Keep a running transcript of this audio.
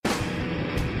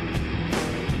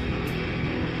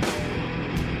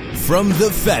From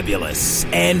the fabulous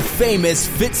and famous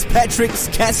Fitzpatrick's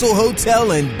Castle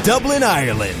Hotel in Dublin,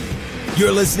 Ireland,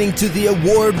 you're listening to the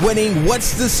award-winning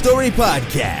What's the Story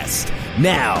podcast.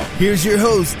 Now, here's your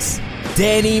hosts,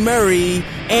 Danny Murray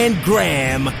and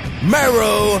Graham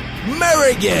Merrow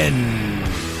Merrigan.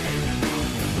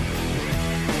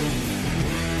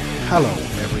 Hello,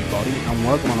 everybody, and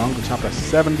welcome along to chapter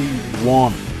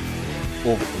 71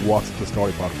 of What's the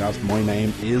Story podcast. My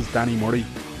name is Danny Murray,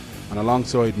 and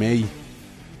alongside me,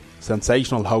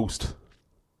 sensational host,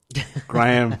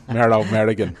 Graham Merrow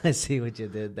Merrigan. I see what you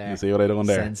did there. You see what I done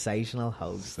there? Sensational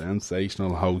host.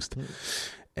 Sensational host.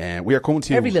 We are coming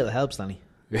to you. Every little helps, Danny.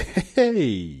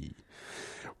 Hey!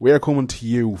 We are coming to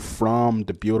you from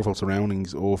the beautiful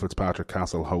surroundings of Fitzpatrick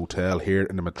Castle Hotel here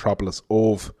in the metropolis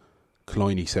of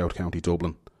Killiney, South County,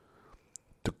 Dublin.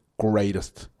 The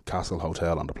greatest castle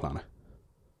hotel on the planet.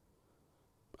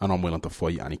 And I'm willing to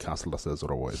fight any castle that says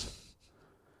otherwise.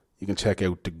 You can check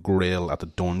out the grill at the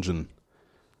dungeon,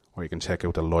 or you can check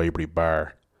out the library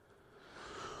bar,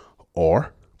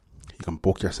 or you can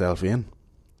book yourself in,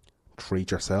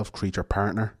 treat yourself, treat your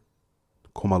partner,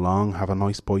 come along, have a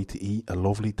nice bite to eat, a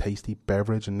lovely tasty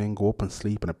beverage, and then go up and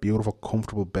sleep in a beautiful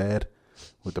comfortable bed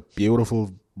with the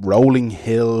beautiful rolling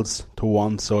hills to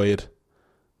one side,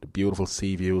 the beautiful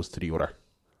sea views to the other.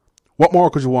 What more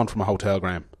could you want from a hotel,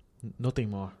 Graham? Nothing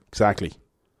more. Exactly.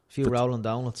 A few rolling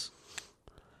donuts.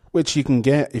 Which you can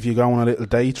get if you go on a little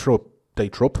day trip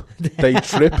out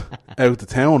to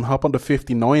town. Hop on the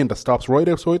 59 that stops right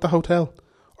outside the hotel,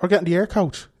 or get in the air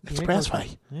coach.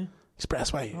 Expressway.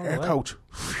 Expressway, Oh, air wow. coach.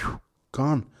 Phew,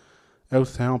 gone. Out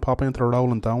of town, pop into a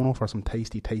rolling donut for some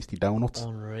tasty donuts.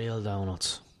 Unreal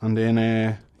donuts. And then,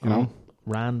 you know,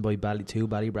 Ran by two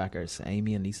Ballybrackers,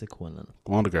 Amy and Lisa Quinlan.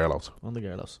 go on the girlos. On the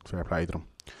girls. Fair play to them.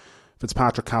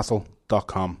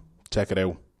 FitzpatrickCastle.com. Check it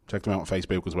out. Check them out on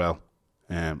Facebook as well.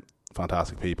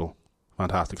 Fantastic people.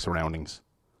 Fantastic surroundings.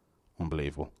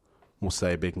 Unbelievable. Must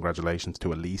say a big congratulations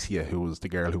to Alicia, who is the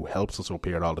girl who helps us up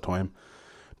here all the time.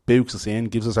 Books us in,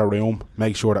 gives us our room,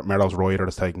 makes sure that Merrow's rider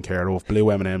is taken care of. Blue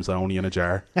M&M's only in a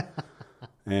jar.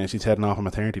 She's heading off on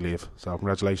maternity leave. So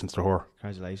congratulations to her.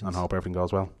 Congratulations. And hope everything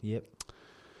goes well. Yep.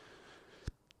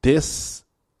 This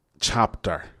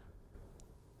chapter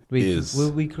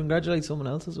Will we congratulate someone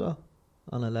else as well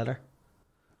on a letter?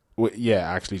 Yeah,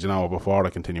 actually, do you know, before I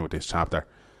continue with this chapter,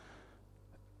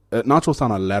 not just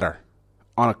on a letter,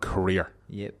 on a career.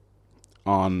 Yep.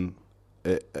 On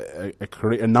a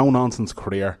career, a no-nonsense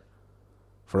career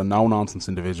for a no-nonsense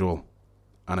individual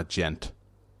and a gent,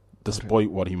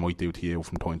 despite what he might do to you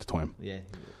from time to time. Yeah.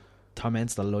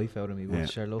 Torments the life out of me, but Yeah.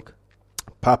 sure, look.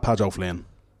 Pat Padge O'Flynn,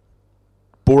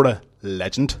 Borough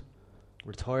legend.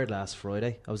 Retired last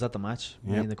Friday. I was at the match.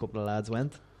 Me Yep. and a couple of lads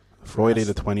went. Friday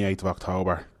the 28th of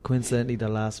October. Coincidentally, the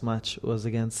last match was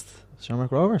against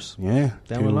Shamrock Rovers. Yeah.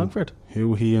 Down with Longford.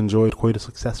 Who he enjoyed quite a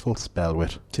successful spell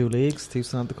with. 2 leagues, 2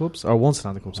 Santa Cups. Or 1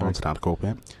 Santa Cup, sorry. One stand cup,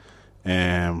 yeah.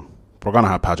 We're going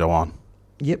to have Padjo on.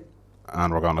 Yep.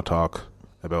 And we're going to talk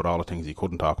about all the things he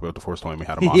couldn't talk about the first time we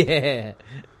had him on. Yeah.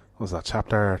 What was that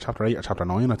chapter 8 or chapter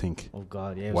 9, I think? Oh,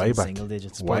 God, yeah. It was Way in back. single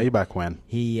digits. Way But back when.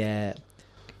 he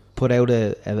put out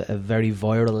a very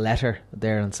viral letter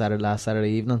there on last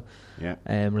Saturday evening. Yeah.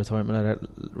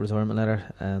 Retirement letter,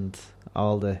 and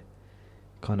all the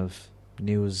kind of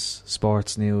news,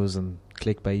 sports news and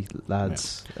clickbait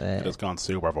lads. It has gone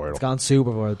super viral. It's gone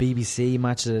super viral. BBC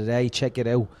Match of the Day, check it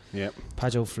out. Yep.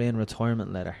 Padge O'Flynn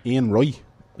retirement letter. Ian Roy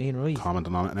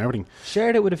Commenting on it and everything.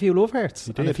 shared it with a few love hearts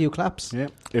He and a did. few claps. Yeah.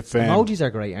 If Emojis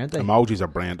are great, aren't they? Emojis are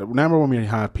brilliant. Remember when we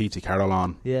had P.T. Carroll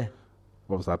on? Yeah.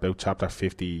 What was that about? Chapter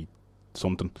 50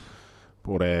 something.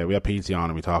 But we had P.T. on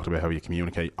and we talked about how you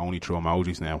communicate only through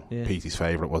emojis now. Yeah. P.T.'s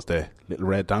favourite was the little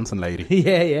red dancing lady.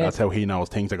 Yeah. That's how he knows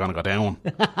things are going to go down.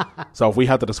 So if we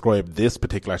had to describe this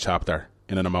particular chapter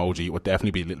in an emoji, it would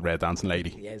definitely be little red dancing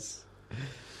lady. Yes.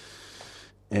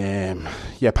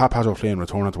 Pat Padge O'Flynn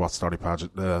returning to What's Story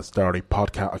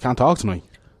podcast. I can't talk tonight.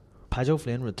 Padge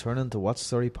O'Flynn returning to What's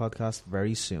Story podcast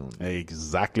very soon.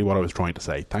 Exactly what I was trying to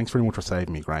say. Thanks very much for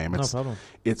saving me, Graham. No problem.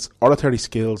 It's oratory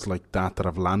skills like that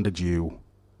have landed you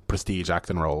prestige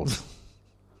acting roles.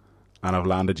 And have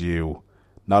landed you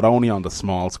not only on the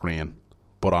small screen,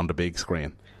 but on the big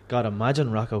screen. God,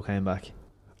 imagine Rocco came back.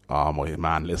 Oh, my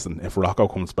man, listen, if Rocco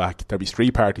comes back, there'll be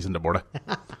street parties in the borough.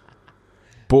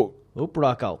 But Up,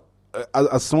 Rocco.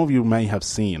 as some of you may have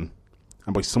seen,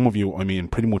 and by some of you, I mean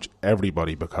pretty much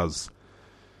everybody, because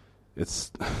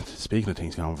it's, speaking of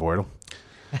things going viral,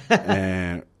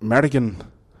 Merrigan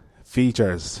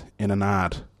features in an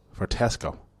ad for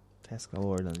Tesco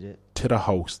Ireland, yeah. to the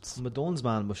hosts, I'm a Duns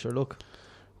man, but sure, look.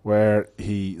 where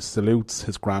he salutes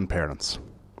his grandparents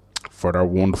for their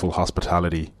wonderful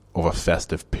hospitality of a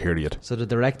festive period. So the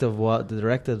directive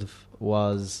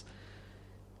was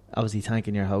obviously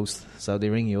thanking your host. So they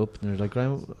ring you up and they're like,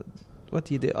 Graham, what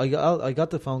do you do? I got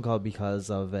the phone call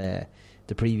because of the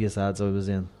previous ads I was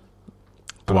in.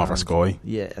 The one for Sky?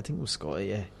 Yeah, I think it was Sky,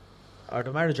 yeah. Or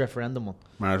the marriage referendum one.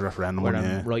 Marriage referendum where one, I'm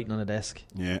yeah. writing on a desk.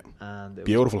 Yeah. And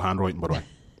beautiful handwriting, by the way.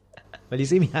 Well, you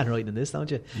see me handwriting in this, don't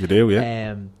you? You do,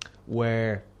 yeah.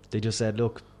 Where they just said,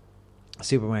 look, a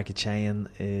supermarket chain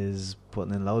is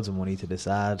putting in loads of money to this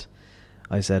ad.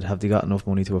 I said, have they got enough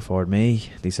money to afford me?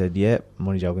 They said, yeah.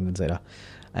 Money joking, didn't say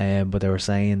that. But they were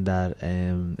saying that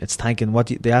it's thanking.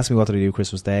 They asked me what did I do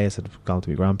Christmas Day. I said, gone to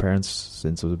my grandparents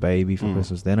since I was a baby for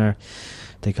Christmas dinner.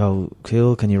 They go,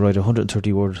 cool, can you write a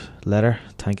 130-word letter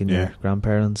thanking your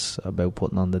grandparents about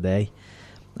putting on the day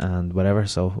and whatever.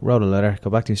 So wrote a letter,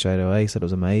 got back to me straight away, said it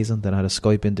was amazing. Then I had a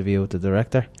Skype interview with the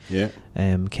director,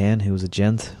 Ken, who was a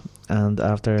gent. And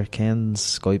after Ken's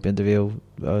Skype interview,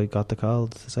 I got the call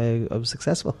to say I was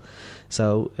successful.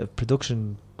 So a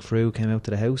production crew came out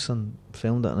to the house and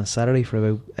filmed it on a Saturday for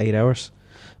about 8 hours.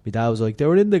 My dad was like, they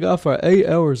were in the gaff for 8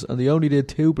 hours and they only did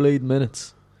 2 bleed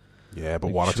minutes. Yeah, but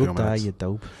like, what are 2 minutes? You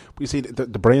dope. But you see,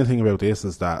 the brilliant thing about this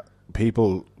is that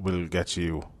people will get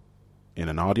you in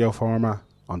an audio format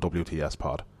on WTS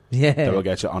Pod. Yeah. They will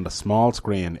get you on the small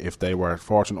screen if they were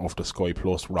fortunate enough to Sky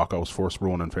Plus Rocco's first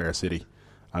run in Fair City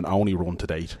and only run to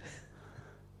date.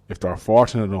 If they're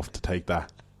fortunate enough to take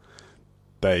that,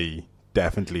 they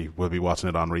definitely will be watching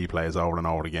it on replays over and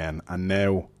over again. And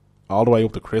now, all the way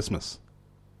up to Christmas.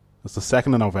 It's the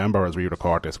 2nd of November as we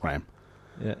record this, Graham.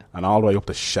 Yeah. And all the way up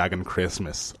to Shagging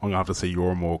Christmas, I'm going to have to see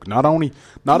your mug. Not only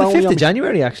the 5th of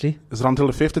January, actually. Is it until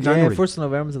the 5th of January? Yeah, 1st of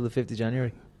November until the 5th of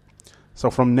January. So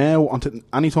from now until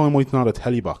any time I'm on a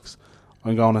telly box,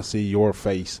 I'm going to see your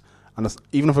face. And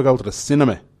even if I go to the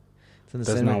cinema, there's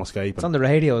cinema. no escaping. It's on the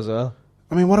radio as well.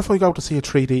 I mean, what if I go to see a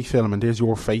 3D film and there's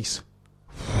your face?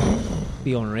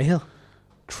 Be unreal.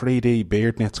 3D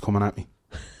beard nits coming at me.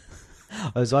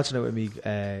 I was watching it with me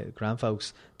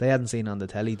grandfolks. They hadn't seen it on the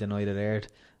telly the night it aired.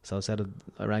 So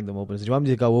I rang them up and I said, do you want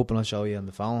me to go up and I'll show you on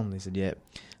the phone? They said, yeah.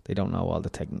 They don't know all the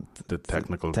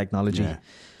technical technology. Yeah.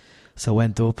 So I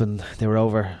went up and they were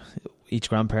over. Each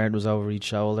grandparent was over each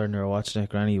shoulder and they were watching it.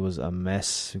 Granny was a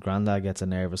mess. Granddad gets a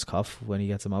nervous cough when he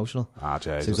gets emotional. Ah,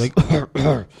 Jesus. So he's like,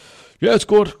 yeah, it's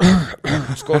good.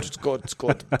 It's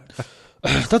good.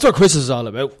 That's what Chris is all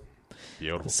about.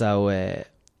 Beautiful. So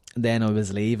then I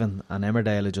was leaving and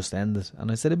Emmerdale had just ended.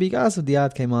 And I said, it'd be gas if the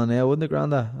ad came on now, wouldn't it,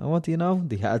 Grandad? And what do you know?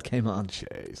 The ad came on.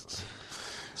 Jesus.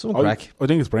 Some crack. I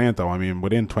think it's brilliant though. I mean,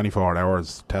 within 24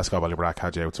 hours, Tesco Ballybrack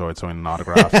had you outside signing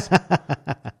autographs.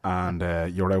 And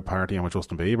you're out partying with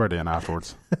Justin Bieber then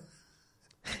afterwards.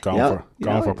 Going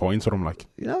for points with him, like.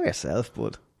 You know yourself,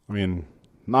 bud. I mean,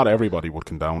 not everybody would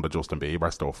condone the Justin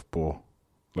Bieber stuff, but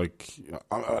like,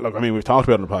 look, I mean, we've talked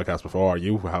about it on the podcast before.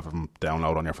 You have him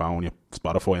download on your phone, you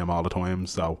Spotify him all the time,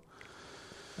 so.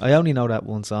 I only know that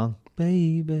one song.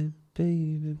 Baby,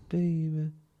 baby,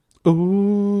 baby.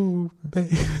 Ooh,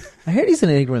 baby. I heard he's an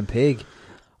ignorant pig.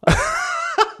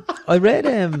 I read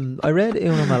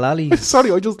Una Mullally.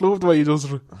 Sorry, I just love the way you just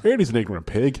heard he's an ignorant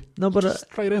pig. No, but just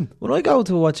straight in. When I go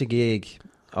to watch a gig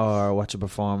or watch a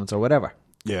performance or whatever,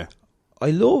 yeah,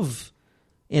 I love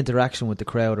interaction with the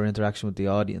crowd or interaction with the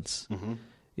audience. Mm-hmm.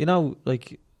 You know,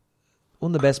 like one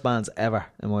of the best bands ever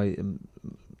in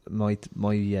my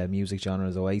music genre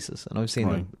is Oasis, and I've seen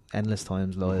them endless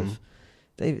times live.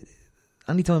 Mm-hmm.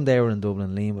 Anytime they were in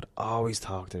Dublin, Liam would always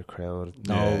talk to the crowd.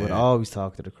 Always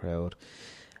talk to the crowd.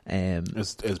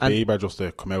 Is Bieber just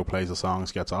to come out, plays the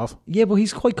songs, gets off? Yeah, but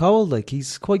he's quite cold. Like,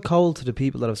 he's quite cold to the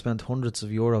people that have spent hundreds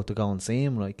of euro to go and see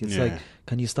him. Like, it's like,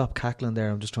 can you stop cackling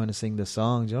there? I'm just trying to sing this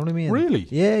song. Do you know what I mean? Really?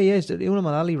 Yeah. Una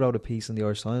Mullally wrote a piece in the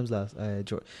Irish Times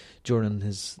during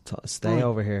his stay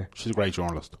over here. She's a great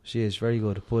journalist. She is very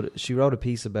good. But she wrote a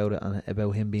piece about it and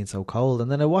about him being so cold.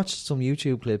 And then I watched some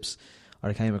YouTube clips. Or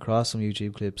I came across some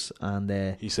YouTube clips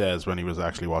and he says when he was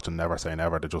actually watching Never Say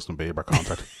Never, the Justin Bieber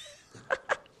concert.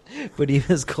 But he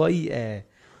was quite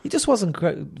he just wasn't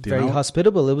very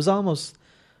hospitable. It was almost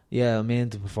I'm in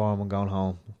to perform and going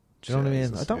home. Do you know what I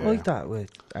mean? I don't like that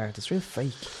with artists. Real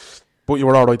fake. But you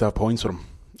were alright to have points with him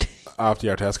after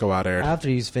your Tesco ad aired. After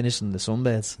he's finishing the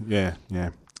sunbeds. Yeah.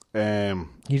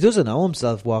 He doesn't know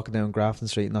himself walking down Grafton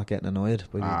Street not getting annoyed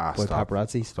by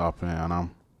paparazzi. Stop, I know.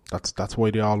 That's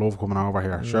why they all love coming over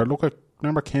here. Sure, look at,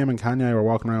 remember Kim and Kanye were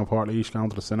walking around Portlaoise going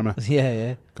to the cinema?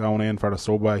 Yeah. Going in for the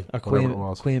subway. Or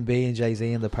Queen Bee and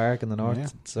Jay-Z in the park in the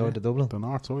north side of Dublin. The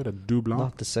north side of Dublin.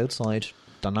 Not the south side.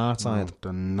 The north side. No,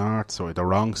 the north side. The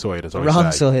wrong side, as I say.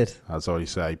 Wrong side. As I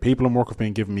say. People in work have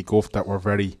been giving me guff that we're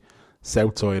very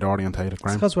South side orientated, It's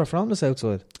Graham. because we're from the south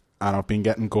side. And I've been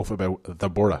getting guff about the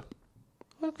borough.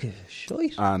 Okay,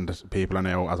 shite. And people are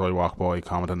now, as I walk by,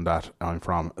 commenting that I'm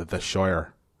from the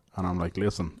Shire. And I'm like,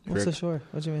 listen. What's the Shire?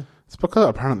 What do you mean? It's because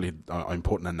apparently I'm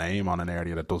putting a name on an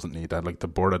area that doesn't need that. Like, the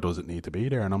borough doesn't need to be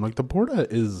there. And I'm like, the borough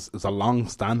is a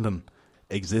long-standing,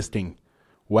 existing,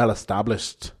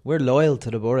 well-established. We're loyal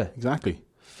to the borough. Exactly.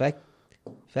 Feck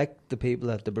the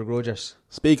people at the Begrudgers.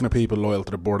 Speaking of people loyal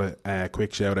to the borough,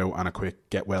 quick shout out and a quick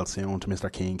get well soon to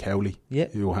Mr. Keane Cowley,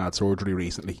 who had surgery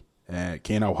recently.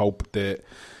 Keane, I hope the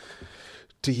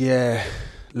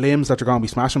limbs that you're going to be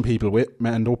smashing people with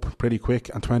mend up pretty quick.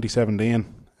 And 2017,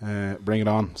 bring it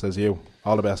on, says you.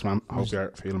 All the best, man. Hope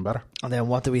you're feeling better. And then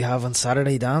what do we have on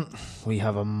Saturday, Dan? We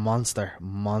have a monster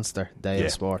day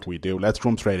of sport. We do. Let's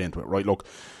jump straight into it. Right, look,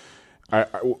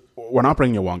 we're not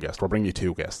bringing you one guest, we're bringing you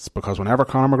two guests, because whenever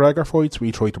Conor McGregor fights,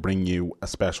 we try to bring you a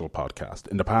special podcast.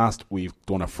 In the past, we've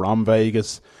done it from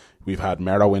Vegas. We've had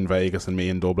Mero in Vegas and me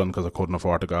in Dublin because I couldn't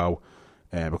afford to go,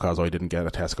 because I didn't get a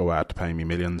Tesco ad to pay me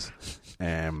millions.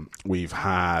 We've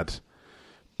had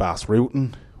Bas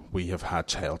Rutten. We have had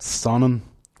Chael Sonnen.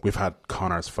 We've had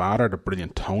Conor's father, the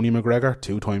brilliant Tony McGregor,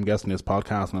 2-time guest in this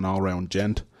podcast and an all-round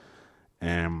gent.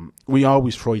 We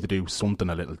always try to do something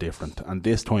a little different, and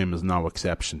this time is no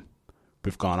exception.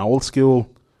 We've gone old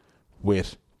school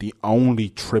with the only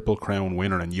Triple Crown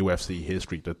winner in UFC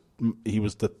history. That he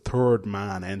was the third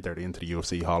man entered into the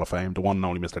UFC Hall of Fame, the one and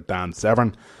only Mr. Dan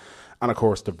Severn, and of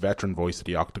course the veteran voice of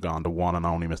the Octagon, the one and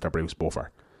only Mr. Bruce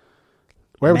Buffer.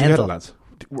 Where would you get it, lads?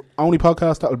 Only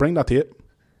podcast that'll bring that to you.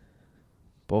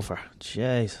 Buffer,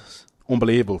 Jesus,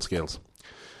 unbelievable skills.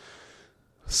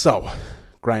 So,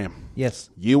 Graham.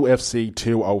 Yes. UFC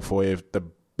 205, the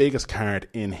biggest card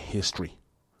in history.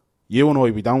 You and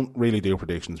I, we don't really do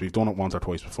predictions. We've done it once or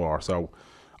twice before. So,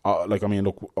 look,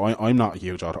 I'm not a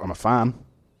huge author. I'm a fan.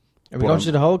 Are we going to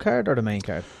do the whole card or the main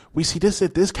card? We see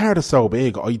this card is so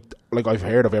big. I've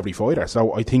heard of every fighter,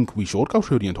 so I think we should go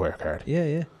through the entire card.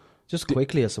 Yeah. Just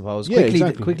quickly, I suppose.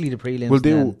 Yeah, quickly the prelims.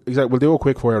 We'll do a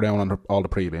quick fire down on all the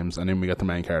prelims, and then we get the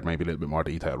main card maybe a little bit more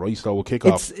detail, right? So we'll kick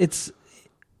off. It's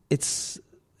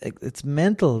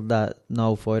mental that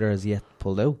no fighter has yet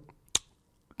pulled out.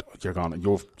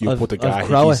 You've put the guy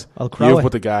hickeys. You've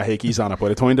put the guy hickeys on it. By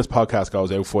the time this podcast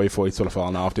goes out, 5 fights will have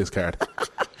fallen off this card.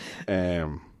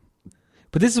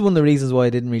 But this is one of the reasons why I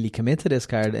didn't really commit to this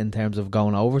card in terms of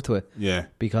going over to it. Yeah.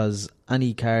 Because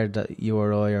any card that you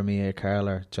or I or me or Carl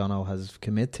or Jono has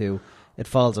commit to, it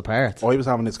falls apart. I was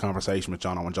having this conversation with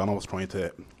Jono, and Jono was trying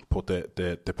to put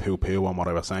the poo-poo on what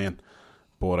I was saying.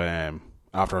 But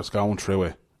after I was going through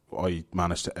it, I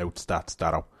managed to outstat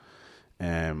Stato.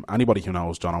 Anybody who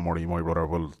knows Jono Murray, my brother,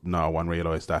 will know and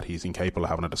realise that he's incapable of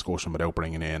having a discussion without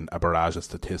bringing in a barrage of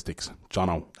statistics.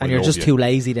 Jono, and you're just too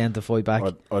lazy then to fight back.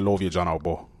 I love you, Jono,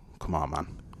 but come on, man.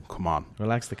 Come on.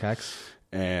 Relax the cacks.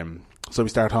 So we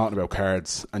start talking about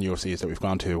cards and UFCs that we've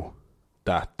gone to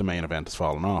that the main event has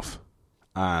fallen off.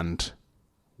 And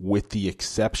with the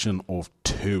exception of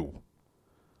two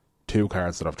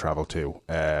cards that I've travelled to,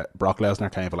 Brock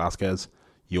Lesnar, Cain Velasquez,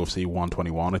 UFC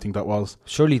 121, I think that was.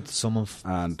 Surely someone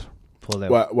pulled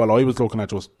out. Well, I was looking at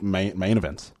just main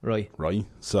events. Right.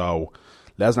 So,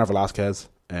 Lesnar Velasquez,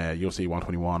 UFC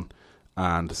 121,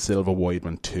 and Silva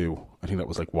Weidman 2. I think that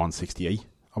was like 168,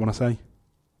 I want to say.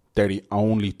 They're the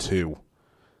only two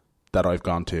that I've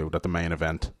gone to that the main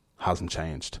event hasn't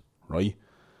changed, right?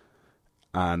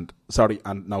 And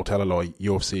no, tell a lie,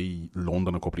 UFC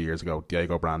London a couple of years ago,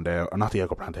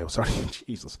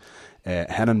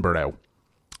 Henan Barrell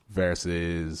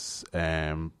versus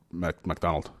Michael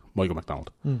McDonald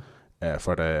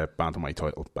for the bantamweight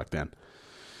title back then.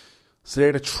 So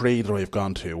they're the three that I've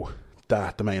gone to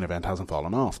that the main event hasn't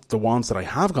fallen off. The ones that I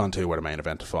have gone to where the main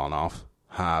event has fallen off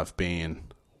have been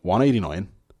 189,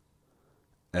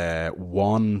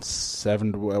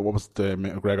 170. What was the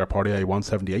McGregor Poirier?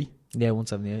 178. Yeah,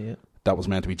 178. Yeah. That was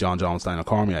meant to be John Jones, Daniel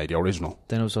Cormier, the original.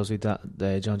 Then it was supposed to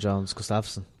be John Jones,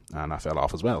 Gustafsson, and that fell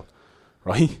off as well.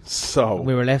 Right, so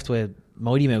we were left with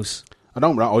Mighty Mouse. I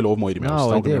love Mighty Mouse.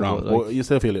 No, don't get me wrong, but you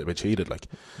still feel a little bit cheated. Like,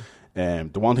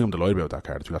 the one thing I'm delighted about that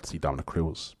card is we got to see Dominic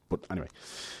Cruz. But anyway,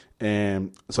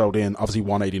 so then obviously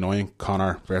 189,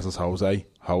 Conor versus Jose.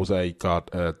 Jose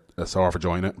got a sore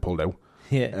vagina and pulled out.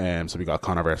 Yeah. So we got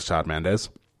Conor versus Chad Mendes.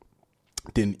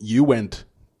 Then you went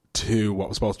to what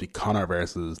was supposed to be Conor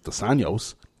versus Dos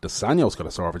Anjos. Dos Anjos got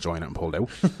a sore vagina and pulled out.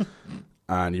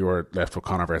 And you were left with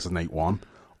Conor versus Nate 1.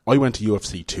 I went to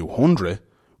UFC 200,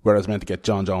 where I was meant to get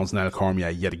John Jones and Daniel Cormier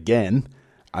yet again,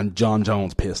 and John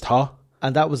Jones pissed hot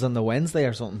And that was on the Wednesday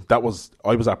or something. I was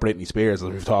at Britney Spears, as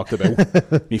we've talked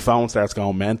about. My phone starts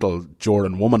going mental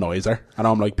during Womanizer, and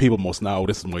I'm like, people must know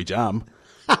this is my jam.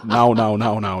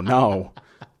 No.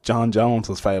 John Jones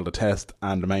has failed a test,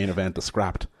 and the main event is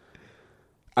scrapped.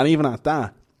 And even at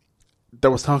that,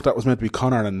 there was talk that was meant to be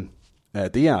Conor and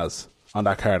Diaz on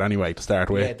that card anyway to start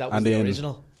with. Yeah, that was the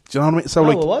original. Do you know what I mean? So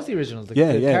it like, was the original. The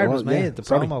yeah, card was made, the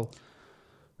promo.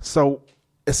 So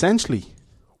essentially,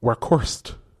 we're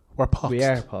cursed. We're poxed. We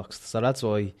are poxed, so that's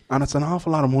why. And it's an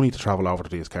awful lot of money to travel over to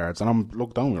these cards. And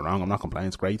don't get me wrong, I'm not complaining.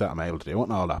 It's great that I'm able to do it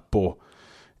and all that, but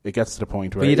it gets to the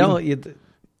point where. But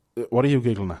what are you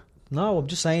giggling at? No, I'm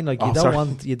just saying, like, you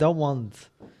don't want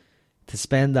to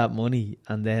spend that money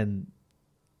and then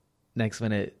next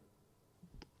minute.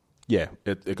 Yeah,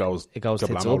 it goes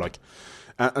tits up. like.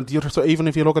 And the other, so even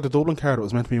if you look at the Dublin card, it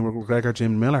was meant to be McGregor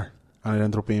Jim Miller, and it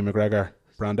ended up being McGregor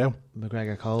Brandao.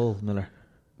 McGregor Cole Miller.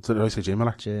 So did I say Jim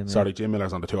Miller? Sorry, Jim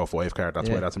Miller's on the 205 card. That's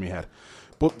why that's in my head.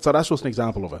 But so that's just an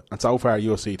example of it. And so far,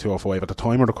 UFC 205 at the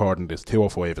time of recording this,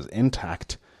 205 is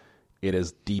intact. It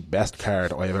is the best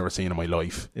card I have ever seen in my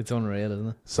life. It's unreal, isn't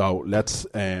it? So let's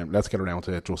get around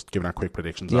to just giving our quick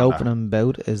predictions. The opening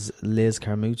bout is Liz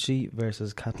Carmouche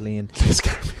versus Kathleen. Liz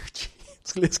Carmouche.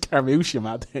 It's Liz Carmouche, you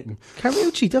mad thing.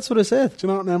 Carmouche, that's what I said. Do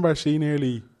you not remember she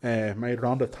nearly made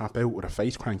Ronda tap out with a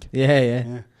face crank?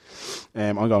 Yeah.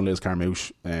 I'm going Liz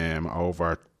Carmouche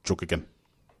over Chukagian.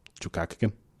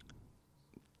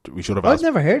 We should have asked. I've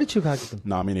never heard of Chukagian.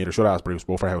 No, me neither. Should have asked Bruce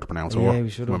Buffer how to pronounce her. Yeah, we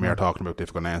should have. When we were talking about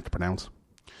difficult names to pronounce.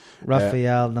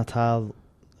 Rafael Nadal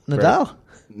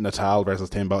versus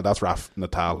Timbo. That's Raf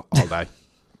Natal all day.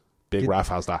 Big Raf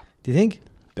has that. Do you think?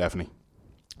 Definitely.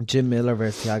 Jim Miller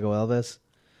versus Thiago Alves.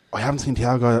 I haven't seen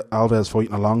Thiago Alves fight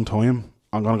in a long time.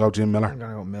 I'm going to go Jim Miller. I'm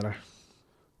going to go Miller.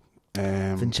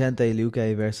 Vincente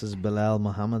Luque versus Bilal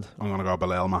Muhammad. I'm going to go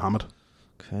Bilal Muhammad.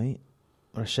 Okay.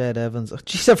 Rashad Evans. Oh,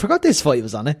 jeez, I forgot this fight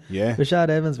was on it. Yeah. Rashad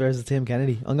Evans versus Tim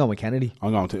Kennedy. I'm going with Kennedy.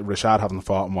 I'm going to Rashad. Hasn't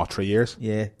fought in 3 years?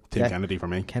 Yeah. Tim Kennedy for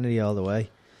me. Kennedy all the way.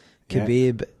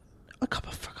 Khabib. I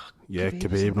forgot. Yeah,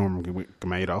 Khabib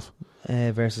Nurmagomedov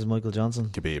versus Michael Johnson.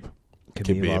 Khabib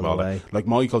all the way. Like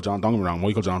Michael Johnson, don't get me wrong,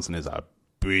 Michael Johnson is a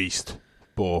beast,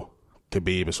 but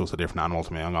Khabib is just a different animal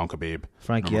to me. I'm going Khabib.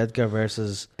 Frankie Edgar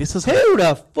versus who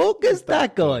the fuck is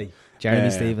that guy?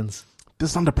 Jeremy Stevens. This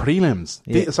is on the prelims.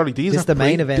 Yeah. These are the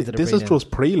main event of the This prelim. is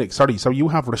just prelims. Sorry, so you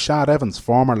have Rashad Evans,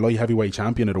 former light heavyweight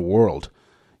champion of the world.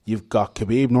 You've got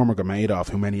Khabib Nurmagomedov,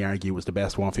 who many argue was the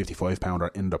best 155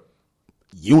 pounder in the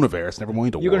universe. Never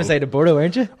mind the world. You're going to say the Burrow,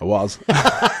 aren't you? I was.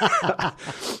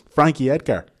 Frankie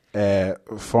Edgar,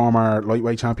 former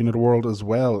lightweight champion of the world as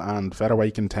well, and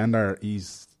featherweight contender.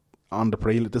 He's on the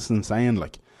prelims. This is insane.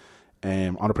 Like,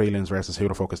 on the prelims versus who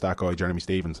the fuck is that guy? Jeremy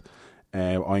Stevens.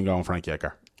 I'm going Frankie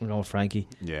Edgar. I'm going with Frankie.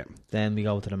 Yeah. Then we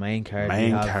go to the main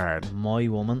card. My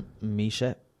woman,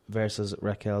 Misha, versus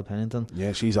Raquel Pennington.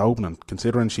 Yeah, she's opening.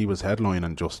 Considering she was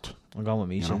headlining, just. I'm going with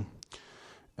Misha.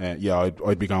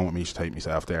 I'd be going with Misha Tate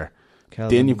myself there.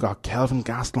 Kelvin. Then you've got Kelvin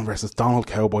Gastelum versus Donald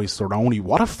Cowboy Cerrone.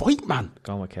 What a fight, man!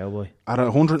 Going with Cowboy. At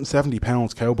 170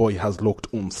 pounds, Cowboy has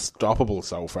looked unstoppable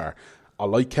so far. I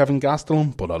like Kevin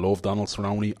Gastelum, but I love Donald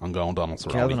Cerrone. I'm going Donald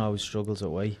Cerrone. Kelvin always struggles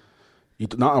at weight.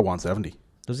 Not at 170.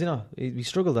 Does he not? He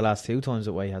struggled the last 2 times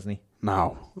at weight, hasn't he?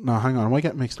 No, hang on. Am I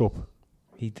getting mixed up?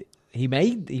 He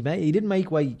didn't make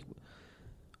weight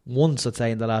once, I'd say,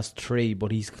 in the last 3,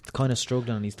 but he's kind of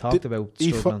struggling, and he's talked about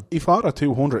struggling. He fought at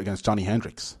 200 against Johnny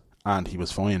Hendricks, and he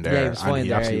was fine there. Yeah, he was fine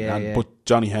there, But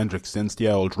Johnny Hendricks, since the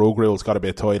old drug rules got a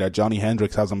bit tighter, Johnny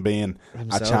Hendricks hasn't been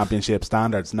at championship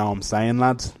standards. Now I'm saying,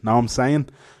 lads. I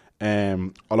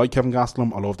like Kevin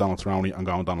Gastelum. I love Donald Cerrone. I'm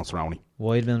going Donald Cerrone.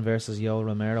 Weidman versus Yoel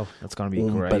Romero. That's going to be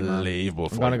great, man. Unbelievable.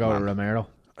 I'm going to go with Romero.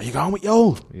 Are you going with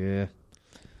Yoel? Yeah.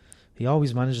 He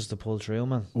always manages to pull through,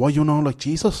 man. Why, you know, like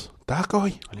Jesus? That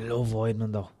guy? I love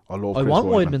Weidman, though. I want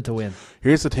Weidman to win.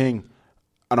 Here's the thing,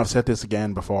 and I've said this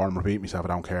again before and repeat myself, I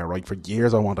don't care, right? For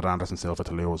years I wanted Anderson Silva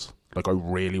to lose. Like, I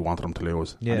really wanted him to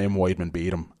lose. Yeah. And then Weidman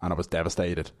beat him, and I was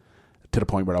devastated to the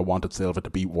point where I wanted Silva to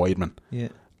beat Weidman. Yeah.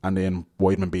 And then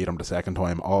Weidman beat him the second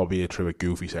time, albeit through a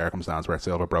goofy circumstance where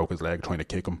Silva broke his leg trying to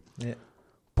kick him. Yeah.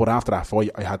 But after that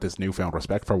fight, I had this newfound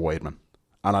respect for Weidman.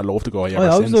 And I love the guy ever since. I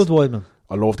always loved Weidman.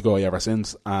 I loved the guy ever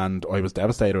since, and I was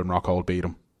devastated when Rockhold beat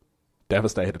him.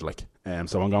 Devastated, like.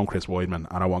 So I'm going Chris Weidman,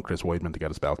 and I want Chris Weidman to get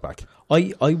his belt back.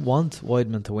 I want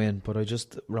Weidman to win, but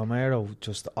Romero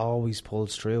just always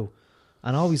pulls through.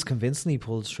 And always convincingly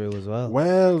pulls through as well.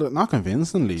 Well, not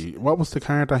convincingly. What was the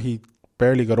card that he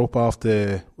barely got up off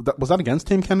the... Was that against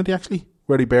Tim Kennedy, actually?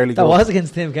 Where he barely got That up, was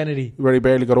against Tim Kennedy. Where he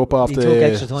barely got up off he the... took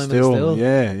extra time still. in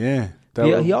the still.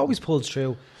 Yeah. He always pulls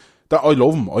through. I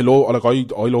love him. I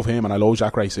love him, and I love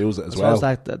Jacare Souza as well.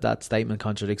 That statement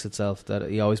contradicts itself. That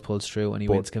he always pulls through and he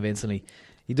wins convincingly.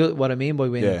 He does. What I mean by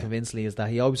winning convincingly is that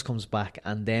he always comes back,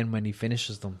 and then when he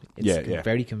finishes them, it's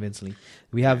very convincingly.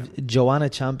 We have Joanna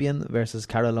Champion versus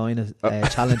Carolina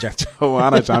Challenger.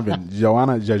 Joanna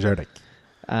Jędrzejczyk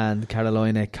and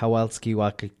Carolina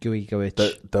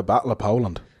Kowalski-Wachkiewicz. The Battle of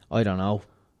Poland. I don't know.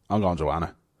 I'm going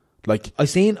Joanna. Like I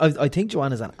think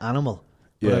Joanna's an animal,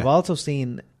 but I've also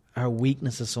seen her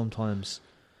weaknesses sometimes.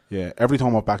 Yeah, every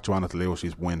time I back Joanna to lose,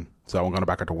 she's win. So I'm going to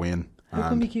back her to win. How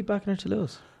come you keep backing her to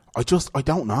lose? I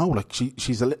don't know. Like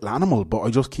she's a little animal, but I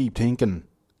just keep thinking.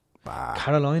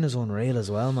 Carolina's unreal as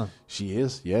well, man. She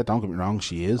is. Yeah, don't get me wrong.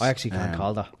 She is. I actually can't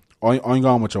call that. I'm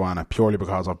going with Joanna purely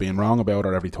because I've been wrong about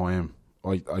her every time.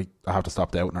 I have to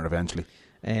stop doubting her eventually.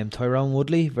 Tyrone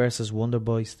Woodley versus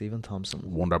Wonderboy Stephen Thompson.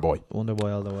 Wonderboy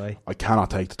all the way. I cannot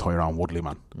take the Tyrone Woodley,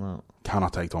 man. No.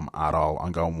 Cannot take them at all.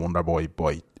 I'm going Wonderboy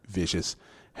by vicious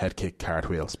head kick,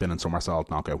 cartwheel, spinning somersault,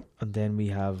 knockout. And then we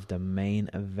have the main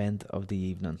event of the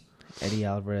evening. Eddie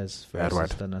Alvarez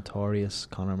versus the notorious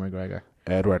Conor McGregor.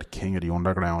 Edward, King of the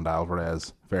Underground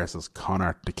Alvarez versus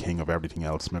Conor, the King of everything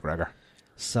else McGregor.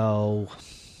 So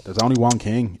there's only one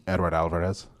king, Edward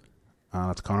Alvarez,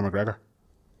 and it's Conor McGregor.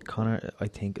 Conor, I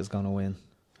think, is going to win.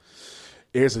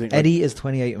 Here's the thing. Eddie is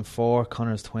 28-4.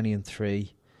 Conor is 20-3.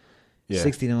 Yeah.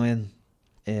 69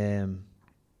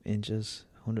 inches,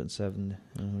 107.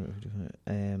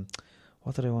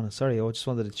 What did I want to? Sorry, I just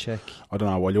wanted to check. I don't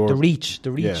know. While you're the reach.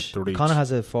 Yeah, the reach. Conor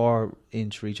has a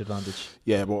 4-inch reach advantage.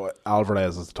 Yeah, but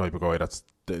Alvarez is the type of guy that's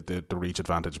the reach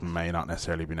advantage may not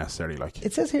necessarily be necessary. Like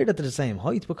it says here that they're the same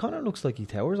height, but Conor looks like he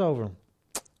towers over him.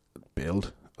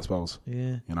 Build, I suppose.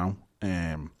 Yeah, you know.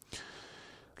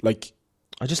 Like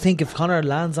I just think if Conor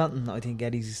lands on, I think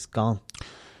Eddie's gone.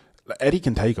 Eddie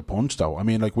can take a punch though. I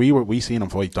mean, like we seen him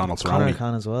fight Donald Cerrone. Conor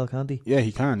can as well, can't he? Yeah,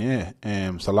 he can. Yeah.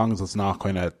 So long as it's not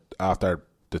kind of after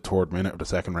the third minute of the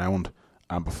second round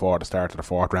and before the start of the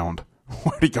fourth round,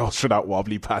 where he goes for that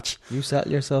wobbly patch. You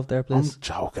settle yourself there, please. I'm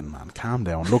joking, man. Calm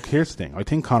down. Look, here's the thing. I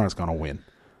think Conor's going to win,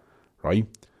 right?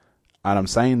 And I'm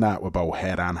saying that with both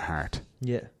head and heart.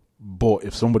 Yeah. But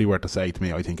if somebody were to say to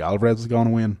me, I think Alvarez is going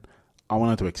to win, I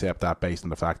wanted to accept that based on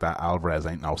the fact that Alvarez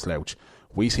ain't no slouch.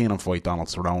 We seen him fight Donald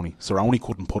Cerrone. Cerrone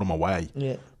couldn't put him away,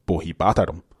 but he battered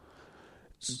him.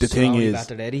 The thing is,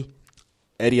 battered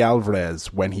Eddie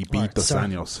Alvarez, when he beat Dos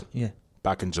Anjos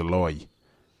back in July,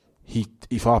 he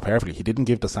fought perfectly. He didn't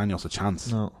give Dos Anjos a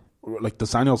chance. No. Like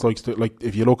Dos Anjos likes to, like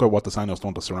if you look at what Dos Anjos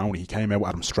done to Cerrone, he came out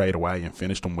at him straight away and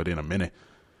finished him within a minute.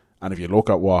 And if you look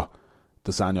at what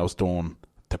Dos Anjos done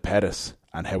to Pettis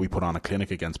and how he put on a clinic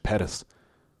against Pettis,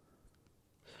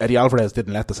 Eddie Alvarez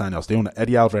didn't let Dos Anjos do it.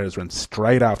 Eddie Alvarez went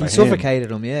straight after him. He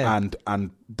suffocated him, yeah.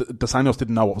 And Dos Anjos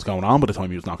didn't know what was going on by the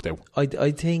time he was knocked out.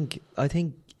 I think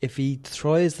if he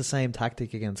tries the same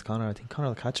tactic against Conor, I think Conor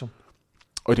will catch him.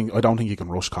 I don't think he can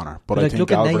rush Conor, but I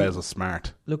think Alvarez is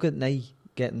smart. Look at Nate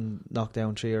getting knocked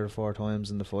down 3 or 4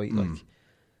 times in the fight.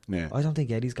 Yeah. I don't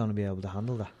think Eddie's going to be able to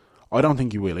handle that. I don't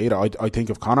think he will either. I think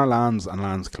if Conor lands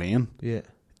clean,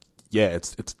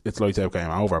 it's lights out, game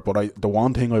over. But the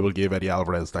one thing I will give Eddie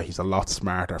Alvarez is that he's a lot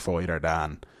smarter fighter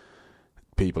than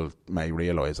people may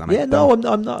realise. And I'm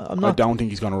not. I don't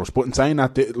think he's going to rush. But in saying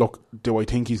that, look, do I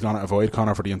think he's going to avoid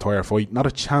Conor for the entire fight? Not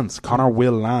a chance. Conor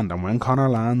will land, and when Conor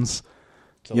lands,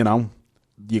 you know,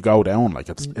 you go down. Like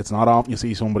it's not often you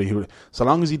see somebody who, so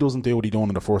long as he doesn't do what he done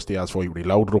in the first Diaz fight, where he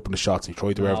loaded up in the shots, he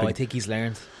tried to do everything. I think he's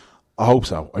learned. I hope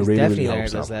so. He's really definitely hope learned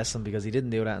so. his lesson, because he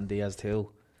didn't do that in Diaz too.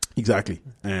 Exactly.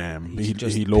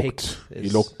 He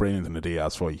looked brilliant in the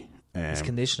Diaz fight. His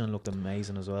conditioning looked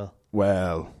amazing as well.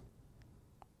 Well,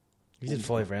 he did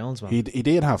 5 rounds, man. He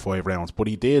did have 5 rounds, but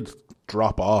he did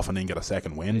drop off and then get a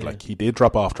second wind. Like he did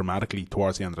drop off dramatically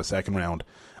towards the end of the second round,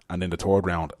 and in the third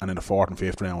round, and in the fourth and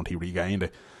fifth round he regained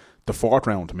it. The fourth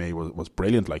round to me was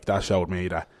brilliant. Like that showed me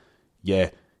that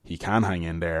he can hang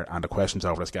in there, and the questions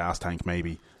over this gas tank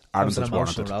maybe aren't as warranted. It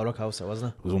was an emotional roller coaster,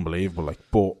 wasn't it? It was unbelievable. Like,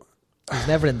 but he's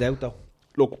never in doubt though.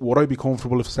 Look, would I be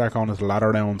comfortable if I start going into the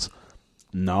latter rounds?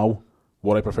 No.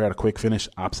 Would I prefer a quick finish?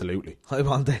 Absolutely. I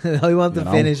want the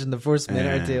finish in the first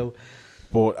minute or two.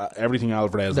 But everything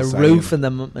Alvarez is saying... The roof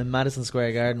in Madison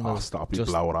Square Garden was... Oh, stop. You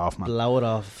blow it off, man. Blow it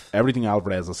off. Everything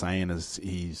Alvarez is saying is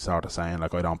he's sort of saying,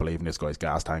 like, I don't believe in this guy's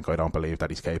gas tank. I don't believe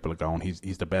that he's capable of going.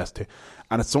 He's the best.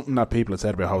 And it's something that people have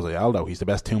said about Jose Aldo. He's the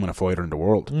best 2-minute fighter in the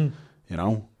world. You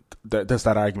know? There's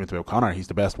that argument about Conor. He's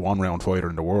the best 1-round fighter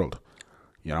in the world.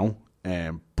 You know?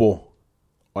 But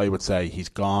I would say he's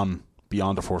gone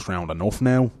beyond the first round enough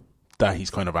now that he's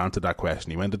kind of answered that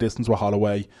question. He went the distance with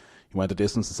Holloway. He went the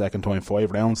distance the second time,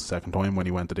 5 rounds the second time when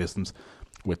he went the distance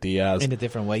with Diaz. In a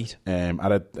different weight.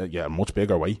 At a much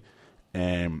bigger weight.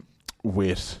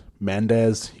 With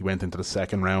Mendes, he went into the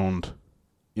second round.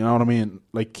 You know what I mean?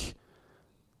 Like,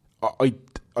 I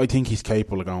think he's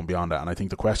capable of going beyond that, and I think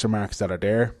the question marks that are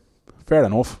there, fair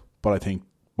enough, but I think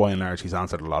by and large he's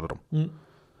answered a lot of them.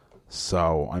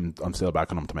 So I'm still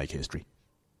backing him to make history.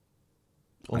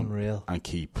 Unreal. And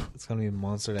keep... It's going to be a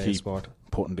monster day of sport.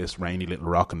 Putting this rainy little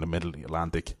rock in the middle of the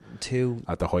Atlantic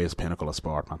at the highest pinnacle of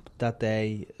sport, man. That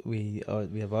day, we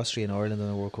have Austria and Ireland in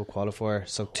a World Cup qualifier,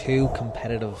 so 2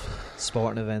 competitive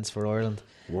sporting events for Ireland.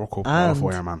 World Cup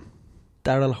qualifier, man.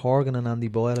 Daryl Horgan and Andy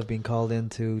Boyle have been called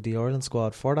into the Ireland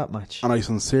squad for that match. And I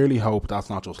sincerely hope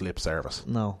that's not just lip service.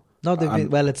 No,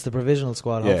 it's the provisional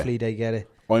squad. Yeah. Hopefully they get it.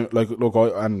 I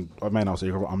may not say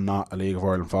I'm not a League of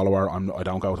Ireland follower. I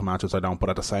don't go to matches. But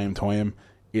at the same time,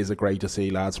 is it great to see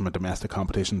lads from a domestic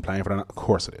competition playing for that? Of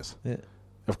course it is. Yeah.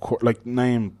 Of course, like,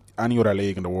 name any other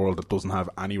league in the world that doesn't have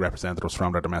any representatives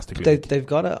from their domestic league. They've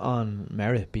got it on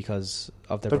merit because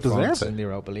of their performance in the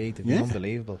Europa League. They've been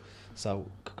unbelievable. So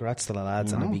congrats to the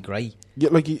lads, and it'd be great. Yeah,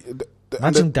 like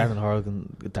imagine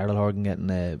Daryl Horgan getting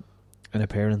an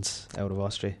appearance out of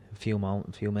Austria, a few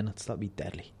minutes. That'd be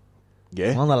deadly.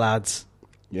 Yeah, come on, the lads.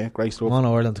 Yeah, great stuff. Come on,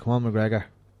 Ireland. Come on, McGregor.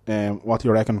 What do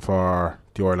you reckon for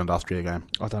the Ireland-Austria game?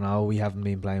 I don't know. We haven't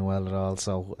been playing well at all.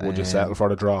 So would you settle for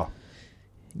the draw?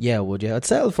 Yeah, would you? I'd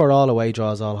settle for all away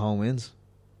draws, all home wins.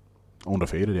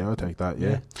 Undefeated, yeah, I'd take that.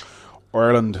 Yeah.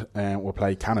 Ireland will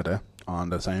play Canada on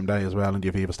the same day as well in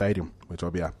the Aviva Stadium, which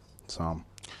I'll be at. So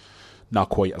not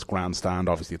quite as grandstand.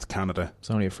 Obviously, it's Canada. It's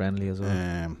only a friendly as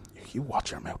well. You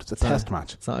watch your mouth. It's a test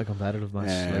match. It's not a competitive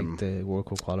match like the World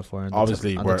Cup qualifier and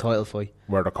obviously the title fight.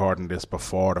 We're recording this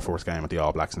before the first game of the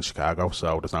All Blacks in Chicago,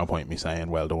 so there's no point in me saying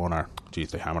well done or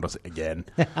geez, they hammered us again.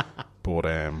 But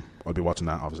I'll be watching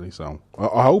that obviously. So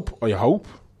I hope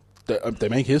they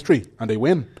make history and they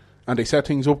win and they set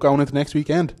things up going into next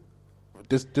weekend.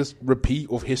 This repeat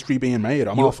of history being made,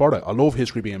 I'm all for it. I love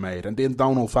history being made, and then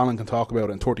Donald Fallon can talk about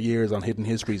it in 30 years on hidden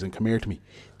histories and come here to me.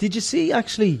 Did you see,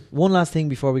 actually, one last thing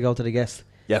before we go to the guest?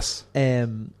 Yes.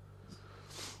 Brian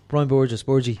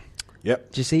Burgie.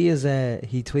 Yep. Did you see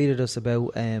he tweeted us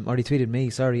about, or he tweeted me,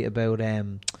 about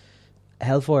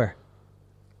Hellfire?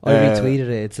 I retweeted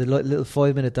it. It's a little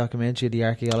 5-minute documentary of the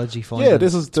archaeology find. Yeah,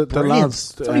 this is the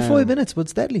lads. It's only 5 minutes, but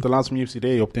it's deadly. The lads from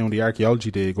UCD up doing the archaeology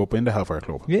dig up in the Hellfire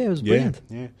Club. Yeah, it was brilliant.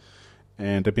 Yeah.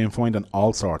 And they've been finding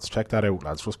all sorts. Check that out,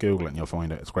 lads. Just Google it and you'll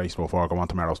find it. It's great stuff. Or go on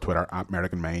to Merrill's Twitter at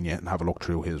American Mania and have a look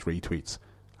through his retweets,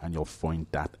 and you'll find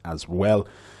that as well.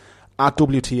 At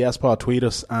WTSPod, tweet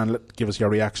us and give us your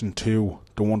reaction to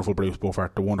the wonderful Bruce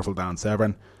Buffett, the wonderful Dan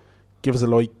Severn. Give us a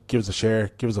like, give us a share,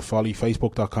 give us a follow.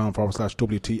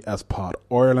 Facebook.com/WTSPod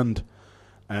Ireland.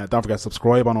 Don't forget to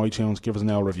subscribe on iTunes. Give us an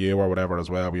L review or whatever as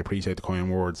well. We appreciate the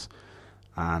kind words.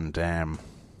 And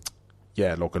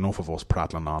look, enough of us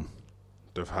prattling on.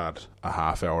 They've had a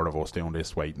half hour of us doing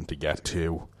this, waiting to get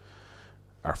to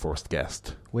our first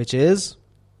guest, which is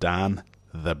Dan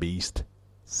the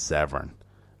Severn,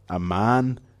 a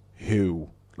man who,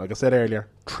 like I said earlier,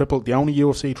 the only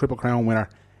UFC Triple Crown winner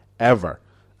ever.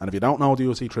 And if you don't know what the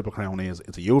UFC Triple Crown is,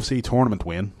 it's a UFC tournament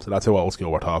win, so that's how old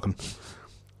school we're talking.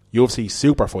 UFC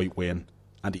super fight win,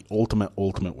 and the ultimate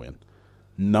win.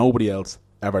 Nobody else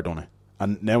ever done it.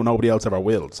 And now nobody else ever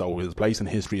will, so his place in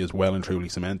history is well and truly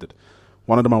cemented.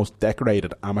 One of the most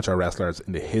decorated amateur wrestlers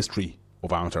in the history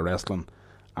of amateur wrestling,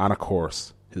 and of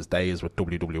course, his days with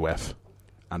WWF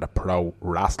and the pro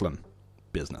wrestling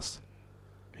business.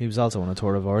 He was also on a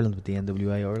tour of Ireland with the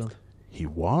NWA Ireland. He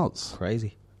was.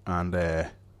 Crazy. And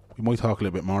we might talk a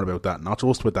little bit more about that, not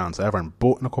just with Dan Severn,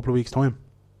 but in a couple of weeks' time.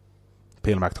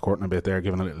 Peeling back the curtain a bit there,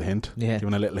 giving a little hint. Yeah.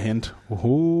 Giving a little hint.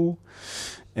 Woohoo.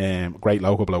 Great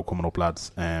local bloke coming up,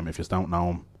 lads. If you don't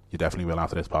know him, you definitely will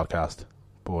after this podcast.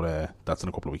 But that's in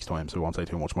a couple of weeks' time, so we won't say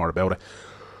too much more about it.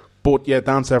 But yeah,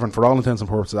 Dan Severn, for all intents and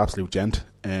purposes, absolute gent.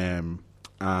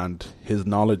 And his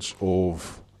knowledge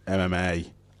of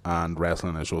MMA and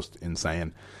wrestling is just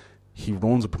insane. He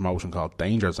runs a promotion called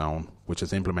Danger Zone, which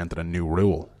has implemented a new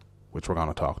rule, which we're going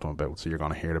to talk to him about, so you're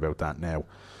going to hear about that now.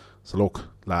 So look,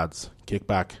 lads, kick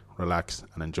back, relax,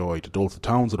 and enjoy the dulcet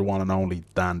tones of the one and only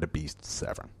Dan the Beast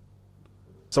Severn.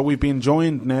 So we've been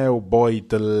joined now by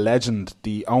the legend,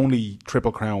 the only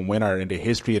Triple Crown winner in the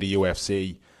history of the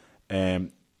UFC,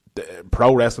 the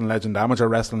pro wrestling legend, amateur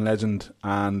wrestling legend,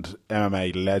 and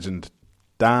MMA legend,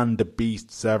 Dan the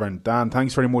Beast Severn. Dan,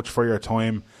 thanks very much for your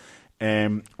time.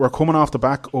 We're coming off the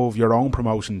back of your own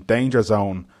promotion, Danger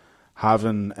Zone,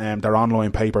 having their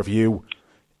online pay-per-view.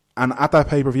 And at that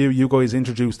pay-per-view, you guys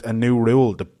introduced a new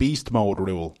rule, the Beast Mode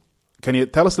rule. Can you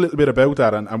tell us a little bit about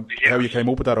that and how you came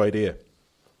up with that idea?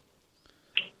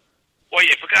 Well,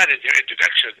 you forgot in your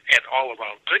introduction an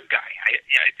all-around good guy.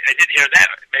 I didn't hear that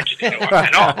mentioned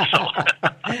at all. So.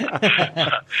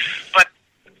 But,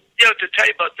 to tell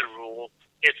you about the rule,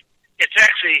 it's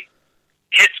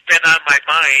been on my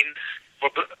mind for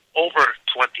over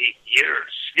 20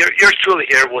 years. Yours truly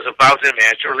here was a boxing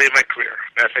match early in my career.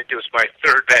 Matter of fact, it was my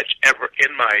third match ever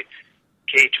in my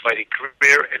cage fighting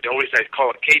career, and the only reason I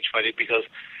call it cage fighting because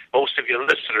most of your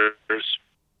listeners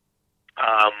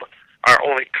are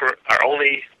only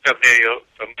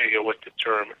familiar with the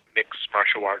term mixed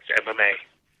martial arts, MMA.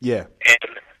 Yeah.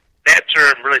 And that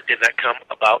term really did not come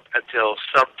about until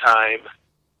sometime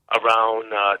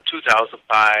around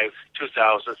 2005,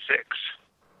 2006.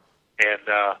 And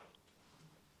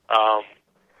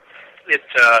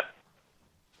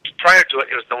prior to it,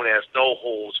 it was known as No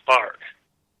Holds Barred.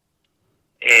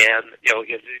 And,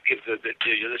 give your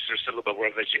listeners a little bit more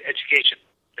of education.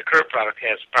 The current product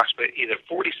has approximately either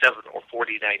 47 or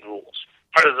 49 rules.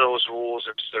 Part of those rules,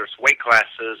 there's weight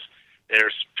classes,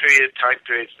 there's time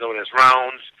periods known as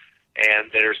rounds,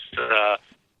 and there's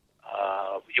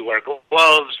you wear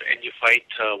gloves and you fight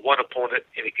one opponent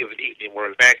in a given evening.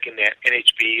 Whereas back in that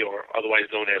NHB, or otherwise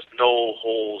known as No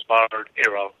Holds Barred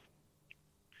era,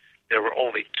 there were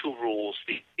only two rules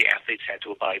the athletes had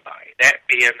to abide by. That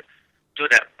being, do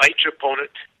not bite your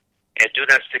opponent, and do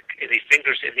not stick any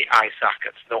fingers in the eye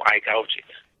sockets. No eye gouging.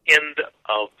 End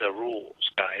of the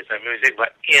rules, guys. I mean, when you think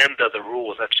about end of the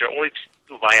rules, that's your only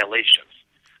two violations.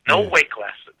 No weight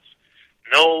classes.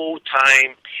 No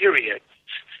time periods.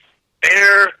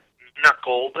 Bare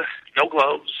knuckled, no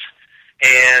gloves,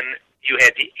 and you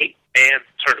had the 8-man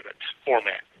tournament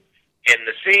format. And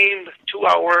the same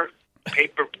 2-hour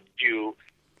pay-per-view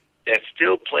that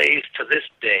still plays to this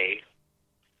day,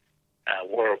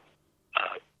 where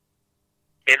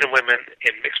men and women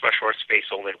in mixed martial arts face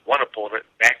only one opponent.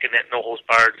 Back in that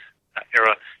no-holds-barred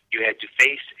era, you had to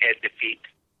face and defeat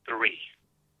 3.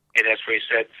 And that's where he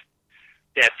said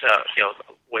that,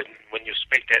 when you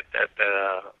speak that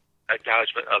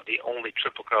acknowledgement of the only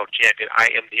Triple Crown champion,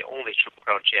 I am the only Triple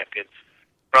Crown champion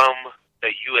from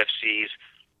the UFC's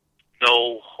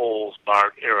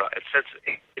no-holds-barred era. And since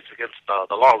it's against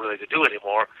the law really to do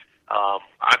anymore,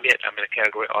 I'm in a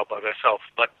category all by myself.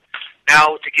 But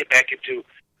now to get back into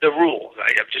the rules,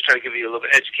 I'm just trying to give you a little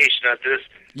bit of education on this.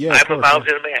 Yeah, I'm involved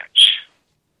in a match.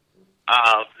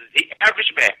 The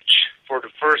average match for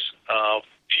the first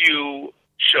few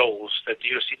shows that the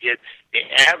UFC did, the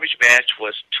average match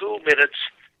was 2 minutes,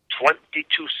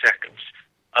 22 seconds.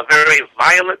 A very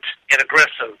violent and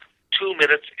aggressive 2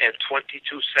 minutes and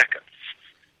 22 seconds.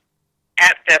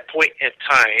 At that point in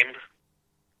time,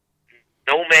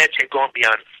 no match had gone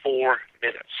beyond 4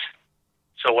 minutes.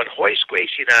 So when Royce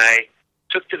Gracie and I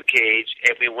took to the cage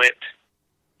and we went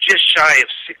just shy of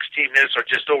 16 minutes or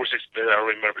just over 16 minutes, I don't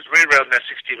remember, it was right around that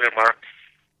 16-minute mark,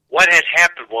 what had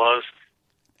happened was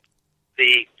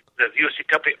the UFC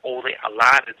company only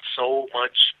allotted so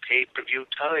much pay-per-view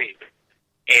time.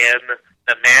 And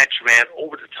the match ran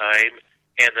over the time,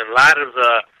 and a lot of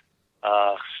the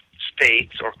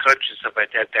states or countries, stuff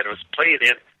like that it was played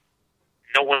in,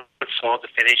 no one saw the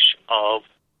finish of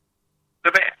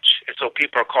the match. And so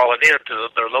people are calling in to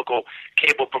their local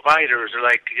cable providers. They're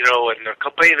like, and they're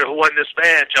complaining, who won this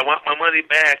match? I want my money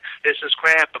back. This is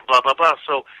crap, and blah, blah, blah.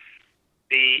 So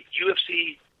the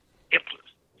UFC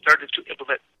started to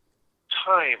implement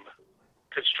time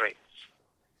constraints.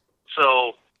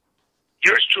 So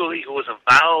yours truly, who was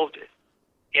involved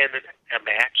in a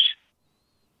match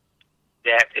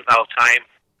that involved time,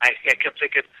 I kept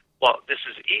thinking, well, this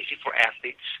is easy for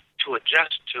athletes to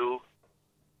adjust to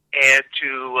and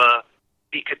to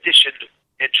be conditioned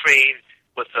and trained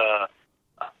with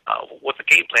a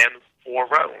game plan for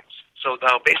rounds. So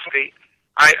now basically,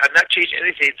 I'm not changing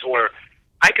anything to where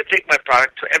I could take my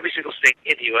product to every single state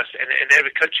in the U.S. and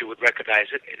every country would recognize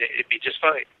it, and it'd be just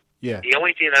fine. Yeah. The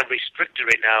only thing I'm restricted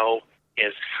right now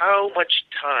is how much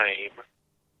time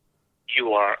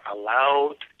you are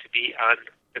allowed to be on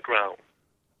the ground.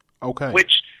 Okay.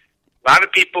 Which a lot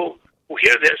of people who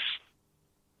hear this,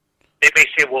 they may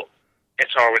say, well,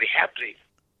 it's already happening.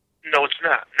 No, it's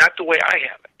not. Not the way I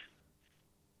have it.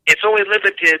 It's only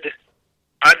limited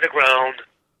on the ground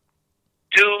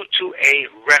due to a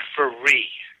referee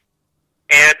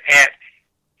and at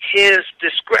his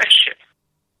discretion.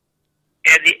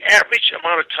 And the average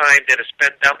amount of time that is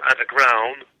spent down on the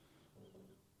ground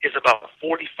is about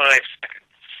 45 seconds.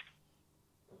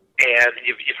 And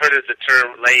you've heard of the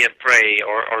term lay and pray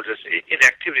or this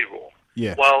inactivity rule.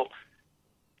 Yeah. Well,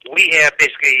 we have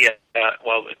basically,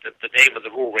 the name of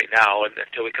the rule right now, and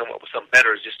until we come up with something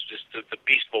better, is just the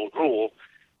beast mode rule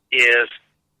is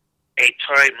a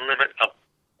time limit of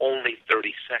only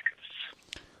 30 seconds.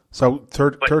 So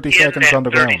 30 seconds on the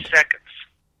 30 ground. seconds.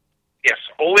 Yes,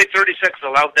 only 30 seconds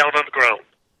allowed down on the ground.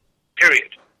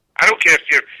 Period. I don't care if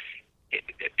you're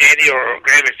Danny or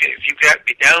Graham, if you got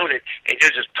me down and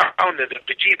you're just pounding the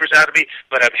bejeebers out of me,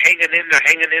 but I'm hanging in there.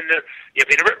 I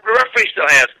mean, the referee still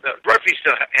has the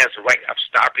right of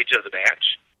stoppage of the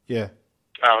match. Yeah.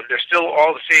 There's still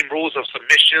all the same rules of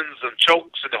submissions and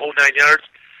chokes and the whole 9 yards,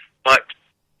 but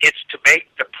it's to make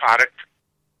the product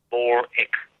more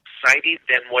exciting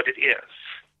than what it is,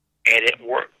 and it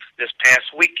worked. This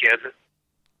past weekend,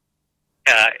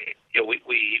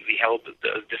 we held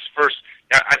this first.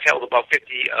 I've held about 50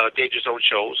 Danger Zone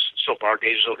shows so far,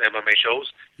 Danger Zone MMA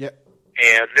shows. Yeah.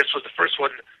 And this was the first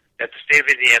one that the state of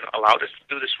Indiana allowed us to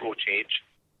do this rule change.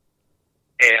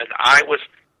 And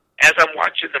as I'm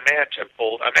watching the match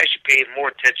unfold, I'm actually paying more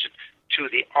attention to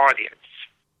the audience.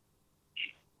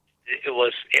 It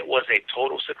was a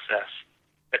total success.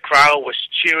 The crowd was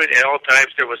cheering at all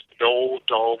times. There was no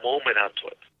dull moment onto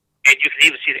it. And you can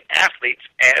even see the athletes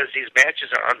as these matches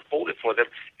are unfolded for them,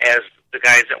 as the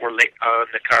guys that were on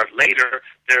the card later,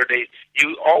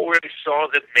 you already saw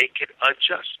them making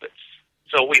adjustments.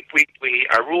 So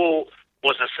our rule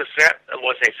was a success,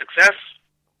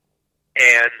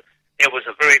 and it was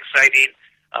a very exciting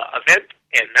event.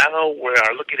 And now we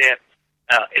are looking at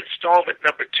installment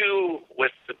number 2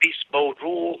 with the Beast Mode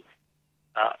rule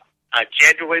on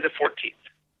January the 14th.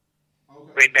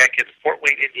 Okay. Right back in Fort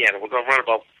Wayne, Indiana. We're going to run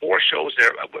about 4 shows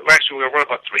there. We're going to run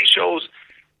about 3 shows,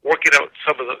 working out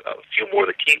a few more of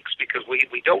the kinks, because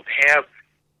we don't have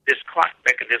this clock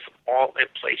mechanism all in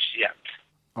place yet.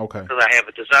 Okay. Because I have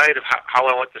a design of how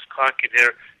I want this clock in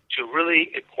there to really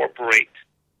incorporate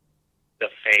the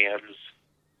fans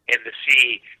and to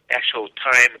see actual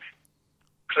time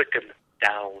clicking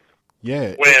down.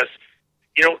 Yeah. Whereas,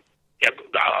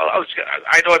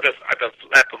 I know I've been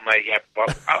flapping my yap,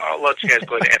 but I'll let you guys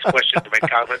go ahead and ask questions or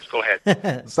make comments. Go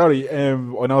ahead. Sorry, I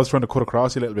know I was trying to cut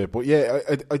across you a little bit, but yeah,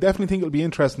 I definitely think it'll be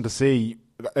interesting to see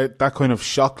that kind of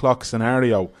shot clock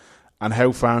scenario and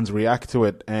how fans react to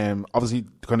it. Obviously,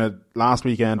 kind of last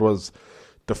weekend was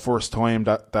the first time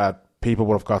that people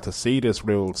would have got to see this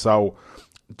rule. So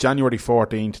January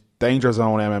 14th, Danger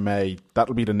Zone MMA,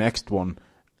 that'll be the next one.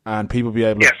 And people will be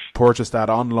able to purchase that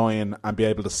online and be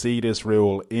able to see this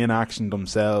rule in action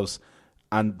themselves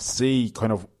and see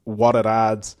kind of what it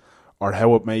adds or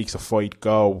how it makes a fight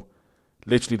go.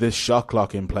 Literally this shot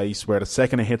clock in place where the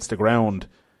second it hits the ground,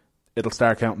 it'll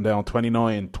start counting down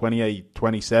 29, 28,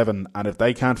 27. And if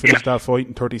they can't finish that fight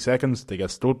in 30 seconds, they get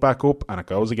stood back up and it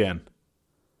goes again.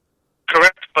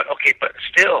 Correct, but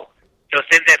still,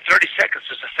 within that 30 seconds,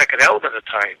 there's a second element of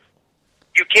time.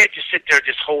 You can't just sit there and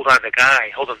just hold on the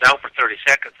guy, hold him down for 30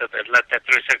 seconds and let that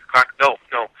 30-second clock. No.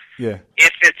 Yeah.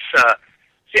 If it's, I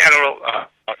don't know,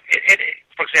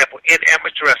 for example, in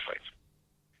amateur wrestling,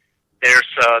 there's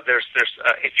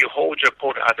if you hold your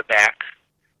opponent on the back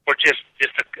for just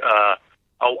a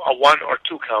 1 or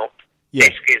 2 count,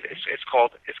 basically it's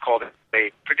called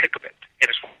a predicament, and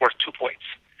it's worth 2 points.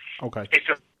 Okay. If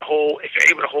you're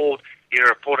able to hold your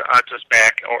opponent onto his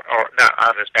back, or not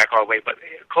on his back all the way, but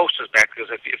close to his back, because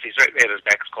if he's right at his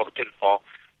back, it's called a pinfall.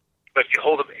 But if you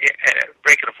hold him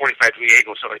breaking a 45-degree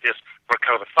angle, so like this, for a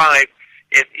count of 5,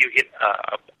 you get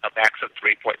a max of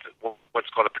 3 points. What's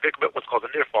called a predicament, what's called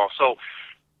a near fall. So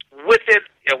with it,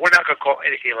 we're not going to call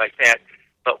anything like that,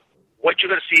 but what you're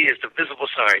going to see is the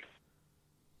visible side.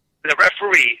 The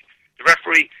referee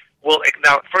will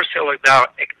acknowledge, first he'll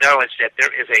acknowledge that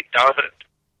there is a dominant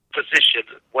position,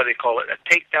 whether they call it a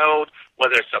takedown,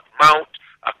 whether it's a mount,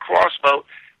 a cross mount.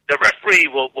 The referee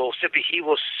will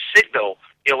signal,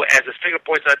 as his finger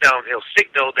points on down, he'll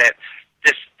signal that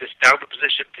this downward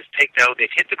position, this takedown, they've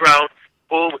hit the ground,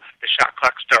 boom, the shot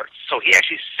clock starts. So he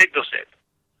actually signals it.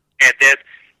 And then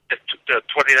the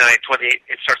 29, 28,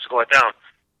 it starts to go down.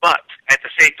 But at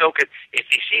the same token, if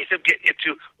he sees them get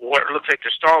into what looks like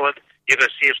they're stalling, you're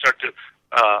going to see him start to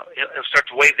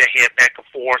wave the hand back and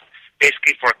forth,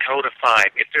 basically for a count of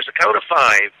 5. If there's a count of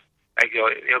 5,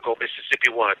 he'll go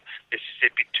Mississippi 1,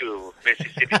 Mississippi 2,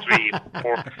 Mississippi 3,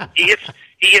 4. He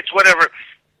hits whatever.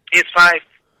 He hits 5.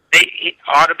 He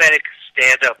automatic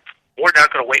stand up. We're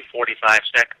not going to wait 45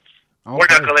 seconds. Okay. We're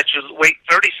not going to let you wait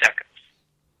 30 seconds.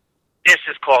 This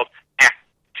is called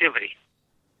activity.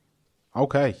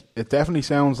 Okay, it definitely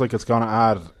sounds like it's going to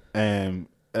add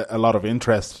a lot of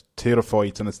interest to the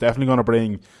fights, and it's definitely going to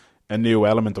bring a new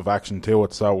element of action to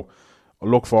it. So I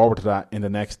look forward to that in the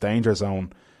next Danger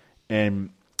Zone.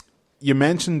 you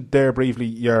mentioned there briefly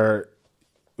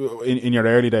in your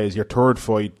early days, your third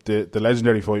fight, the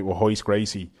legendary fight with Royce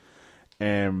Gracie.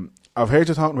 I've heard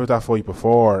you talking about that fight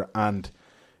before, and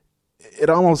it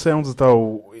almost sounds as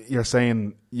though you're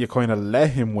saying you kind of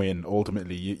let him win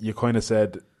ultimately. You kind of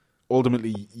said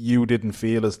ultimately you didn't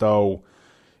feel as though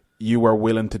you were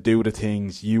willing to do the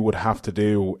things you would have to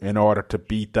do in order to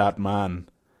beat that man.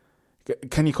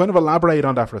 Can you kind of elaborate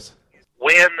on that for us?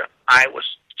 When I was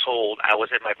told I was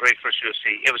in my very first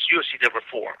UFC, it was UFC number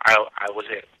 4. I was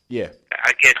in. Yeah.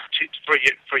 Again, for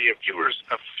your viewers,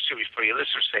 for your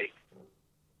listeners' sake,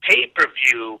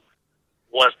 pay-per-view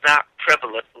was not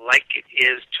prevalent like it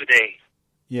is today.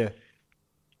 Yeah.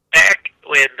 Back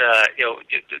when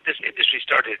this industry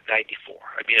started in '94.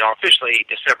 I mean, officially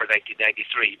December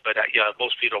 1993, but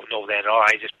most people don't know that at all.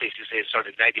 I just basically say it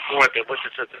started in '94. I've been with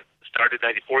it since it started in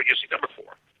 '94. UFC number 4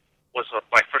 was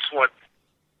my first one.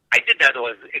 I did not know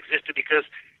it existed because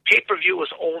pay-per-view was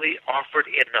only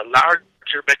offered in the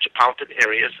larger metropolitan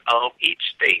areas of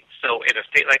each state. So in a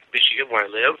state like Michigan, where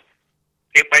I live,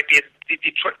 it might be in the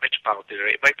Detroit metropolitan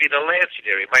area. It might be in the Lansing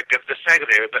area. It might be up the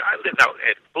Saginaw area. But I lived out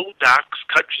in boondocks,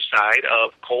 countryside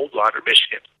of Coldwater,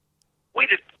 Michigan. We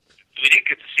didn't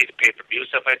get to see the pay-per-view,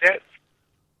 stuff like that.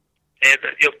 And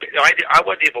I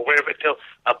wasn't even aware of it until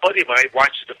a buddy of mine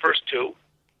watches the first 2.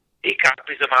 He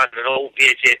copies them on an old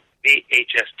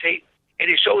VHS tape, and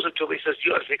he shows them to me. He says,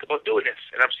 "You ought to think about doing this."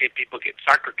 And I'm seeing people get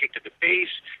soccer kicked in the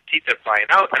face, teeth are flying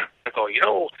out. I go,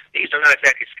 these are not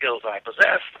exactly skills I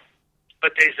possess.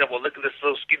 But they said, well, look at this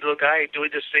little skinny little guy doing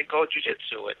this thing called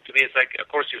jiu-jitsu. And to me, it's like, of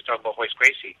course, he was talking about Royce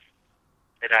Gracie.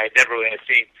 And I never had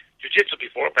seen jiu-jitsu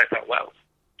before, but I thought, well,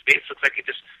 to me, it looks like he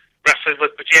just wrestling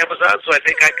with pajamas on, so I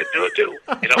think I could do it too,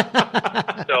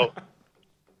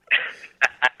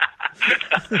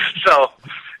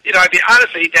 I mean,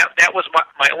 honestly, that was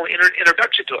my only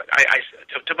introduction to it.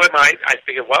 To my mind, I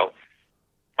figured, well,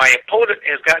 my opponent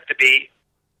has got to be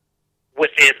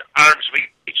within arm's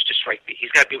reach to strike me.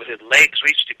 He's got to be within legs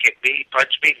reach to kick me,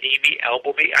 punch me, knee me,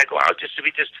 elbow me. I go out just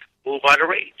move out of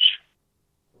range.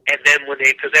 And then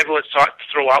because everyone's taught to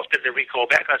throw out, then they recoil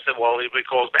back. I said, well, he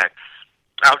recoils back.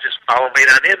 I'll just follow him right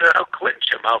on in, and I'll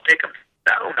clinch him. I'll take him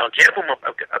down. I'll jam him up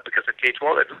because of cage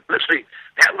wall. And literally,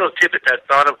 that little tidbit that I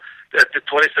thought of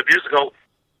 20-some years ago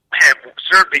have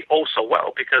served me so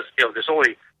well because there's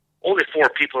only 4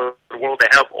 people in the world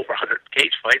that have over 100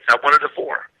 cage fights. I'm one of the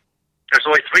 4. There's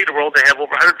only 3 in the world that have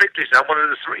over 100 victories. I'm one of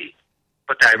the 3.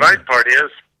 But the ironic part is,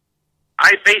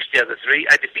 I faced the other 3.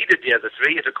 I defeated the other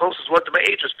 3, and the closest one to my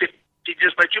age was 15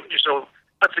 years my junior. So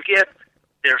once again,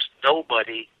 there's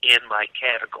nobody in my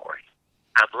category.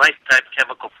 I'm lifetime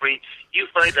chemical free. You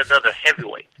find another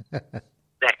heavyweight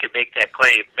that can make that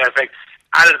claim. Matter of fact,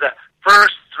 out of the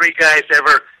first 3 guys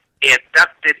ever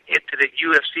inducted into the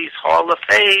UFC's Hall of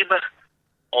Fame,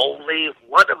 only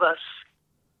one of us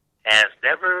has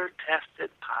never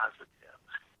tested positive.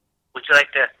 Would you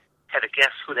like to kind of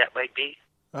guess who that might be?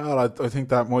 Well, I think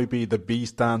that might be the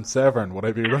Beast Dan Severn. Would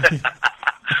I be right?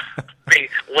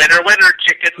 Winner,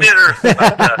 chicken dinner.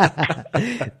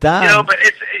 Dan. But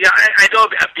it's I know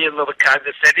I'm being a little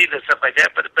condescending and stuff like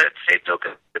that, but at the same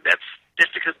token, that's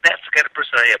just because that's the kind of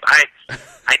person I am.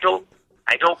 I don't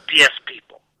BS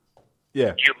people.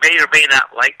 Yeah. You may or may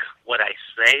not like what I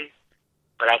say,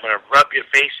 but I'm going to rub your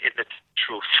face in the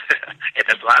truth. And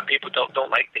a lot of people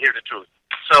don't like to hear the truth.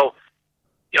 So,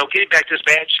 getting back to this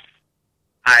match,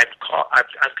 I'm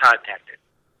contacted.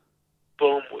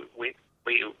 Boom,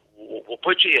 we'll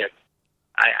put you in.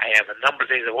 I have a number of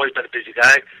things. I've always been a busy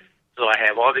guy, so I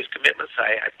have all these commitments.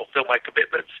 I fulfill my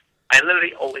commitments. I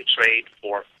literally only trained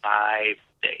for 5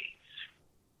 days.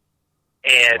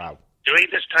 And wow. During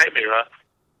this time era,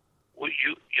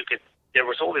 there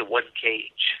was only one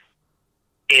cage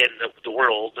in the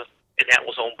world, and that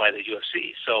was owned by the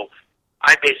UFC. So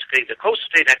I basically, the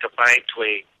closest thing I could find to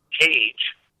a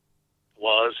cage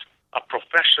was a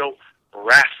professional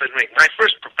wrestling ring. My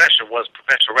first profession was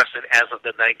professional wrestling as of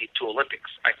the 92 Olympics.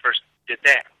 I first did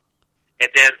that. And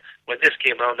then when this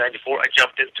came out in 94, I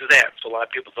jumped into that. So a lot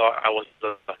of people thought I was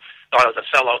a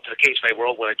sellout to the cage fight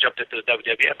world when I jumped into the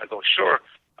WWF. I go, sure,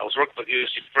 I was working with the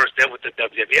UFC first, then with the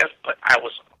WWF, but I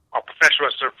was a professional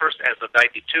wrestler first as of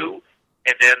 92,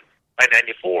 and then by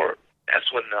 94, that's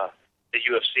when the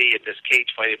UFC and this cage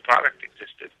fighting product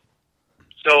existed.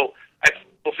 So I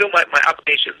fulfilled my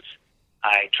obligations.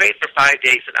 I trained for 5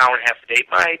 days, an hour and a half a day.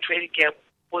 My training camp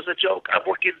was a joke. I'm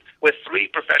working with 3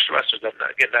 professional wrestlers. I'm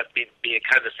not being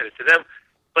condescending to them,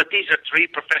 but these are 3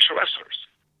 professional wrestlers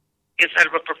inside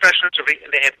of a professional ring,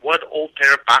 and they had one old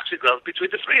pair of boxing gloves between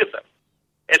the 3 of them.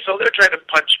 And so they're trying to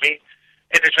punch me,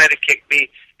 and they're trying to kick me,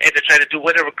 and to try to do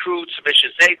whatever crude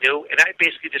submissions they do. And I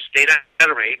basically just stayed out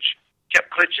of range, kept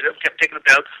clinching them, kept taking them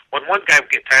down. When one guy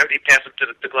would get tired, he'd pass him to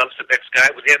the gloves to the next guy.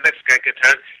 When the next guy get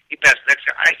tired, he'd pass the next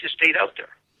guy. I just stayed out there.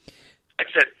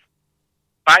 Like I said,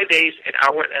 5 days, an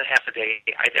hour and a half a day.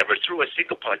 I never threw a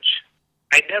single punch.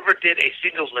 I never did a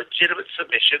single legitimate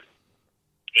submission.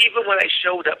 Even when I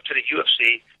showed up to the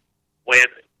UFC, when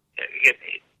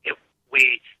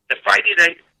the Friday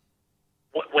night,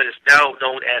 what is now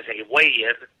known as a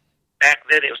weigh-in, back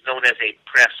then it was known as a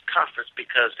press conference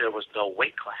because there was no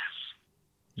weight class.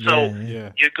 So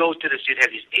you'd go to this, you'd have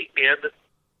these 8 men,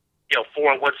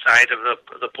 4 on one side of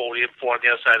the podium, 4 on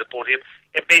the other side of the podium,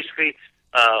 and basically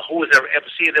who was ever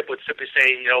emceeing them would simply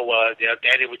say,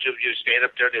 Danny, would you stand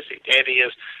up there? And they say, Danny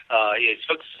he's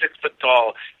 6 foot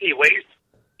tall, he weighs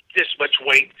this much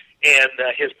weight, and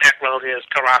his background is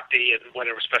karate and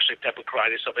whatever, especially type of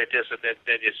karate, something like this, and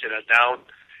then you sit down,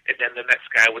 and then the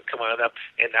next guy would come on up,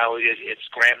 and now it's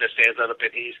Graham that stands up,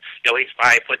 and he's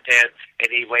 5'10", and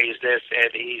he weighs this,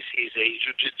 and he's a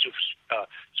jiu-jitsu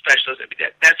specialist. I mean,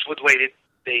 that's what the way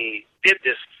they did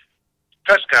this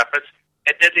press conference,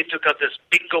 and then they took out this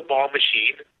bingo ball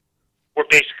machine, where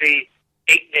basically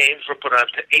 8 names were put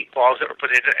on to 8 balls that were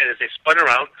put in, and as they spun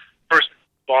around, first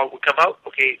ball would come out.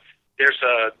 Okay, there's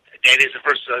Danny's the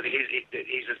first.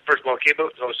 He's the first ball came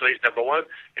out, so he's number 1.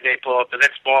 And they pull up the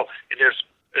next ball, and there's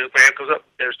Graham goes up.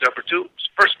 There's number 2.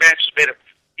 First match is made up.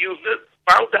 You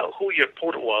found out who your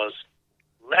opponent was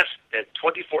less than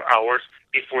 24 hours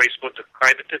before he's supposed to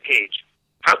climb into the cage.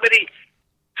 How many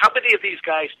of these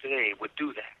guys today would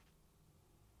do that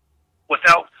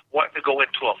without wanting to go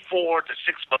into a 4 to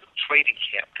 6 month training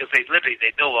camp? Because they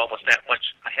know almost that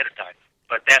much ahead of time.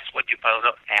 But that's what you found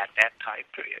out at that time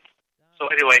period. So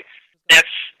anyway,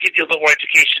 that's give you a little more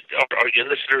education, or your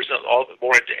listeners all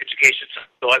more education.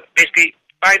 So basically,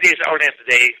 5 days, hour and a half a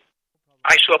day,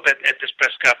 I show up at this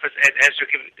press conference, and as they're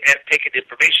taking the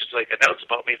information, so they announce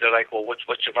about me, they're like, well, what's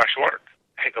your martial art?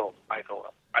 I go, I'm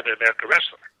an American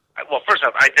wrestler. Well, first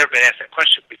off, I'd never been asked that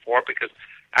question before, because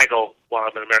I go, well,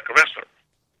 I'm an American wrestler.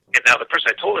 And now the person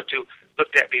I told it to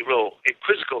looked at me real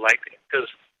inquisitive like,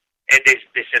 and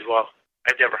they said, well,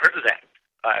 I've never heard of that.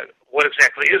 What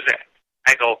exactly is that?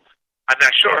 I go, I'm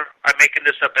not sure. I'm making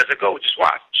this up as I go. Just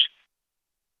watch.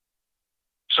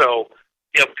 So,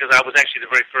 because I was actually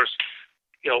the very first,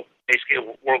 basically a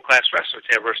world-class wrestler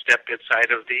to ever step inside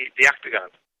of the octagon.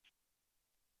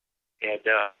 And,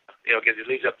 again, it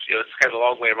leads up to, it's kind of a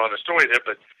long way around the story there,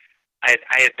 but I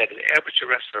had been an amateur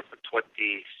wrestler for 26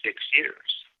 years.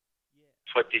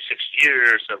 26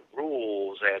 years of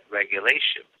rules and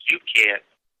regulations. You can't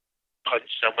punch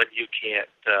someone, you can't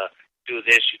do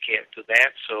this, you can't do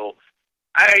that. So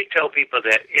I tell people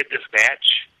that in this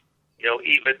match,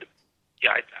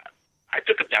 I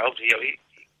took him down.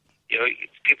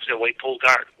 People say, well, he pulled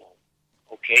guard. Well,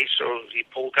 okay, so he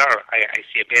pulled guard. I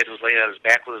see a man who's laying on his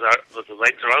back with his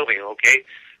legs around me. Okay,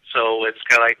 so it's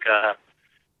kind of like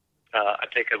I'm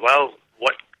thinking, well,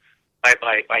 what?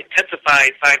 My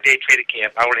intensified 5-day training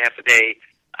camp, hour and a half a day.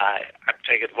 I'm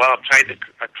thinking, well, I'm trying to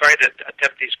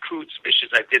attempt these crude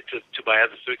submissions I did to my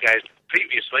other 3 guys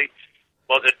previously.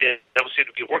 Well, they don't seem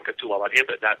to be working too well on him.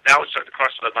 But now it's starting to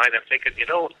cross my mind. I'm thinking,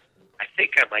 I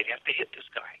think I might have to hit this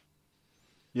guy.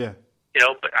 Yeah.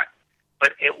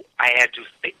 I had to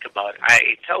think about it.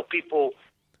 I tell people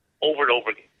over and over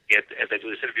again as I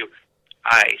do this interview,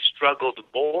 I struggled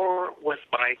more with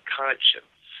my conscience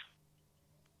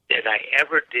than I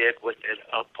ever did with an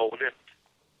opponent.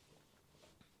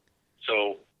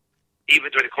 So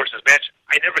even during the course of this match,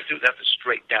 I never threw nothing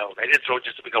straight down. I didn't throw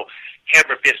just to go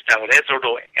hammer fist down. I didn't throw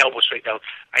no elbow straight down.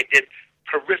 I did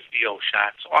peripheral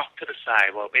shots off to the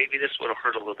side. Well, maybe this would have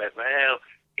hurt a little bit. Well,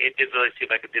 it didn't really seem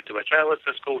like it did too much. Well, let's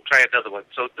go try another one.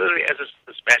 So literally, as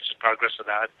this match is progressing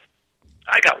on,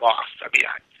 I got lost. I mean,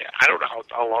 I don't know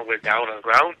how long we're down on the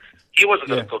ground. He wasn't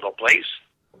going to go no place.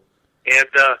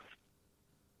 And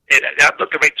I'm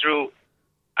looking right through.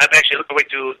 I'm actually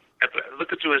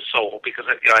looking through his soul, because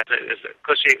as the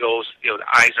cliche goes, the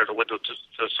eyes are the window to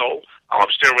the soul. I'm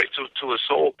staring right to his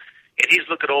soul, and he's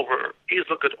looking over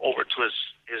to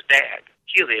his dad,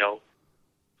 Helio,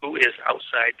 who is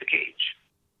outside the cage,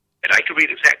 and I can read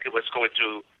exactly what's going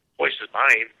through Royce's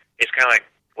mind. It's kind of like,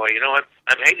 well, you know what?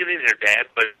 I'm hanging in there, Dad,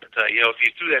 but if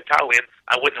you threw that towel in,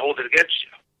 I wouldn't hold it against you.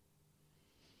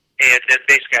 And then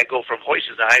basically I go from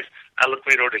Royce's eyes, I look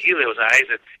right over to Helio's eyes,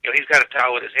 and he's got a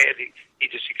towel in his hand. He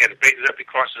kind of brings it up, he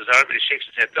crosses his arm, and he shakes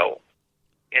his head no.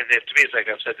 And then to me, it's like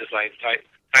I've said this line time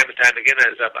and time again.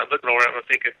 As I'm looking over, I'm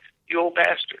thinking, you old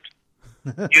bastard,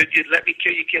 you'd let me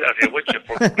kill your kid out here, wouldn't you,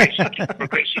 for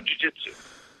Gracie Jiu-Jitsu?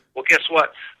 Well, guess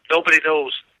what? Nobody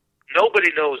knows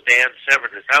nobody knows Dan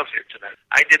Severn is out here tonight.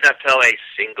 I did not tell a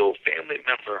single family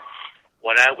member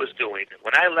what I was doing.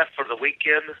 When I left for the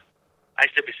weekend, I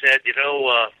simply said,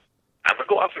 I'm going to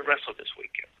go out and wrestle this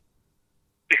weekend.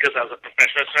 Because I was a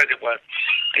professional wrestler,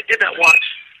 I did not want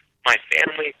my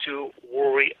family to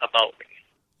worry about me.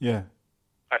 Yeah.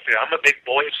 I figured I'm a big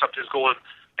boy. If something's going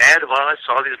bad, I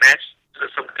saw these matches.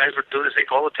 Some guys were doing this, they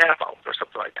call a tap out or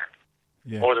something like that.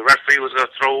 Yeah. Or the referee was going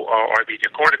to throw, or the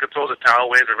corner could throw the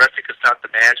towel in, the referee could stop the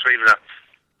match, or even a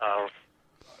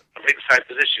ringside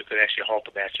position could actually halt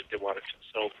the match if they wanted to.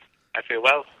 So I figured,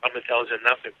 I'm intelligent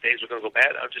enough. If things were going to go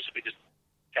bad, I'll just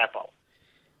tap out.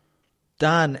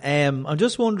 Dan, I'm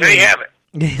just wondering. There you have it.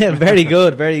 Yeah, very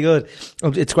good, very good.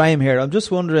 It's Graham here. I'm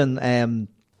just wondering.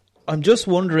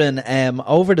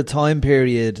 Over the time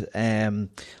period,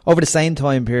 over the same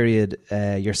time period,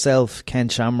 yourself, Ken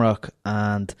Shamrock,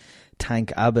 and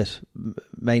Tank Abbott,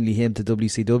 mainly him to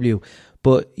WCW,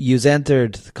 but you've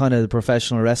entered kind of the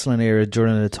professional wrestling era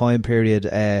during a time period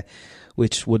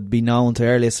which would be known to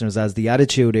our listeners as the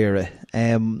Attitude Era.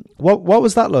 What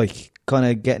was that like? Kind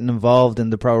of getting involved in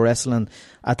the pro wrestling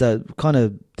at the kind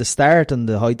of the start and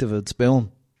the height of its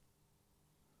boom.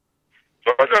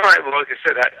 Well, like I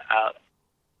said,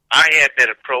 I had been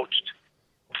approached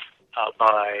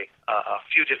by a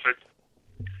few different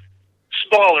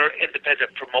smaller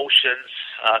independent promotions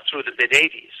through the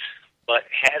mid-'80s. But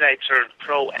had I turned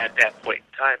pro at that point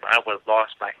in time, I would have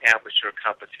lost my amateur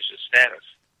competition status.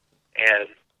 And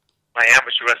my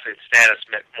amateur wrestling status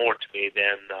meant more to me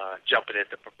than jumping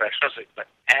into professional wrestling. But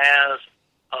as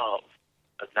of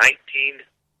the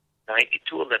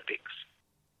 1992 Olympics,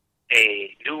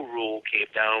 a new rule came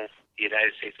down the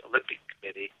United States Olympic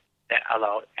Committee that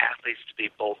allowed athletes to be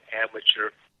both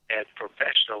amateur and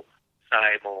professional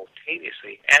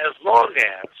simultaneously, as long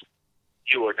as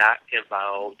you were not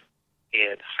involved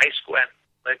in high school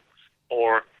athletics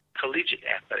or collegiate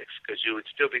athletics, because you would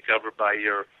still be covered by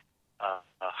your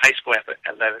high school athletic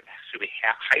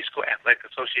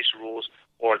association rules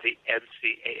or the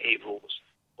NCAA rules.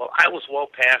 Well, I was well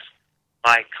past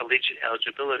my collegiate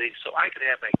eligibility, so I could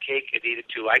have my cake and eat it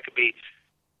too. I could be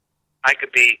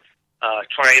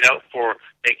trying out for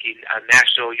making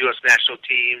U.S. national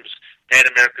teams, Pan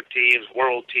American teams,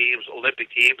 world teams, Olympic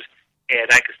teams,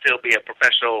 and I could still be a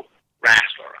professional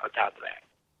wrestler on top of that.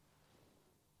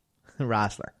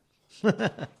 Wrestler.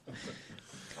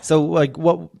 So, like,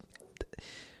 what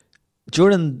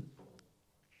during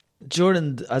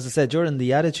as I said, during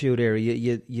the Attitude Era,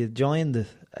 you joined the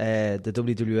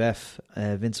WWF,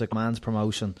 Vince McMahon's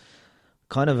promotion,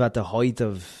 kind of at the height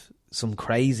of some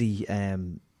crazy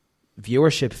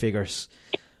viewership figures,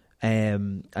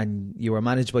 and you were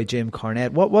managed by Jim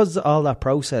Cornette. What was all that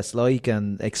process like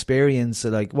and experience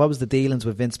like? What was the dealings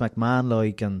with Vince McMahon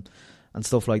like and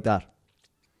stuff like that?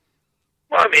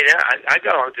 Well, I mean, I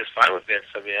got along just fine with Vince.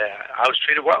 I mean, I was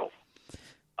treated well.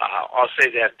 I'll say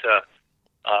that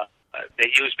they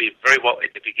used me very well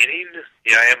at the beginning.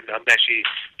 I'm actually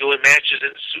doing matches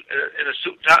in a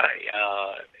suit and tie,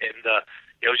 and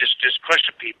just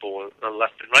crushing people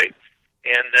left and right.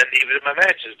 And then even in my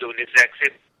matches, doing the exact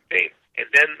same thing. And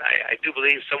then I do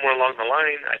believe somewhere along the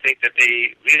line, I think that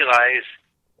they realized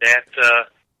that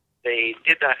they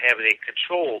did not have any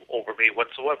control over me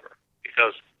whatsoever,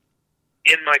 because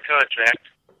in my contract,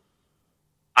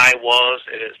 I was,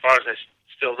 and as far as I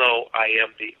still know, I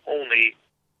am the only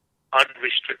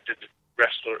unrestricted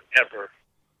wrestler ever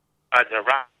on the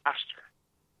roster.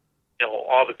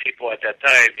 All the people at that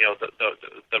time,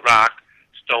 the Rock,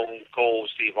 Stone Cold,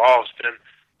 Steve Austin,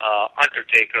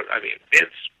 Undertaker. I mean,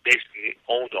 Vince basically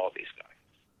owned all these guys.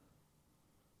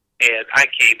 And I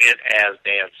came in as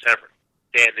Dan Severn.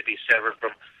 Dan to be Severn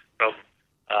from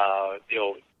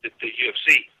the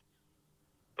UFC.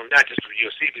 Not just from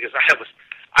UFC, because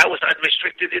I was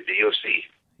unrestricted in the UFC.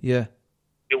 Yeah.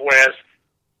 Whereas,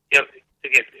 again,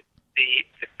 the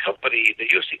company, the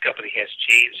UFC company, has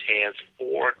changed hands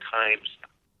 4 times.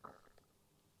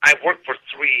 I've worked for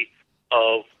 3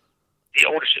 of the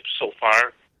ownership so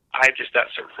far. I'm just not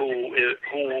certain who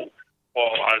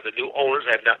all are the new owners.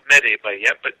 I've not met anybody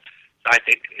yet, but I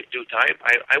think in due time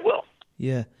I will.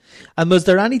 Yeah. And was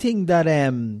there anything that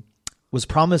was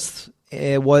promised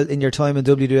while in your time in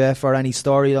WWF, or any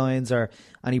storylines or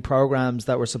any programs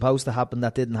that were supposed to happen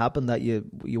that didn't happen that you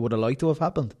would have liked to have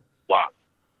happened? Well,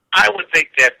 I would think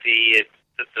that the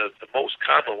most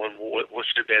common one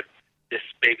should have been this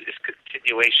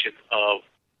continuation of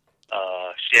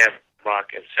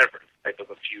Shamrock and Severn type of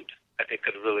a feud. I think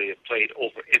could have really played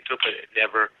over into it, but it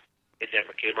never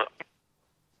came up.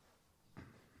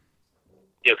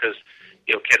 Because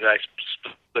Ken and I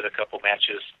split a couple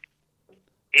matches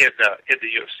in the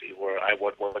UFC, where I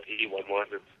won one, he won one,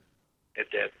 and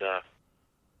then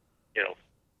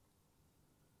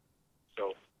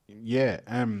so yeah.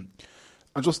 And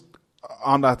just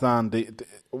on that, Dan,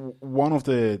 one of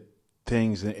the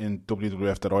things in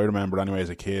WWF that I remember anyway as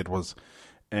a kid was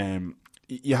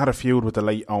you had a feud with the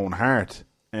late Owen Hart.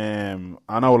 I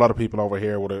know a lot of people over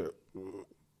here would have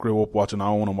grew up watching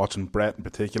Owen and watching Bret in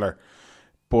particular,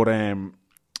 but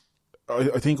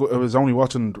I think I was only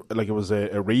watching, like, it was a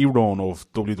rerun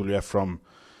of WWF from,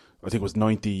 I think it was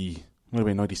 90, might have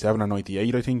been 97 or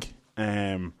 98, I think,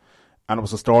 and it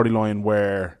was a storyline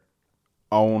where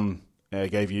Owen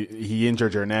he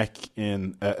injured your neck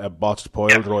in a botched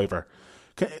pile driver.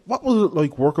 What was it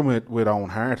like working with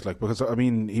Owen Hart? Like, because I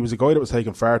mean, he was a guy that was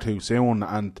taken far too soon,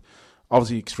 and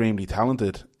obviously extremely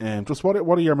talented. Just what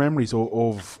are your memories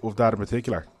of that in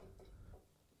particular?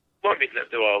 Well, I mean,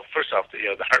 first off,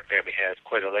 the Hart family has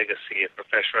quite a legacy in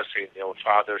professional wrestling.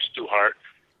 Father Stu Hart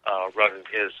running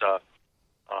his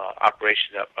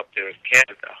operation up there in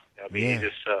Canada. I mean,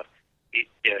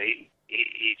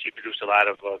 he produced a lot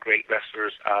of great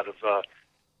wrestlers out of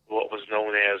what was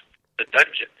known as the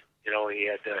Dungeon. He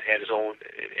had his own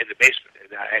in the basement, and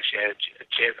I actually had a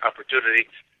chance opportunity.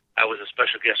 I was a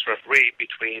special guest referee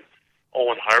between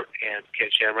Owen Hart and Ken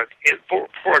Shamrock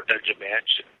for a Dungeon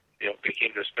match.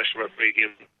 Became the special referee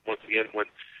again once again when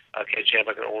Ken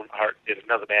Shamrock and Owen Hart did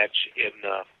another match in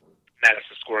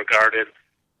Madison Square Garden.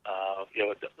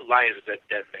 The Lions of that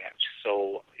Dead match.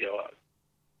 So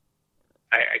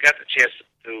I got the chance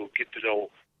to get to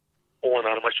know Owen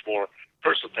on a much more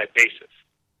personal type basis.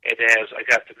 And as I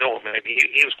got to know him, I mean,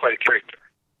 he was quite a character.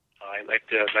 He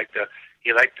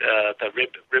liked the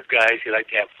rib guys. He liked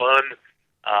to have fun.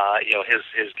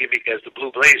 His gimmick as the Blue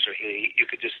Blazer. He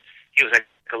was like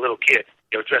a little kid.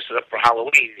 Dressing up for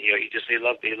Halloween. He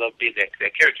loved being that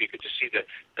character. You could just see the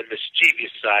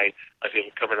mischievous side of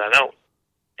him coming on out.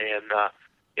 And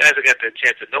as I got the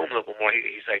chance to know him a little more,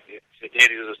 he's like,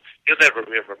 Danny, he'll never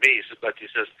remember me. But he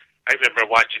says, I remember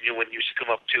watching you when you used to come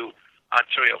up to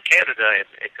Ontario, Canada,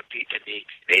 and compete in the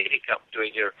Canadian Cup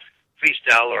during your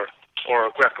freestyle or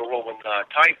Greco-Roman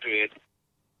time period.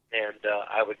 And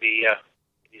I would be,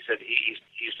 he said he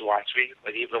used to watch me.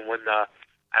 But even when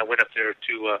I went up there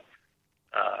to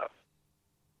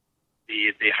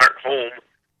the Hart home,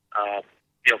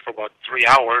 for about 3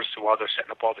 hours while they're setting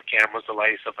up all the cameras, the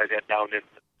lights, stuff like that down in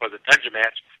for the Dungeon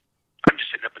match, I'm just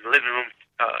sitting up in the living room,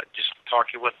 just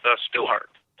talking with Stu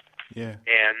Hart. Yeah.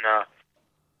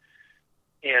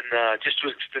 And just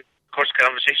to, of course,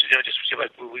 conversations, just seemed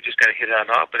like we just kind of hit it on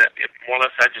off. But more or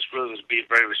less, I just really was being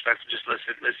very respectful. Just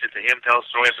listen to him tell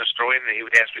story after story, and he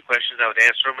would ask me questions. I would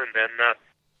answer him, and then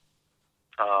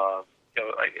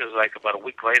it was like about a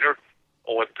week later,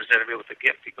 Owen presented me with a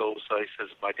gift. He goes, he says,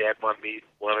 my dad wanted me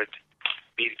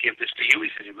to give this to you.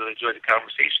 He said he really enjoyed the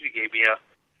conversation. He gave me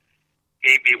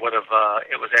one of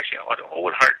it was actually an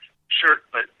Owen Hart shirt,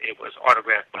 but it was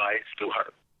autographed by Stu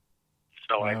Hart.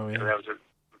 So that was a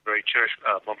very cherished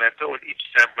memento. And each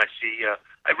time I see,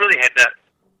 I really had not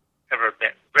ever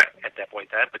met Bret at that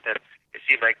point in time, but then it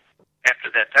seemed like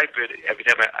after that time period, every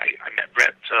time I met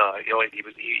Bret,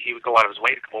 he would go out of his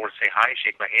way to come over and say hi,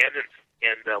 shake my hand,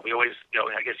 and we always,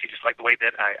 I guess he just liked the way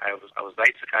that I was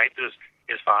nice and kind to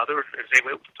his father, and same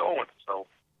way with Owen. So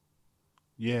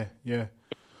yeah.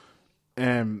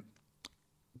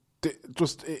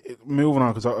 Just moving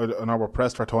on, because I know we're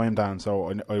pressed for time, Dan,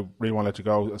 so I really want to let you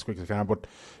go as quick as I can. But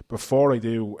before I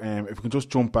do, if we can just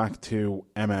jump back to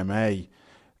MMA,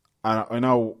 and I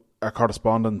know our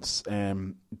correspondence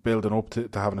building up to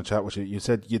having a chat with you, you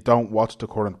said you don't watch the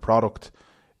current product.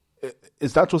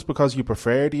 Is that just because you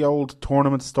prefer the old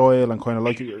tournament style and kind of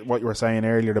like what you were saying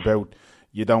earlier about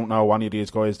you don't know any of these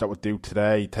guys that would do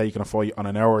today, taking a fight on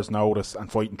an hour's notice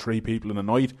and fighting 3 people in a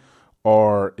night?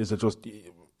 Or is it just...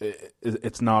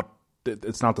 It's not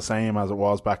the same as it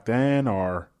was back then,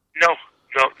 or no,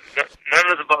 none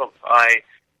of the above. I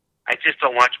just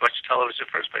don't watch much television.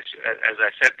 First place, as I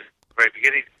said at the very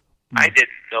beginning, I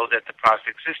didn't know that the product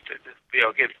existed.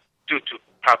 Again, due to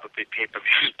probably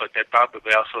pay-per-views, but then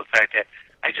probably also the fact that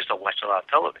I just don't watch a lot of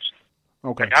television.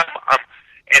 Okay.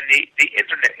 And the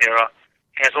internet era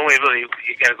has only really,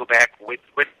 you got to go back. When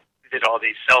did all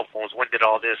these cell phones? When did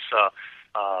all this?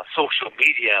 Social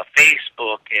media,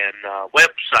 Facebook, and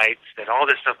websites, and all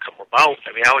this stuff come about.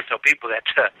 I mean, I always tell people that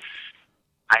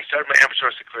I started my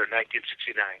amateur wrestling career in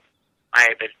 1969.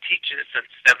 I have been teaching it since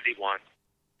 71.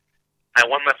 I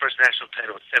won my first national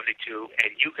title in 72,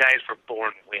 and you guys were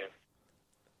born when?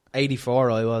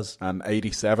 84 I was. And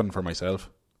 87 for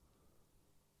myself.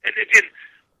 And again,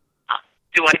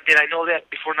 did I know that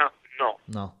before? No, know.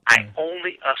 No. I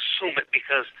only assume it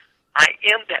because I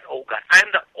am that old guy. I'm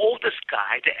the oldest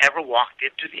guy that ever walked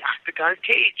into the octagon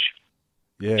cage.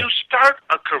 Yeah. To start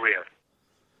a career.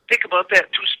 Think about that.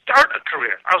 To start a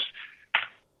career.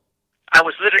 I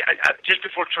was literally, just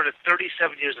before turning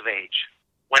 37 years of age,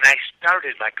 when I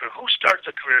started my career. Who starts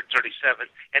a career at 37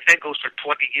 and then goes for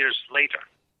 20 years later?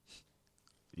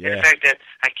 Yeah. And the fact that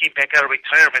I came back out of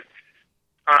retirement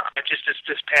just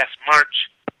this past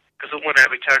March, because when I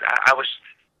retired,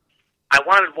 I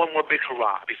wanted one more big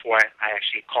hurrah before I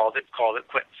actually called it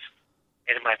quits.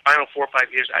 And in my final 4 or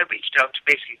 5 years, I reached out to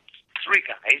basically 3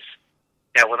 guys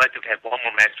that I would like to have one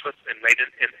more match with, and right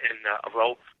in a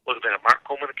row would have been a Mark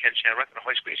Coleman, a Ken Shamrock, and a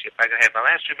Hoist Gracie. If I could have my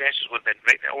last 3 matches, would have been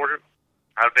right in that order.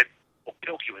 I would have been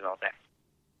okay with all that.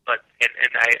 But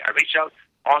and I reached out,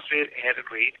 all 3 had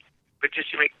agreed, but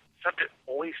just something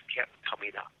always kept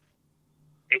coming up.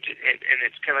 And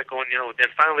it's kind of like going, then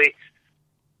finally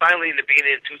in the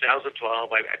beginning of 2012,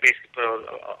 I basically put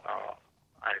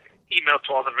an email to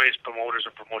all the various promoters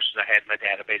and promotions I had in my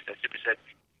database. I simply said,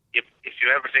 if you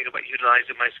ever think about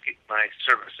utilizing my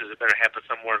services, it better happen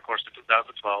somewhere, of course, in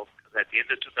 2012, because at the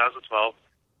end of 2012,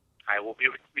 I will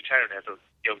be retired as of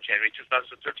January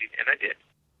 2013, and I did.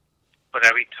 But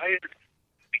I retired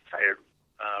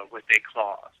with a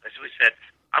clause. I simply said,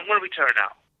 I'm going to retire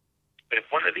now. But if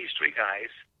one of these 3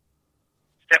 guys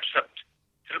steps up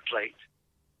to the plate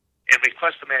and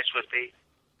requests a match with me,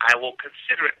 I will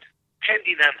consider it,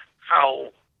 pending on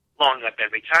how long I've been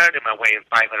retired. Am I weighing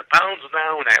 500 pounds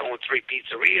now, and I own 3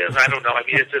 pizzerias? I don't know. I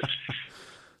mean, it's just,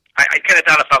 I kind of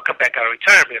doubt if I'll come back out of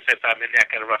retirement if I'm in that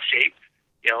kind of rough shape,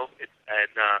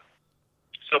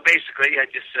 so basically, I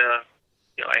just,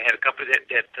 I had a company that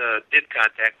did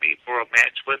contact me for a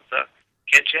match with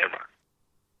Ken Shamrock.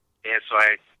 And so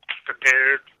I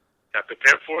got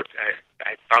prepared for it.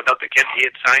 I found out that Ken, he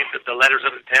had signed the letters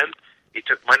of intent. He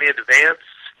took money in advance,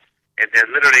 and then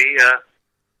literally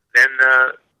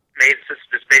made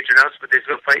this major announcement that he's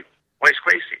going to fight Hoist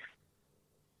Gracie.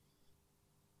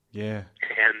 Yeah.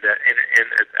 And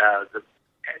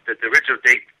the original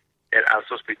date that I was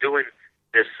supposed to be doing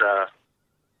this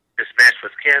match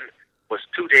with Ken was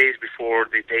 2 days before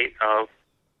the date of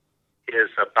his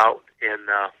bout in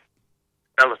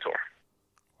Bellator.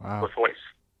 Wow. With Hoist.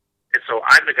 And so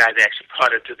I'm the guy that actually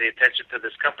brought it to the attention to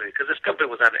this company, because this company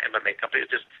was not an MMA company.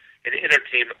 It was just an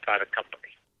entertainment product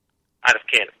company out of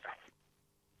Canada.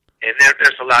 And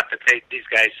there's a lot to take these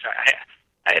guys.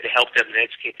 I had to help them and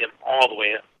educate them all the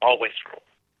way through.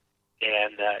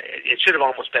 And it should have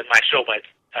almost been my show by the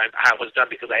time I was done,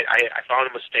 because I found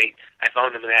them a state. I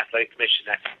found them an athletic commission.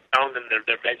 I found them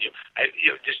their venue.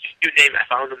 Just you name it. I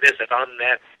found them this. I found them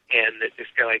that. And it's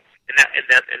just kind of like, and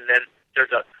then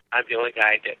I'm the only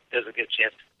guy that doesn't get a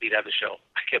chance to be on the show.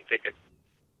 I kept thinking,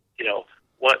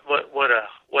 what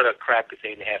a crappy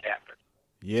thing to have happen.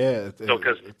 Yeah. So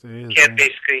because Ken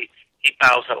basically, he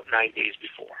bows out 9 days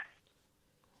before.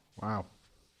 Wow.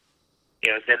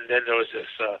 Then there was this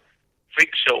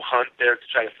freak show hunt there to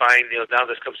try to find, now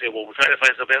this comes in, well, we're trying to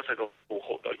find somebody else. I go, well,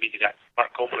 hold on, you got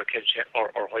Mark Coleman or Ken or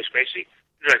Hoist Gracie?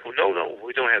 And they're like, well, no,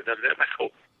 we don't have them.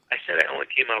 I said I only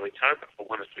came out of retirement for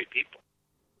 1 or 3 people.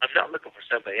 I'm not looking for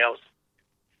somebody else.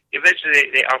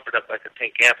 Eventually, they offered up like a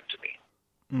Tank Abbott to me.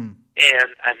 Mm. And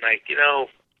I'm like,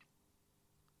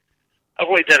 I've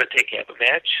already done a Tank Abbott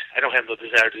match. I don't have no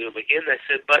desire to do them again. I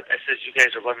said, you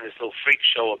guys are running this little freak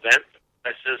show event.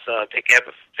 I says, Tank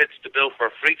Abbott fits the bill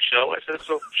for a freak show. I said,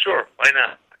 so sure, why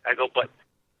not? I go, but,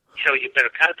 you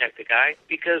better contact the guy,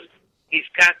 because he's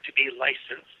got to be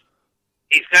licensed.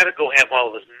 He's got to go have all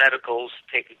of his medicals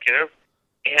taken care of.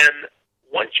 And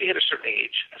once you hit a certain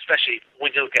age, especially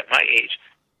when you look at my age,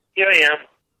 here I am,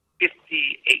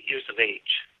 58 years of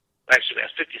age. Actually, I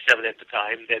was 57 at the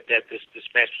time that this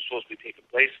match was supposed to be taking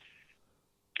place.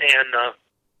 And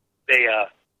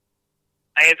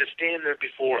I had to stand there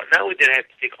before. Not only did I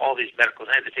have to take all these medicals,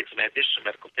 I had to take some additional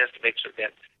medical tests to make sure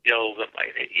that, my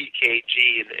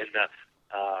EKG and the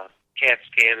CAT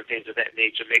scan and things of that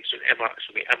nature, make sure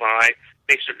MRI,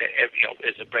 make sure that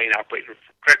is the brain operating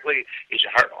correctly, is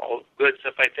your heart all good,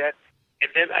 stuff like that.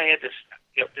 And then I had this,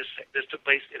 this took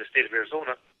place in the state of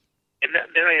Arizona, and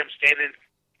then I am standing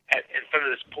in front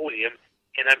of this podium,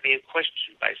 and I'm being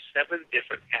questioned by 7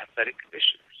 different athletic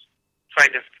commissioners,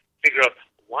 trying to figure out,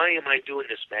 why am I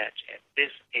doing this match at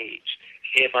this age?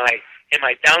 Am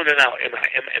I down and out? Am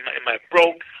I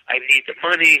broke? I need the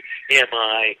money. Am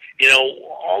I,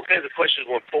 all kinds of questions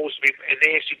were posed to me, and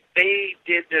they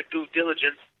did their due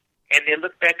diligence, and they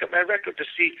looked back at my record to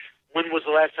see when was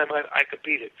the last time I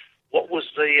competed. What was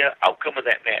the outcome of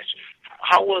that match?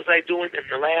 How was I doing in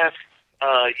the last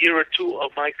year or two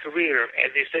of my career,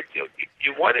 and they said,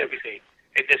 you won everything,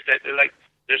 and they're like,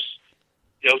 there's,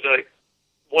 they're like,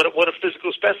 what a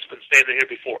physical specimen standing here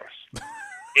before us,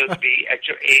 to be at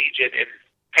your age and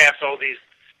pass all these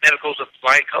medicals with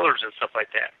flying colors and stuff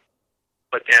like that.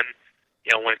 But then,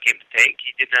 when it came to Tank,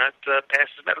 he did not pass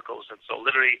his medicals, and so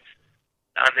literally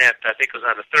on that, I think it was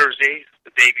on a Thursday,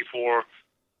 the day before,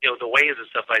 the weigh-ins and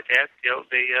stuff like that,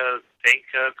 Tank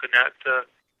could not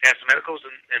pass the medicals,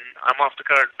 and I'm off the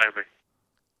card finally.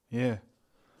 Yeah.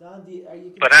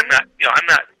 But I'm not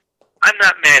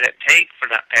mad at Tank for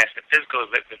not passing the physical.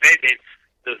 The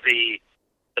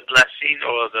blessing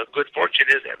or the good fortune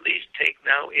is at least Tank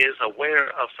now is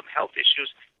aware of some health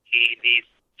issues he needs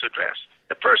to address.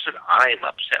 The person I'm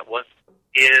upset with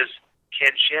is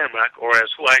Ken Shamrock, or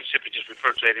as who I simply just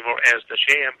refer to anymore as the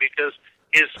Sham, because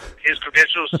his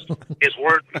credentials, his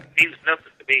word means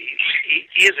nothing to me.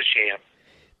 He is a sham.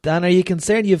 Dan, are you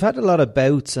concerned? You've had a lot of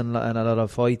bouts and a lot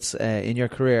of fights in your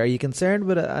career. Are you concerned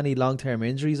with any long-term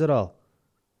injuries at all?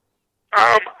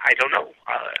 I don't know.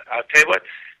 I'll tell you what.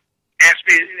 Ask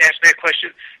me that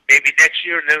question maybe next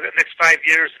year, the next 5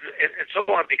 years, and so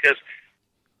on. Because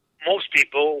most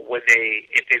people,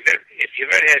 if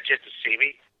you've ever had a chance to see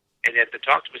me and then to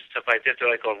talk to me and stuff like that, they're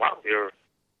like, "Oh, wow, you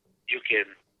can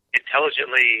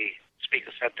intelligently speak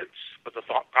a sentence with a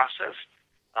thought process."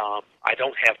 I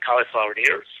don't have cauliflower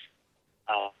ears.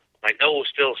 My nose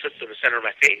still sits in the center of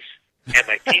my face, and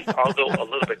my teeth, although a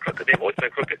little bit crooked, they've always been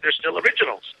crooked. They're still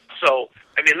originals. So,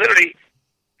 I mean, literally,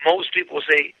 most people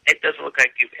say it doesn't look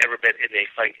like you've ever been in a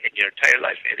fight in your entire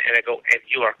life, and I go, and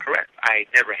you are correct. I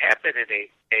never have been in a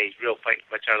real fight in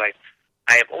my entire life.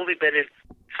 I have only been in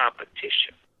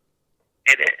competition,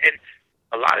 and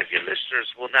a lot of your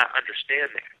listeners will not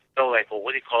understand that. They're like, well,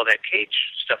 what do you call that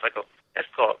cage stuff? I go, that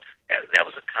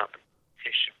was a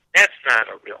competition. That's not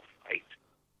a real fight.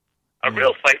 A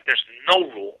real fight, there's no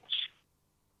rules.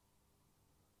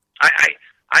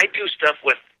 I do stuff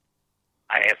with,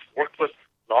 I have worked with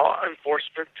law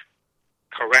enforcement,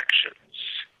 corrections.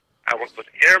 I work with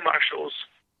air marshals,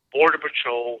 border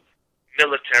patrol,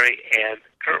 military, and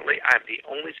currently I'm the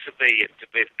only civilian to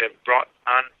have been brought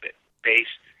on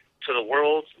base to the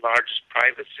world's largest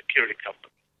private security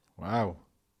company. Wow.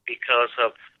 Because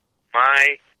of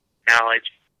my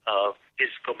knowledge of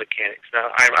physical mechanics. Now,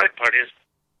 the ironic part is,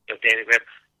 Danny Graham,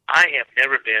 I have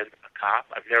never been a cop.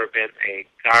 I've never been a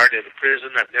guard in a prison.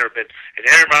 I've never been an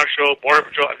air marshal, border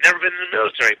patrol. I've never been in the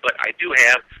military, but I do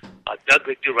have a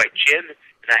Douglas Do-Right chin, and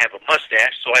I have a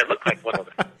mustache, so I look like one of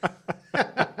them.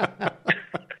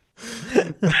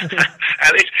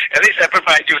 At least I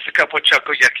provide you with a couple of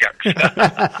chuckle yucks.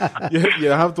 You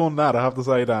have done that, I have to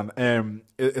say, Dan.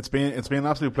 It's been an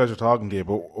absolute pleasure talking to you,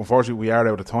 but unfortunately we are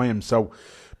out of time. So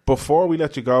before we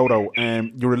let you go, though,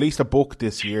 you released a book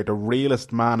this year, The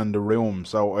Realest Man in the Room.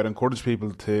 So I'd encourage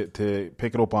people to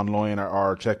pick it up online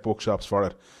or check bookshops for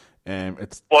it. Well,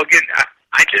 again,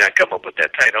 I did not come up with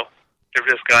that title, The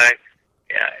Realest Guy.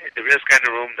 Yeah, The Realest Guy in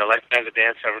the Room, The Life of the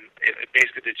Dance.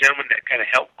 Basically, the gentleman that kind of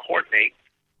helped coordinate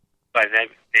by the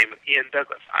name of Ian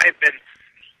Douglas. I've been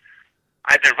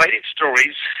writing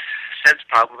stories since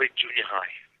probably junior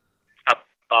high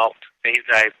about things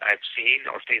I've seen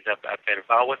or things I've been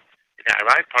involved with. And the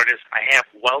ironic part is I have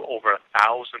well over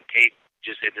 1,000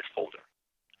 pages in this folder.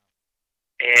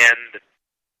 And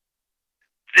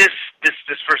this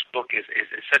first book is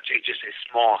such just a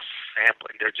small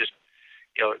sampling. They're just,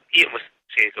 Ian was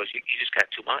saying, he goes, you just got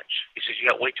too much. He says,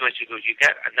 you got way too much. He goes, you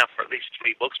got enough for at least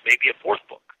 3 books, maybe a 4th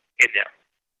book in there.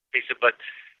 He said, but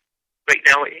right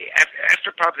now,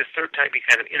 after probably the 3rd time he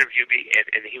kind of interviewed me,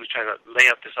 and he was trying to lay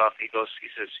out this off, he says,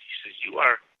 you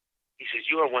are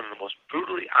one of the most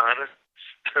brutally honest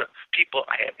people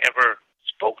I have ever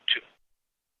spoke to.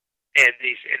 And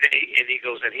he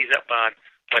goes, and he's up on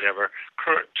whatever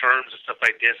current terms and stuff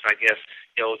like this. I guess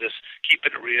just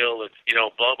keeping it real and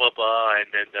blah blah blah,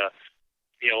 and then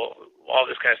all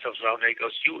this kind of stuff's around there. He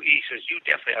goes, he says, you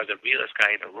definitely are the realest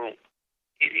guy in the room.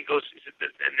 He goes,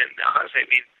 and then honestly, I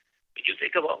mean, when you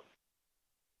think about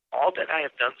all that I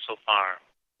have done so far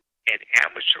in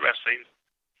amateur wrestling,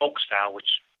 folk style, which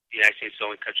the United States is the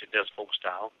only country that does folk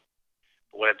style,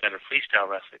 what I've done in freestyle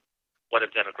wrestling, what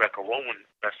I've done in Greco-Roman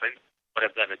wrestling, what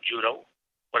I've done in judo,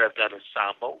 what I've done in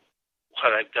sambo, what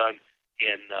I've done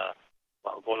in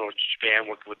going over to Japan,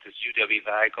 working with this UW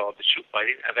guy called the shoot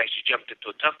fighting. I've actually jumped into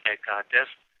a tough man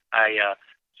contest. I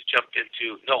jumped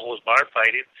into no holds barred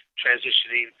fighting,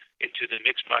 transitioning into the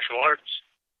mixed martial arts.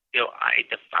 I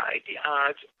defied the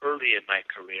odds early in my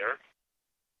career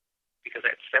because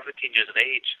at 17 years of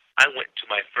age, I went to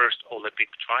my first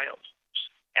Olympic trials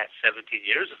at 17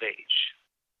 years of age.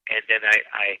 And then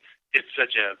I did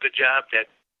such a good job that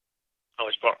I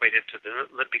was brought right into the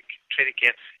Olympic training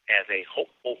camp as a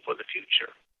hopeful for the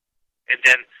future. And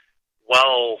then,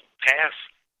 well past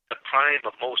the prime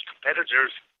of most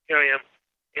competitors, here I am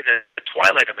in the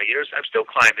twilight of my years. I'm still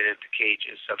climbing into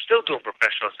cages. I'm still doing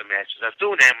professional wrestling matches. I'm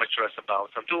doing amateur wrestling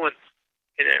bouts. And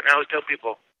I always tell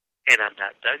people, and I'm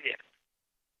not done yet.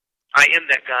 I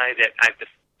am that guy that I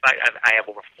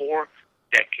have over 4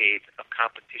 decades of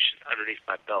competition underneath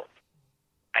my belt.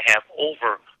 I have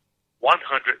over 100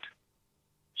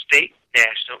 state,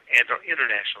 national, and or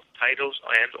international titles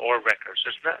and or records.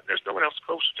 There's no one else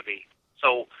closer to me.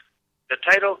 So the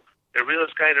title, the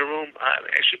realest guy in the room,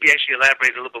 I should be actually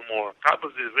elaborating a little bit more.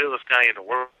 Probably the realest guy in the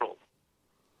world.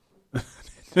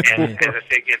 And as I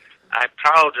say again, I'm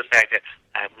proud of the fact that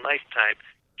I'm lifetime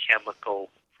chemical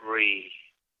free.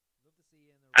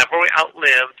 I have already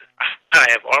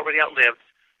outlived,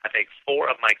 I think, 4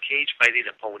 of my cage fighting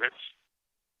opponents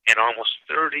and almost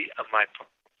 30 of my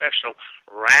professional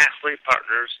wrestling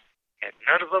partners, and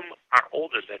none of them are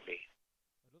older than me.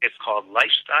 It's called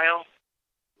lifestyle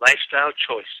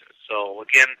choices. So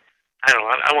again, I don't know,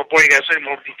 I won't bore you guys with any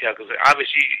more detail because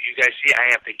obviously you guys see I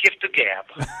have the gift of gab.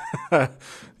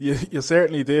 You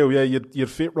certainly do. Yeah, you'd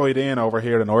fit right in over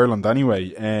here in Ireland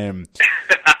anyway.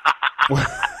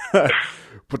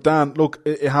 But Dan, look,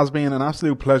 it has been an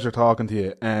absolute pleasure talking to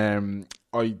you.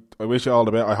 I wish you all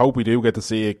the best. I hope we do get to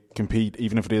see you compete,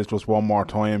 even if it is just one more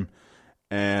time.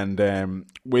 And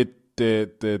with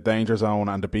the Danger Zone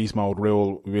and the Beast Mode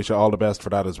rule, we wish you all the best for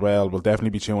that as well. We'll definitely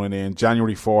be tuning in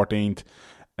January 14th.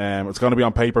 It's going to be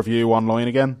on pay-per-view online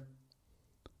again.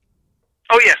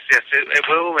 Oh yes, it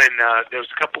will. And there was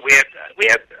a couple. We had.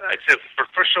 I said for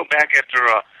first show back after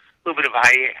a little bit of a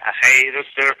hiatus.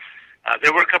 There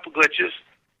were a couple glitches.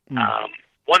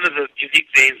 One of the unique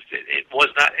things, it was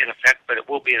not in effect, but it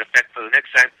will be in effect for the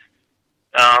next time.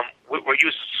 We're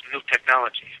using some new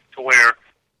technology to where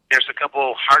there's a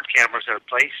couple hard cameras that are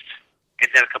placed,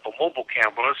 and then a couple mobile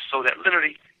cameras, so that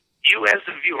literally you as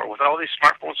the viewer, with all these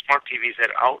smartphones, smart TVs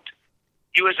that are out,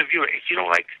 you as a viewer, if you don't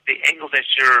like the angle that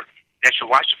you're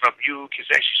watching from, you can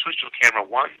actually switch to camera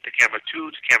 1, to camera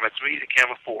 2, to camera 3, to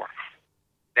camera 4.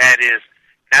 That is,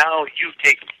 now you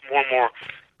take more and more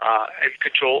in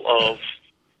control of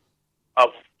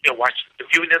the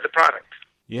viewing of the product.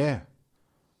 Yeah,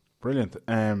 brilliant.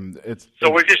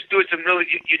 We're just doing some really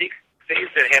unique things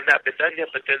that have not been done yet.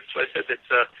 But then, so I said,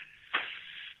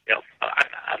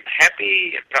 I'm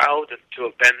happy and proud to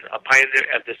have been a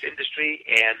pioneer of this industry,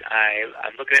 and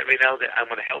I'm looking at right now that I'm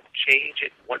going to help change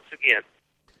it once again.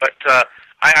 But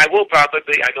I will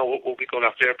probably, I know we'll be going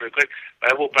off there pretty quick,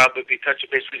 but I will probably be touching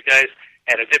base with you guys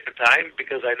at a different time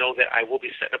because I know that I will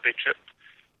be setting up a trip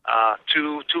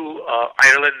to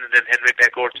Ireland and then heading right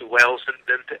back over to Wales and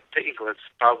then to England,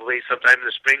 probably sometime in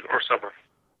the spring or summer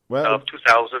of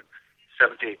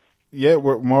 2017. Yeah,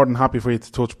 we're more than happy for you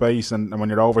to touch base, and when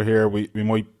you're over here, we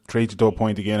might treat you to a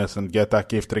pint of Guinness and get that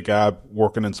gift of the gab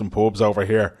working in some pubs over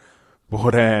here.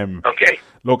 But okay.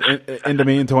 Look, in the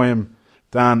meantime,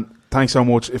 Dan, thanks so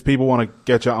much. If people want to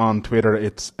get you on Twitter,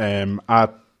 it's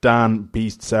at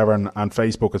DanBeast7 and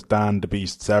Facebook is Dan the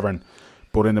Beast 7.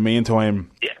 But in the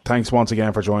meantime, thanks once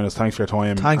again for joining us. Thanks for your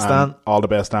time. Thanks, Dan. All the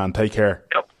best, Dan. Take care.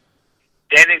 Yep.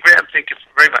 Dan and Graham, thank you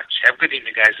very much. Have a good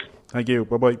evening, guys. Thank you.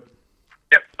 Bye-bye.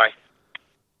 Yep, bye.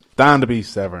 Dan the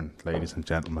Beast 7, ladies and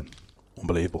gentlemen.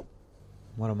 Unbelievable.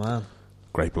 What a man.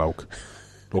 Great bloke.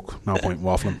 Look, no point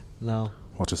waffling. No.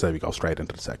 What you say we go straight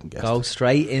into the second guest? Go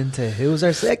straight into who's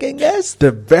our second guest?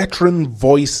 The veteran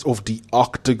voice of the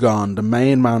Octagon, the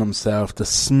main man himself, the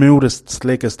smoothest,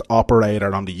 slickest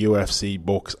operator on the UFC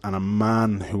books, and a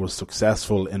man who was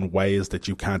successful in ways that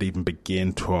you can't even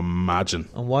begin to imagine.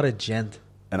 And what a gent.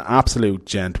 An absolute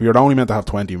gent. We were only meant to have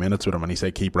 20 minutes with him, and he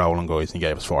said, keep rolling, guys, and he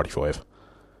gave us 45.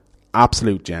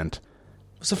 Absolute gent.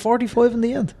 Was it 45 in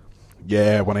the end?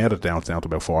 Yeah, when I had it down, it's down to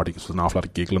about 40 because there was an awful lot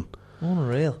of giggling.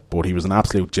 Unreal. But he was an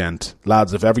absolute gent.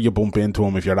 Lads, if ever you bump into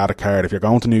him, if you're at a card, if you're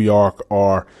going to New York,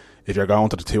 or if you're going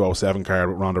to the 207 card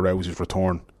with Ronda Rousey's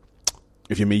return,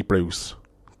 if you meet Bruce,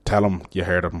 tell him you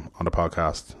heard of him on the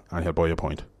podcast and he'll buy you a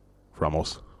pint from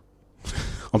us.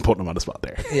 I'm putting him on the spot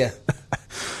there. Yeah.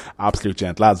 Absolute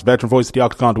gent. Lads, veteran voice of the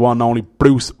Octagon, the one and only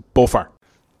Bruce Buffer.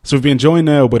 So we've been joined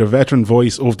now by the veteran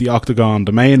voice of the Octagon,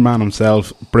 the main man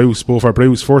himself, Bruce Buffer.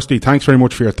 Bruce, firstly, thanks very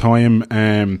much for your time.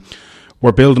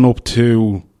 We're building up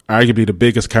to arguably the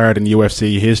biggest card in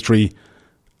UFC history.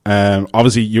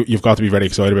 Obviously, you've got to be very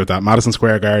excited about that. Madison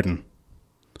Square Garden.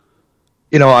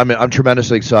 I'm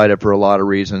tremendously excited for a lot of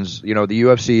reasons. The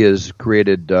UFC has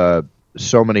created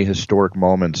so many historic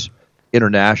moments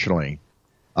internationally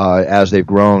as they've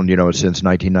grown, since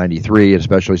 1993,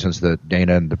 especially since the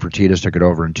Dana and the Fertittas took it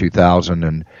over in 2000.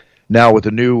 And now with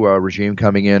the new regime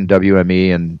coming in,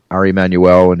 WME and Ari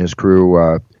Emanuel and his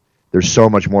crew, there's so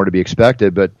much more to be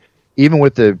expected. But even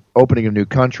with the opening of new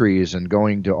countries and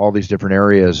going to all these different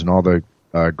areas and all the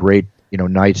great,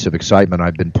 nights of excitement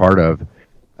I've been part of,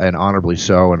 and honorably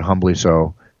so and humbly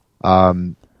so,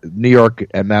 New York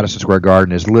at Madison Square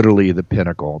Garden is literally the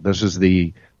pinnacle. This is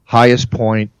the highest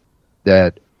point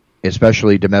that,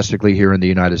 especially domestically here in the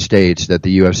United States, that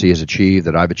the UFC has achieved,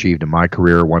 that I've achieved in my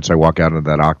career once I walk out into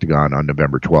that octagon on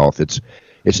November 12th.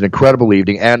 It's an incredible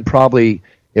evening, and probably,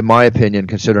 in my opinion,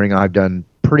 considering I've done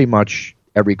pretty much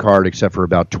every card except for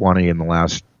about 20 in the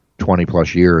last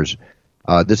 20-plus years,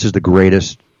 this is the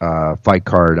greatest fight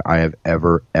card I have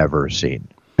ever seen,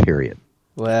 period.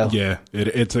 Wow. Yeah,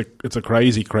 it's a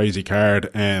crazy card.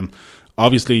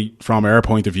 Obviously, from our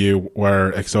point of view,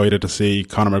 we're excited to see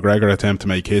Conor McGregor attempt to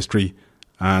make history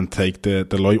and take the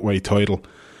lightweight title.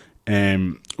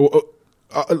 There's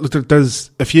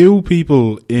a few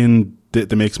people in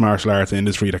the mixed martial arts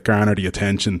industry that garner the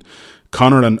attention.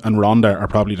 Conor and Ronda are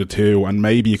probably the two, and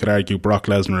maybe you could argue Brock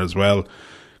Lesnar as well.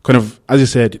 Kind of, as you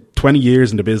said, 20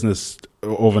 years in the business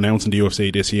of announcing the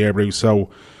UFC this year, Bruce. So,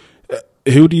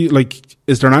 who do you like?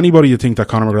 Is there anybody you think that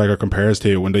Conor McGregor compares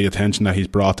to in the attention that he's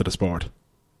brought to the sport?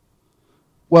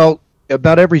 Well,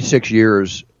 about every 6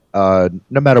 years, no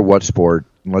matter what sport,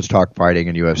 let's talk fighting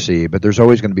and UFC, but there's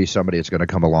always going to be somebody that's going to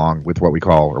come along with what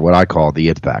I call the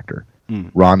it factor.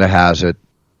 Ronda has it,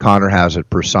 Conor has it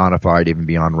personified even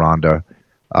beyond Ronda.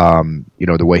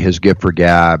 The way his gift for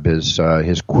gab, his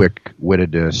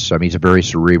quick-wittedness. I mean, he's a very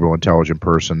cerebral, intelligent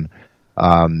person.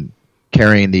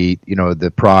 Carrying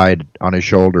the pride on his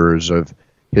shoulders of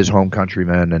his home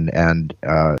countrymen, and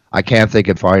I can't think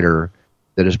of a fighter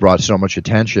that has brought so much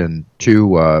attention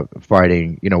to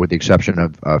fighting, with the exception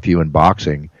of a few in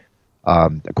boxing.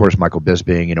 Of course, Michael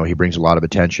Bisping, he brings a lot of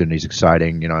attention. He's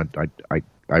exciting.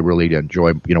 I really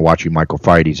enjoy, watching Michael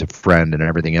fight. He's a friend and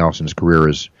everything else, and his career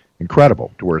is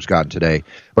incredible to where it's gotten today.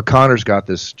 But Conor's got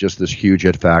this huge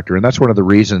it factor, and that's one of the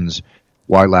reasons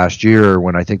why last year,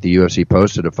 when I think the UFC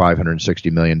posted a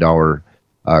 $560 million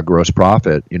gross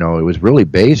profit, it was really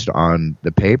based on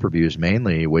the pay-per-views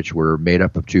mainly, which were made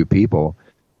up of two people,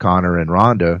 Conor and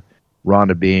Ronda.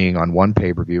 Ronda being on one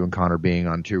pay-per-view and Conor being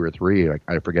on two or three.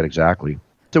 I forget exactly.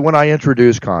 So when I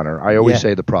introduce Conor, I always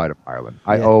say the pride of Ireland.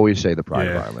 I always say the pride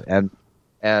of Ireland.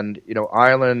 And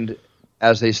Ireland,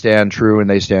 as they stand true and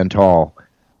they stand tall,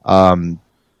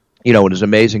 it is an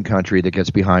amazing country that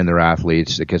gets behind their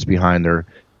athletes, that gets behind their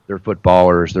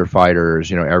footballers, their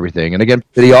fighters, everything. And again,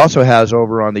 he also has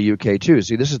over on the UK too.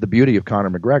 See, this is the beauty of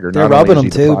Conor McGregor. They're robbing him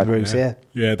too, Bruce.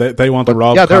 Yeah, they want to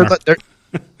rob Conor.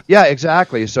 Yeah,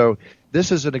 exactly. So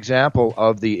this is an example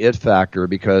of the it factor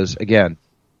because, again,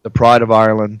 the pride of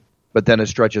Ireland, but then it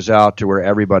stretches out to where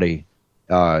everybody,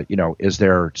 is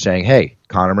there saying, hey,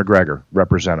 Conor McGregor,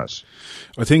 represent us.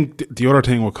 I think the other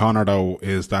thing with Conor, though,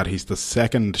 is that he's the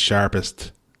second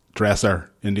sharpest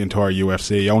dresser in the entire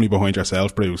UFC, only behind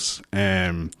yourself, Bruce.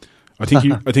 I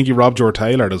think he robbed your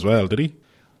tailor as well, did he?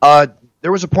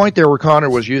 There was a point there where Conor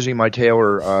was using my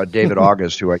tailor, David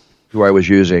August, who I was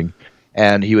using,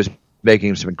 and he was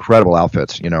making some incredible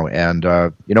outfits, and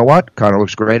you know what? Conor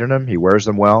looks great in them. He wears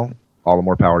them well. All the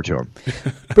more power to him.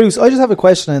 Bruce, I just have a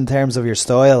question in terms of your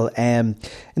style. In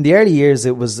the early years,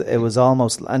 it was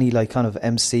almost any like kind of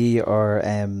MC or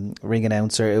ring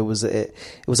announcer. It was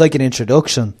like an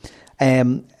introduction.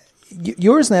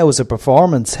 Yours now is a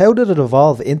performance. How did it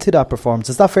evolve into that performance?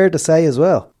 Is that fair to say as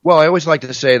well? Well, I always like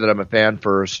to say that I'm a fan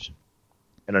first,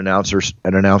 an announcer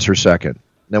second.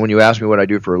 Then when you ask me what I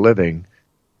do for a living,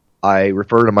 I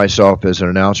refer to myself as an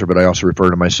announcer, but I also refer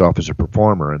to myself as a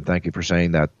performer. And thank you for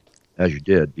saying that, as you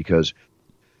did, because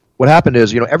what happened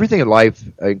is, everything in life,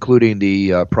 including the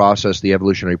the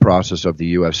evolutionary process of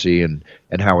the UFC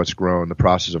and how it's grown, the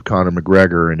process of Conor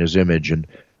McGregor and his image and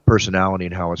personality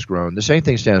and how it's grown, the same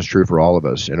thing stands true for all of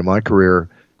us. And in my career,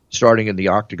 starting in the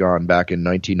Octagon back in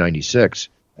 1996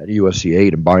 at UFC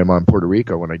 8 in Bayamon, Puerto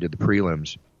Rico, when I did the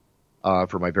prelims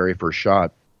for my very first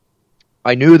shot,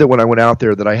 I knew that when I went out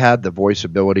there that I had the voice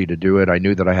ability to do it. I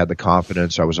knew that I had the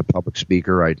confidence. I was a public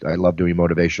speaker. I love doing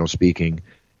motivational speaking,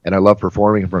 and I love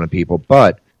performing in front of people.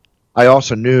 But I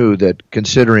also knew that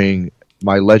considering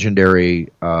my legendary,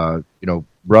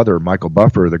 brother, Michael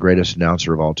Buffer, the greatest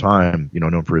announcer of all time,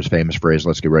 known for his famous phrase,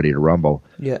 "Let's get ready to rumble."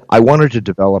 Yeah. I wanted to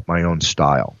develop my own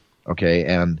style, okay?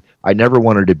 And I never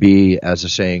wanted to be, as the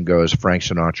saying goes, Frank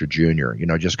Sinatra Jr.,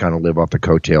 just kind of live off the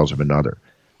coattails of another.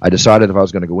 I decided if I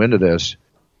was going to go into this,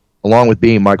 along with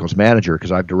being Michael's manager,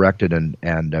 because I've directed and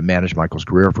managed Michael's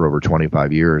career for over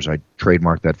 25 years. I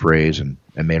trademarked that phrase and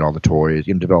made all the toys,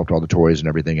 developed all the toys and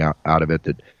everything out of it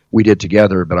that we did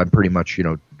together. But I'm pretty much,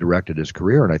 directed his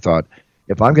career. And I thought,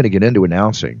 if I'm going to get into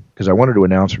announcing, because I wanted to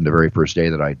announce from the very first day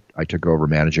that I took over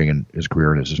managing in his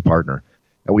career and as his partner,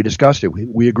 and we discussed it.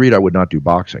 We agreed I would not do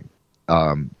boxing.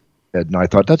 And I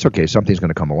thought, that's okay, something's going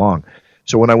to come along.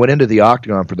 So when I went into the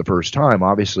Octagon for the first time,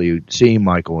 obviously seeing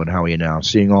Michael and how he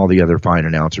announced, seeing all the other fine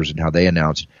announcers and how they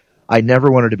announced, I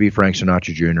never wanted to be Frank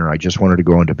Sinatra Jr. I just wanted to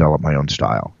go and develop my own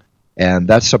style. And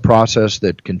that's a process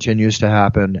that continues to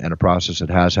happen and a process that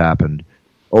has happened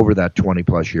over that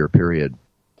 20-plus year period.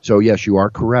 So, yes, you are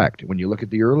correct. When you look at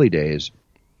the early days,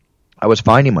 I was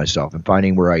finding myself and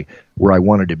finding where I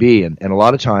wanted to be. And a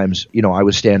lot of times, I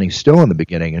was standing still in the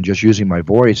beginning and just using my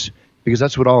voice, because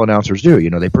that's what all announcers do.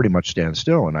 They pretty much stand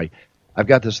still. And I've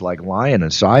got this like lion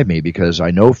inside me because I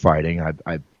know fighting.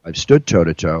 I've stood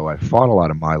toe-to-toe. I've fought a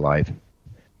lot in my life.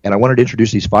 And I wanted to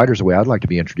introduce these fighters the way I'd like to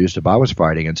be introduced if I was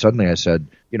fighting. And suddenly I said,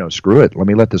 screw it. Let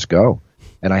me let this go.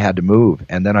 And I had to move.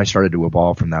 And then I started to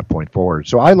evolve from that point forward.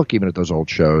 So I look even at those old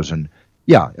shows. And,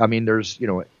 yeah, I mean, there's,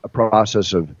 a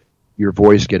process of your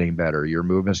voice getting better, your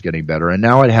movements getting better. And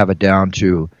now I have it down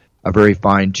to a very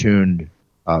fine-tuned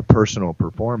personal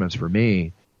performance for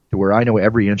me, to where I know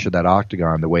every inch of that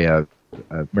octagon the way a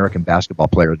American basketball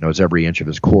player knows every inch of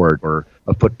his court, or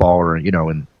a footballer,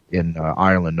 in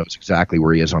Ireland knows exactly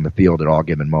where he is on the field at all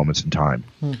given moments in time.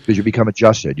 Because you become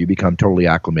adjusted. You become totally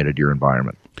acclimated to your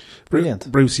environment.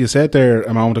 Brilliant. Bruce, you said there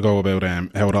a moment ago about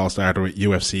how it all started with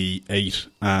UFC 8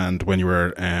 and when you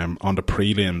were on the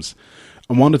prelims.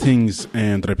 And one of the things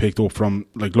that I picked up from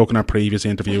looking at previous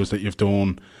interviews that you've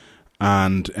done,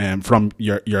 and from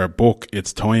your book,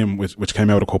 It's Time, which came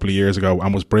out a couple of years ago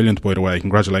and was brilliant, by the way.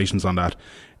 Congratulations on that.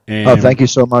 Thank you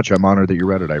so much. I'm honored that you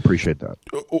read it. I appreciate that.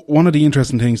 One of the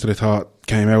interesting things that I thought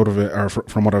came out of it, or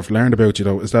from what I've learned about you,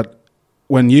 though, is that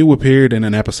when you appeared in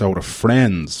an episode of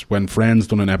Friends, when Friends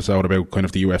done an episode about kind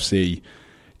of the UFC,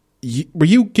 were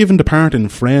you given the part in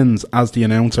Friends as the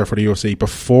announcer for the UFC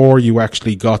before you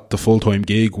actually got the full-time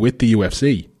gig with the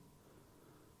UFC?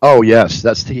 Oh, yes.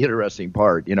 That's the interesting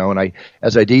part, and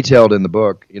as I detailed in the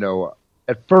book,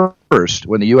 at first,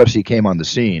 when the UFC came on the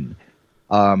scene,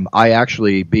 I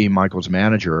actually, being Michael's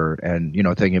manager and,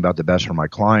 thinking about the best for my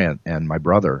client and my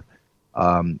brother,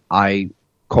 I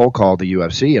cold called the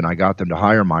UFC and I got them to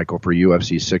hire Michael for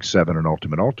UFC 6, 7, and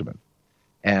Ultimate.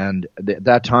 And at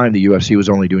that time, the UFC was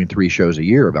only doing 3 shows a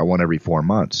year, about one every 4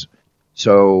 months.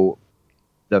 So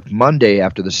the Monday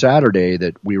after the Saturday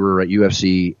that we were at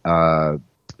UFC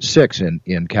 6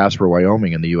 in Casper,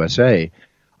 Wyoming in the USA,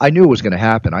 I knew it was going to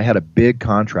happen. I had a big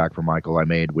contract for Michael I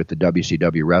made with the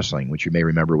WCW Wrestling, which you may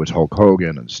remember was Hulk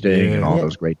Hogan and Sting and all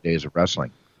those great days of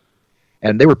wrestling.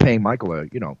 And they were paying Michael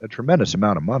a tremendous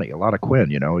amount of money, a lot of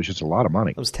quin, it was just a lot of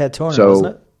money. It was Ted Turner,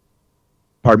 wasn't it?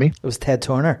 Pardon me? It was Ted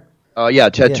Turner.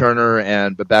 Ted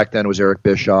Turner, but back then it was Eric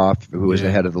Bischoff, who was the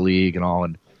head of the league and all.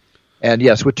 And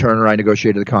yes, with Turner, I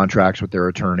negotiated the contracts with their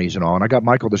attorneys and all, and I got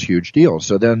Michael this huge deal.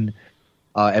 So then,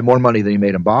 and more money than he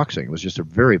made in boxing. It was just a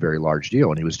very, very large deal,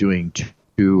 and he was doing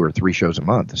 2 or 3 shows a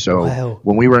month. So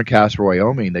when we were in Casper,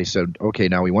 Wyoming, they said, okay,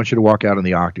 now we want you to walk out in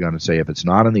the octagon and say, if it's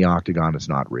not in the octagon, it's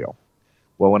not real.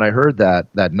 Well, when I heard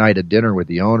that night at dinner with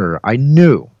the owner, I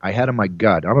knew, I had in my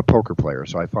gut, I'm a poker player,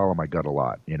 so I follow my gut a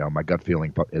lot. My gut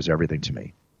feeling is everything to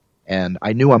me. And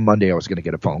I knew on Monday I was going to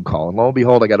get a phone call. And lo and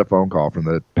behold, I got a phone call from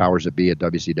the powers that be at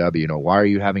WCW. Why are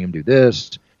you having him do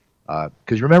this?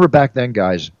 Because remember back then,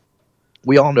 guys,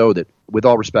 we all know that, with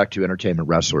all respect to entertainment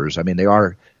wrestlers, I mean, they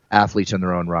are athletes in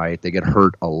their own right. They get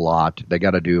hurt a lot. They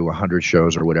got to do 100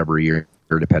 shows or whatever a year,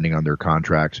 depending on their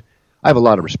contracts. I have a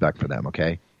lot of respect for them,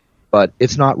 okay? But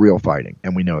it's not real fighting,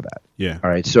 and we know that. Yeah. All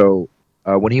right, so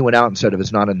when he went out and said if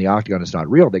it's not in the octagon, it's not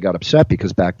real, they got upset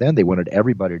because back then they wanted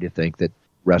everybody to think that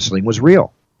wrestling was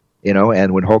real.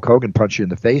 And when Hulk Hogan punched you in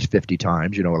the face 50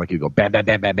 times, like you go bam, bam,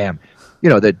 bam, bam, bam,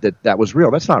 that was real.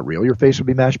 That's not real. Your face would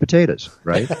be mashed potatoes,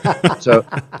 right? so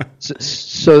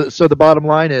the bottom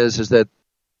line is that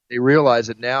they realized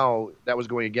that now that was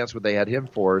going against what they had him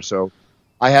for. So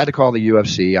I had to call the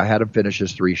UFC. I had him finish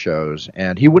his 3 shows,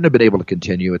 and he wouldn't have been able to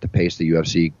continue at the pace the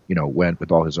UFC, went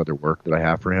with all his other work that I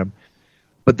have for him.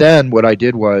 But then what I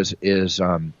did was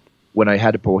when I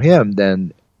had to pull him,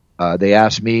 then they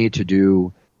asked me to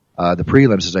do the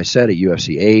prelims, as I said, at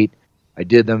UFC 8. I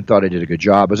did them, thought I did a good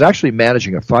job. I was actually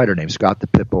managing a fighter named Scott the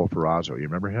Pitbull Ferrazzo. You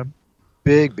remember him?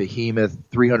 Big, behemoth,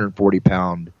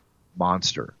 340-pound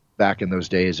monster back in those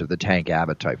days of the Tank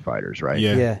Abbott type fighters, right?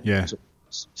 Yeah.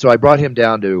 So I brought him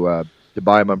down to to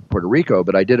buy them in Puerto Rico,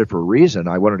 but I did it for a reason.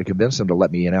 I wanted to convince them to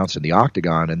let me announce in the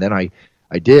Octagon, and then I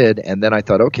did, and then I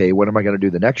thought, okay, when am I going to do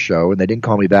the next show? And they didn't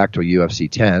call me back till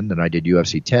UFC 10, and I did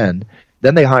UFC 10.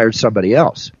 Then they hired somebody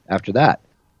else after that.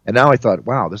 And now I thought,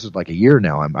 wow, this is like a year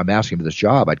now. I'm asking for this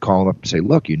job. I'd call them up and say,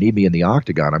 look, you need me in the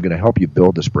Octagon. I'm going to help you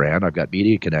build this brand. I've got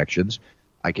media connections.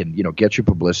 I can, get you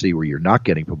publicity where you're not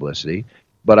getting publicity.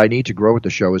 But I need to grow with the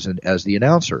show as the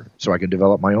announcer so I can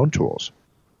develop my own tools.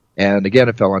 And again,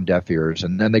 it fell on deaf ears.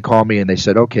 And then they called me and they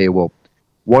said, okay, well,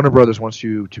 Warner Brothers wants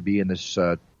you to be in this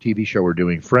TV show we're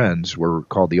doing, Friends. We're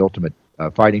called The Ultimate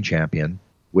Fighting Champion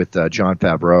with Jon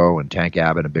Favreau and Tank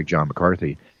Abbott and Big John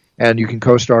McCarthy. And you can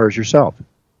co-star as yourself.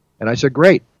 And I said,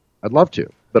 great, I'd love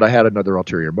to. But I had another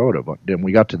ulterior motive. Then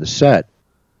we got to the set.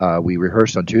 We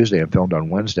rehearsed on Tuesday and filmed on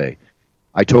Wednesday.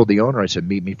 I told the owner, I said,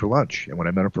 meet me for lunch. And when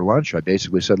I met him for lunch, I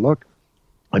basically said, look,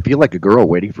 I feel like a girl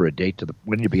waiting for a date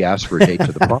when you be asked for a date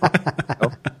to the prom.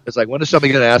 It's like, when is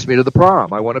somebody going to ask me to the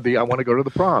prom? I want to go to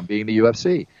the prom, being the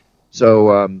UFC.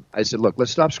 So I said, look,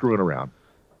 let's stop screwing around.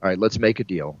 All right, let's make a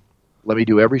deal. Let me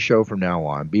do every show from now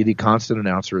on, be the constant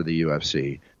announcer of the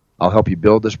UFC. I'll help you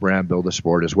build this brand, build the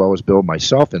sport, as well as build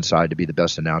myself inside to be the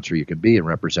best announcer you can be in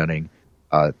representing,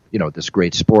 this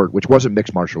great sport, which wasn't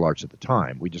mixed martial arts at the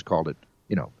time. We just called it,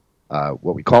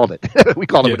 what we called it. We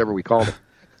called it whatever we called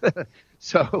it.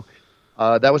 So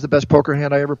that was the best poker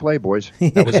hand I ever played, boys.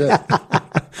 That was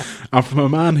it. And from a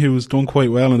man who's done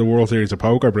quite well in the World Series of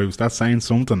Poker, Bruce, that's saying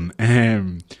something.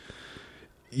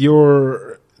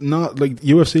 You're not like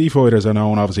UFC fighters are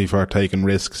known obviously for taking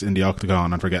risks in the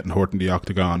octagon and for getting hurt in the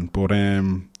octagon, but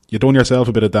you done yourself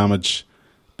a bit of damage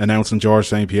announcing George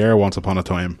St. Pierre once upon a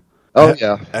time. Oh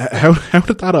yeah. How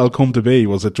did that all come to be?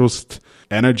 Was it just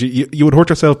energy? You would hurt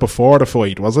yourself before the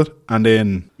fight, was it? And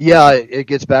then it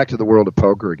gets back to the world of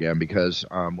poker again, because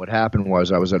what happened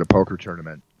was I was at a poker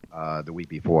tournament the week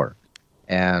before.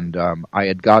 And I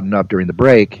had gotten up during the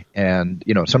break, and,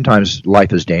 sometimes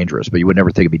life is dangerous, but you would never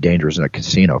think it'd be dangerous in a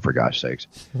casino, for gosh sakes.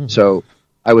 So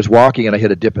I was walking, and I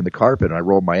hit a dip in the carpet, and I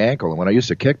rolled my ankle. And when I used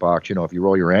to kickbox, if you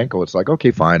roll your ankle, it's like,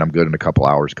 okay, fine, I'm good in a couple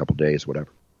hours, a couple days, whatever.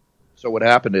 So what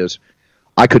happened is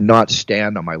I could not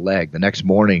stand on my leg. The next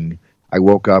morning, I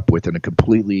woke up with a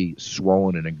completely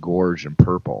swollen and engorged and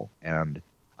purple, and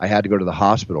I had to go to the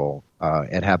hospital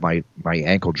and have my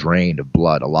ankle drained of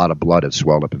blood. A lot of blood had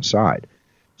swelled up inside.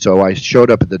 So I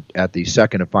showed up at the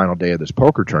second and final day of this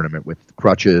poker tournament with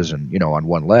crutches and, on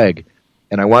one leg,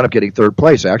 and I wound up getting third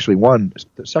place. I actually won,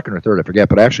 second or third, I forget,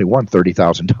 but I actually won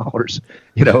 $30,000,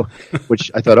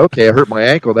 which I thought, okay, I hurt my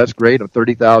ankle, that's great, I'm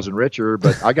 $30,000 richer,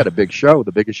 but I got a big show,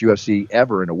 the biggest UFC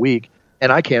ever in a week,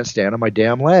 and I can't stand on my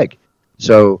damn leg.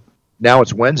 So now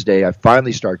it's Wednesday, I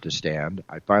finally start to stand,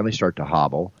 I finally start to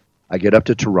hobble, I get up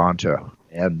to Toronto,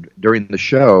 and during the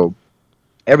show,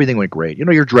 everything went great.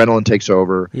 Your adrenaline takes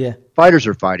over. Yeah. Fighters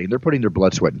are fighting. They're putting their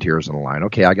blood, sweat, and tears on the line.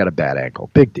 Okay, I got a bad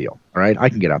ankle. Big deal. All right, I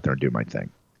can get out there and do my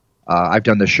thing. I've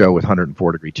done this show with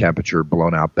 104-degree temperature,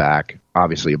 blown out back,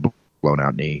 obviously a blown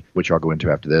out knee, which I'll go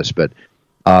into after this. But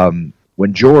when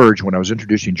I was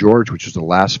introducing George, which was the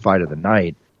last fight of the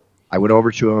night, I went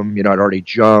over to him. I'd already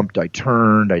jumped. I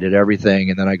turned. I did everything.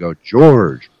 And then I go,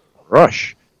 George,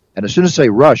 rush. And as soon as I say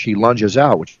rush, he lunges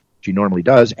out, which he normally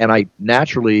does. And I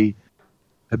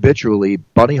habitually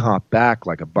bunny hop back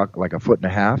like a foot and a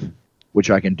half, which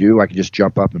I can do. I can just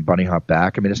jump up and bunny hop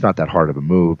back. I mean, it's not that hard of a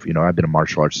move. I've been in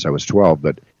martial arts since I was 12,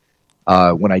 but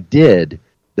when I did,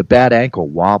 the bad ankle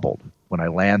wobbled when I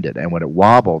landed, and when it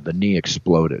wobbled, the knee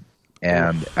exploded,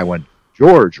 and I went,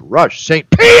 George, rush, St.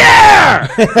 Pierre!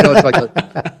 It's like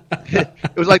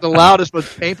it was like the loudest,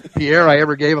 most painful Pierre I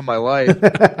ever gave in my life.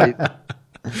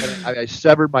 I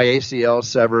severed my ACL,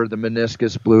 the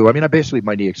meniscus blew. I mean, basically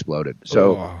my knee exploded.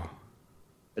 So,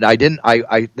 and I didn't.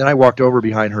 Then I walked over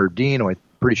behind Herb Dean, who I'm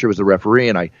pretty sure was the referee,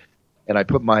 and I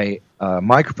put my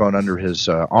microphone under his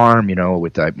arm,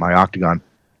 with my octagon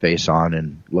face on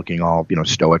and looking all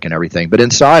stoic and everything. But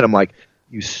inside, I'm like,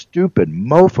 you stupid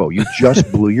mofo, you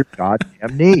just blew your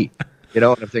goddamn knee. And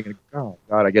I'm thinking, oh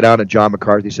God. I get out and John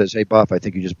McCarthy says, hey Buff, I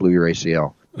think you just blew your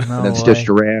ACL. No and then way. Stitch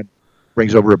Duran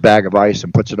brings over a bag of ice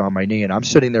and puts it on my knee, and I'm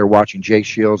sitting there watching Jake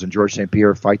Shields and George St.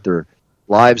 Pierre fight their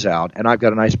lives out, and I've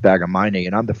got an ice bag on my knee,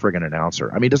 and I'm the friggin'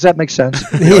 announcer. I mean, does that make sense?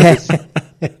 Yeah.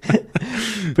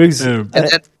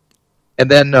 And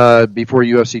then before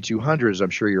UFC 200, as I'm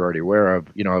sure you're already aware of,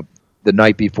 the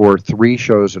night before 3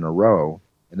 shows in a row,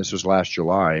 and this was last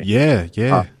July. Yeah.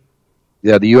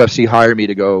 The UFC hired me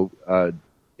to go,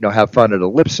 have fun at a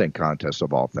lip sync contest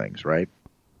of all things, right?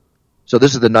 So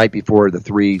this is the night before the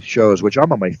 3 shows, which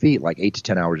I'm on my feet like 8 to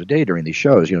 10 hours a day during these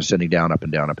shows, sitting down, up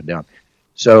and down, up and down.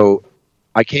 So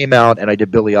I came out and I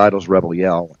did Billy Idol's Rebel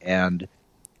Yell, and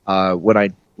when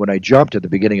I jumped at the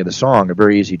beginning of the song, a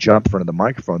very easy jump in front of the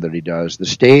microphone that he does, the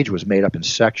stage was made up in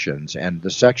sections, and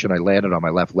the section I landed on my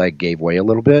left leg gave way a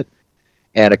little bit,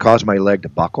 and it caused my leg to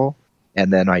buckle,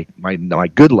 and then my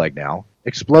good leg now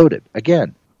exploded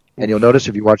again. And you'll notice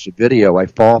if you watch the video, I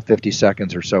fall 50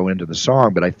 seconds or so into the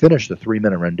song, but I finished the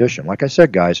 3-minute rendition. Like I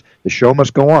said, guys, the show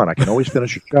must go on. I can always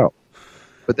finish a show.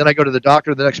 But then I go to the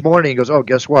doctor the next morning, he goes, oh,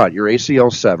 guess what? Your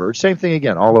ACL's severed. Same thing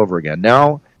again, all over again.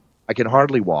 Now I can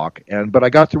hardly walk, but I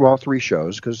got through all 3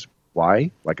 shows because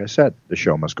why? Like I said, the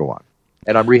show must go on.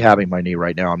 And I'm rehabbing my knee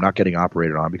right now. I'm not getting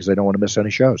operated on because I don't want to miss any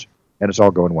shows. And it's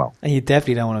all going well. And you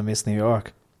definitely don't want to miss New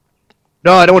York.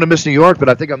 No, I don't want to miss New York, but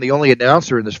I think I'm the only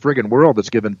announcer in this friggin' world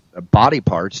that's given body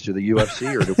parts to the UFC.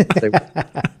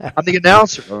 I'm the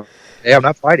announcer. Hey, I'm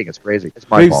not fighting. It's crazy. It's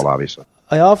my fault, obviously.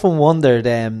 I often wondered,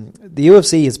 the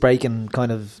UFC is breaking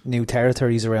kind of new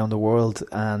territories around the world,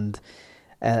 and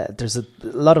there's a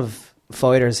lot of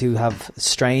fighters who have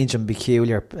strange and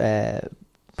peculiar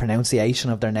pronunciation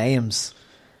of their names.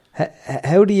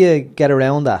 How do you get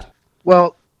around that?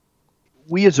 Well,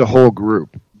 we as a whole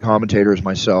group, commentators,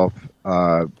 myself,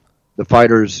 the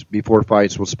fighters before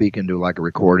fights will speak into like a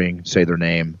recording, say their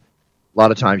name. A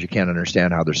lot of times you can't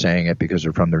understand how they're saying it because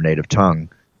they're from their native tongue.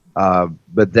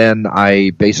 But then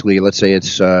I basically, let's say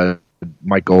it's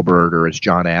Mike Goldberg or it's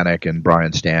John Anik and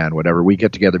Brian Stan, whatever. We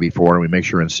get together before and we make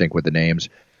sure we're in sync with the names.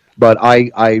 But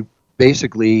I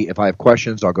basically, if I have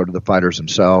questions, I'll go to the fighters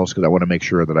themselves because I want to make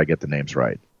sure that I get the names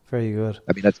right. Very good.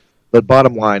 I mean, that's the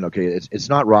bottom line. Okay, it's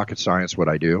not rocket science what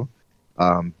I do,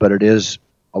 but it is.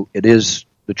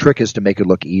 The trick is to make it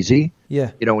look easy.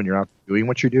 Yeah. You know, when you're out doing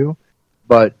what you do,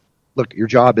 but look, your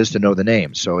job is to know the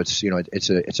names. So it's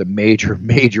it's a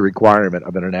major requirement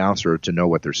of an announcer to know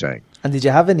what they're saying. And did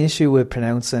you have an issue with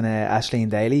pronouncing Aisling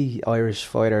Daly, Irish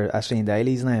fighter Aisling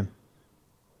Daly's name?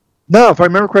 No, if I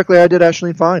remember correctly, I did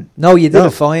Aisling fine. No, you did it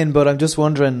fine, but I'm just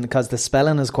wondering, because the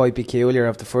spelling is quite peculiar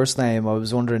of the first name, I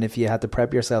was wondering if you had to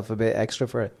prep yourself a bit extra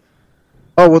for it.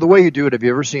 Oh, well, the way you do it, have you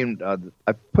ever seen,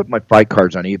 I put my fight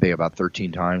cards on eBay about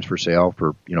 13 times for sale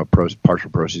for,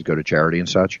 partial proceeds go to charity and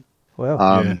such.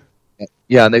 Well,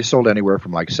 yeah, and they've sold anywhere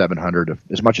from like $700 to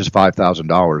as much as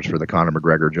 $5,000 for the Conor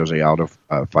McGregor, Jose Aldo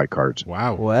fight cards.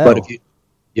 Wow. But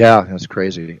yeah, that's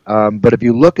crazy. But if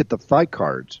you look at the fight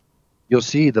cards, you'll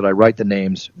see that I write the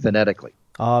names phonetically.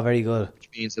 Oh, very good. Which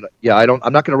means that,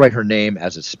 I'm not going to write her name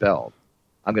as it's spelled.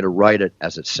 I'm going to write it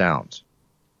as it sounds.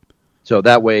 So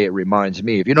that way it reminds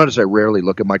me. If you notice, I rarely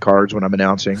look at my cards when I'm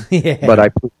announcing, but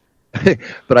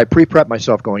I pre-prep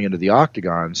myself going into the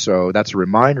octagon, so that's a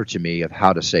reminder to me of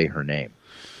how to say her name.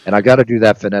 And I got to do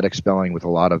that phonetic spelling with a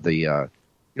lot of the,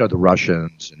 the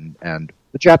Russians and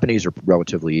the Japanese are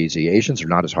relatively easy. Asians are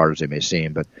not as hard as they may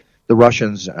seem, but the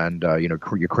Russians and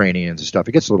Ukrainians and stuff,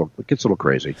 it gets a little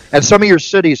crazy. And some of your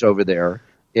cities over there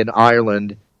in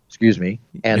Ireland,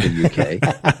 and the UK.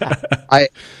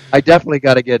 I definitely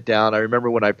got to get down. I remember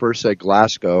when I first said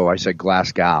Glasgow, I said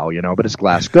Glasgow, but it's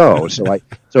Glasgow. So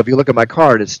if you look at my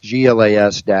card, it's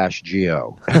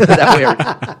GLAS-GO.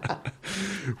 That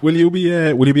way Will you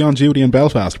be on duty in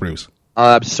Belfast, Bruce?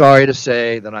 I'm sorry to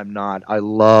say that I'm not. I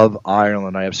love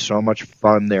Ireland. I have so much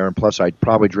fun there, and plus I'd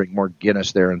probably drink more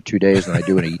Guinness there in 2 days than I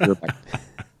do in a year.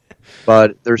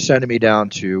 But they're sending me down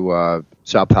to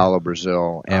Sao Paulo,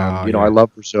 Brazil, and I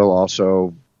love Brazil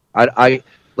also. I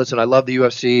listen. I love the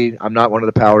UFC. I'm not one of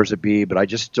the powers that be, but I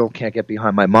just still can't get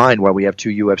behind my mind why we have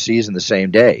 2 UFCs in the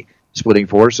same day, splitting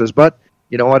forces. But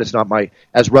you know what? It's not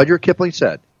as Rudyard Kipling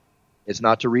said, it's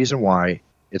not to reason why,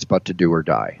 it's but to do or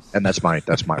die, and that's my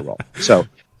role. So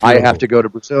I have to go to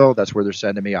Brazil. That's where they're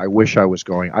sending me. I wish I was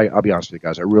going. I'll be honest with you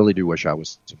guys. I really do wish I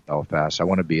was in Belfast. I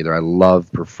want to be there. I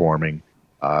love performing.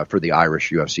 For the Irish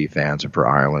UFC fans and for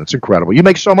Ireland. It's incredible. You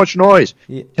make so much noise.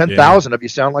 10,000 of you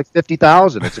sound like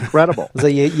 50,000. It's incredible. So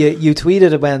you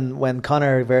tweeted when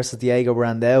Conor versus Diego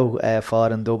Brandão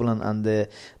fought in Dublin and the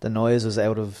noise was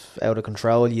out of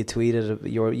control. You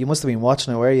tweeted you must have been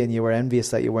watching it, were you? And you were envious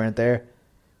that you weren't there.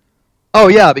 Oh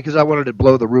yeah, because I wanted to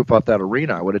blow the roof off that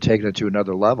arena. I would have taken it to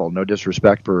another level. No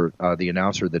disrespect for the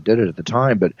announcer that did it at the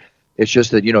time, but it's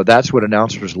just that that's what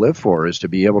announcers live for, is to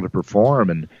be able to perform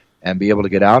and be able to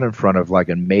get out in front of like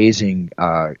amazing,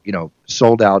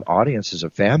 sold out audiences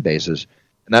of fan bases.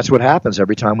 And that's what happens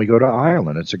every time we go to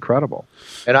Ireland. It's incredible.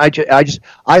 And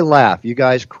I laugh. You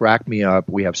guys crack me up.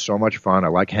 We have so much fun. I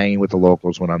like hanging with the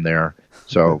locals when I'm there.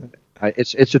 So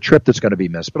it's a trip that's going to be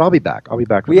missed, but I'll be back. We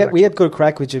had good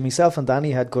crack with you. Myself and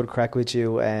Danny had good crack with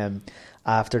you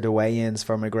after the weigh-ins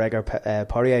for McGregor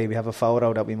Poirier. We have a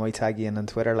photo that we might tag you in on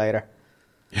Twitter later.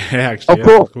 Yeah, actually. Oh,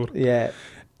 cool. Good. Yeah.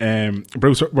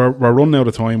 Bruce, we're running out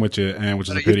of time with you, which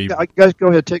is a pity. You guys go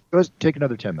ahead, take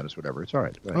another 10 minutes, whatever. It's all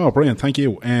right. Oh, brilliant! Thank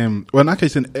you. Well, in that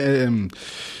case,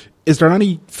 is there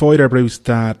any fighter, Bruce,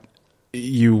 that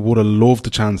you would have loved the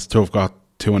chance to have got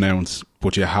to announce,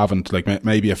 but you haven't? Like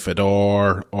maybe a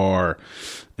Fedor, or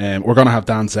we're going to have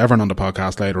Dan Severn on the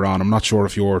podcast later on. I'm not sure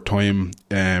if your time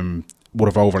would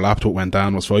have overlapped with when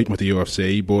Dan was fighting with the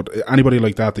UFC, but anybody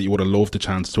like that you would have loved the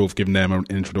chance to have given them an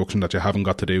introduction that you haven't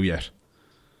got to do yet?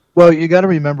 Well, you got to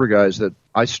remember, guys, that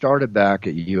I started back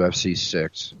at UFC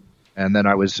 6, and then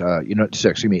I was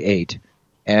 8,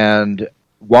 and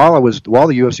while the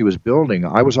UFC was building,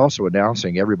 I was also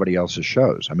announcing everybody else's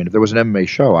shows. I mean, if there was an MMA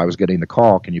show, I was getting the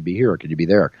call, can you be here, can you be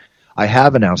there? I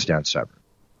have announced Dan Severn.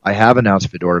 I have announced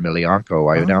Fedor Emelianenko.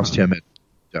 I announced him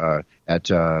at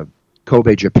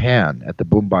Kobe, Japan, at the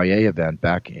Bumbaye event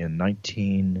back in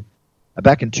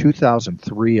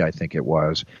 2003, I think it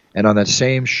was. And on that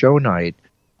same show night,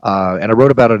 and I wrote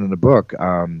about it in the book,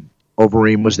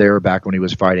 Overeem was there back when he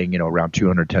was fighting, around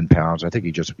 210 pounds. I think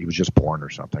he was just born or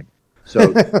something.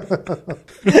 So I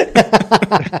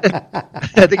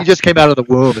think he just came out of the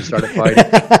womb and started fighting.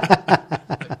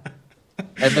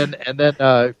 and then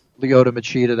Lyoto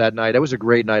Machida that night. It was a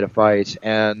great night of fights.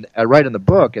 And I write in the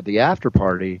book, at the after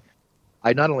party,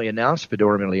 I not only announced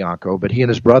Fedor Emelianenko, but he and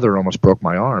his brother almost broke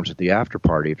my arms at the after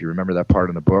party. If you remember that part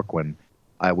in the book, when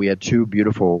we had two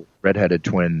beautiful redheaded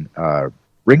twin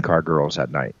ring car girls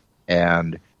that night.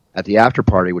 And at the after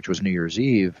party, which was New Year's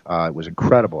Eve, it was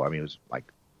incredible. I mean, it was like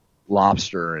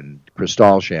lobster and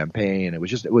Cristal champagne. It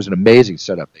was an amazing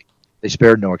setup. They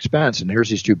spared no expense. And here's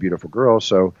these two beautiful girls.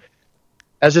 So,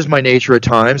 as is my nature at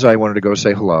times, I wanted to go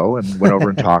say hello and went over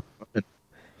and talked.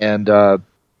 And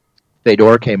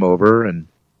Fedor came over and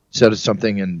said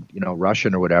something in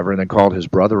Russian or whatever, and then called his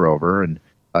brother over. And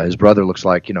his brother looks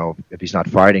like, if he's not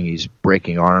fighting, he's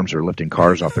breaking arms or lifting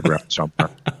cars off the ground somewhere.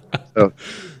 So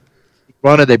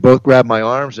they both grabbed my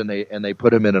arms and they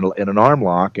put him in an arm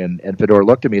lock. And Fedor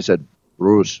looked at me and said,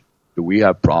 "Bruce, do we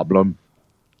have problem?"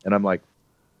 And I'm like,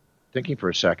 thinking for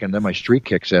a second. Then my streak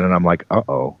kicks in, and I'm like,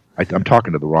 "Uh-oh, I'm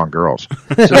talking to the wrong girls."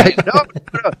 So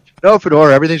no,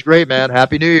 Fedor, everything's great, man.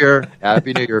 Happy New Year,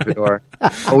 Fedor.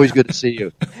 Always good to see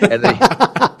you.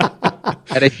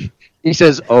 And he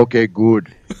says, "Okay,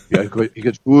 good." He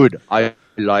goes, "Good. I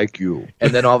like you."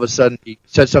 And then all of a sudden, he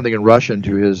said something in Russian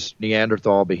to his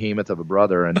Neanderthal behemoth of a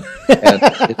brother, and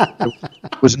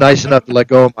it was nice enough to let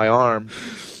go of my arm.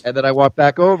 And then I walked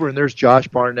back over, and there's Josh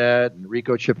Barnett and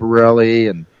Rico Ciparelli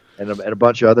and a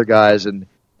bunch of other guys, and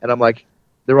I'm like,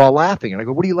 they're all laughing. And I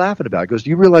go, "What are you laughing about?" He goes, "Do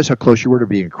you realize how close you were to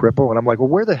being crippled?" And I'm like, "Well,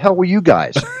 where the hell were you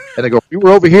guys?" And they go, "We were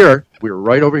over here. We were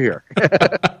right over here."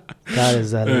 That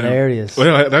is hilarious.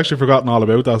 Well, I'd actually forgotten all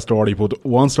about that story, but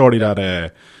one story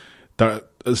that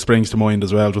springs to mind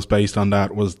as well, just based on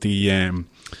that, was the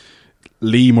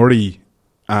Lee Murray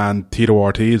and Tito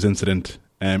Ortiz incident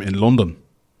in London.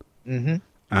 Mm-hmm.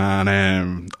 And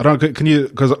I don't. Can you?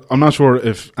 Because I'm not sure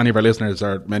if any of our listeners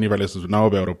or many of our listeners would know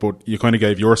about it, but you kind of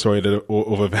gave your side of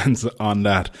events on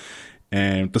that.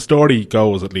 The story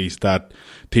goes, at least, that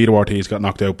Tito Ortiz got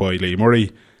knocked out by Lee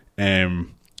Murray.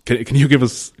 Can you give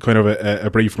us kind of a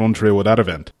brief run through of that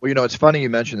event? Well, it's funny you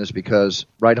mention this because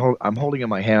I'm holding in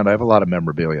my hand. I have a lot of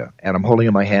memorabilia, and I'm holding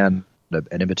in my hand an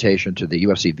invitation to the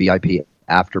UFC VIP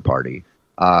after party,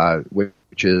 which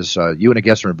is you and a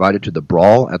guest are invited to the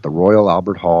Brawl at the Royal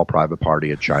Albert Hall private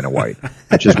party at China White,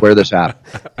 which is where this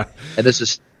happened. And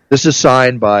this is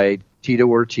signed by Tito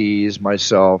Ortiz,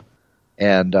 myself,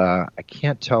 and I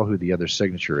can't tell who the other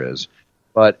signature is.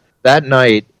 But that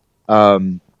night,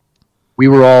 we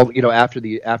were all, after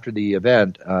the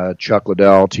event, Chuck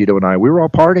Liddell, Tito, and I, we were all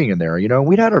partying in there.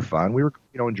 We'd had our fun. We were,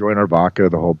 enjoying our vodka,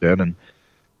 the whole bit. And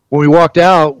when we walked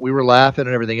out, we were laughing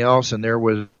and everything else. And there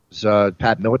was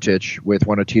Pat Miletich with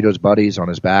one of Tito's buddies on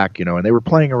his back, and they were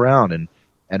playing around.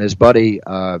 And his buddy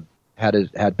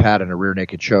had Pat in a rear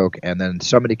naked choke. And then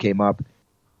somebody came up.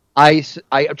 I'm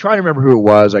trying to remember who it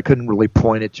was. I couldn't really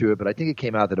point it to it, but I think it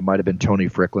came out that it might have been Tony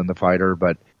Fricklin, the fighter.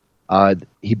 But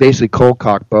he basically cold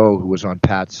cocked Bo, who was on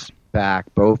Pat's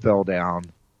back. Bo fell down.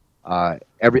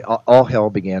 All hell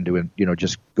began to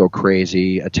just go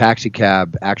crazy. A taxi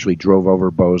cab actually drove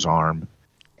over Bo's arm,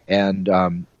 and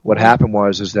what happened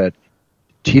was that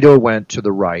Tito went to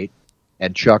the right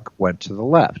and Chuck went to the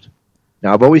left.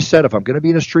 Now, I've always said if I'm going to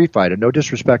be in a street fight, and no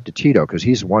disrespect to Tito, because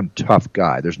he's one tough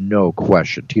guy, there's no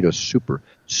question. Tito's super,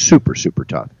 super, super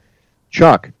tough.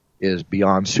 Chuck is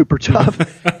beyond super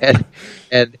tough, and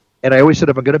I always said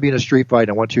if I'm going to be in a street fight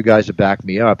and I want two guys to back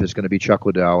me up, it's going to be Chuck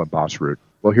Liddell and Boss Root.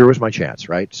 Well, here was my chance,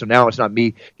 right? So now it's not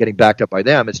me getting backed up by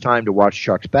them. It's time to watch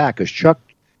Chuck's back, because Chuck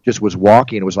just was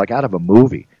walking. It was like out of a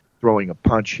movie, throwing a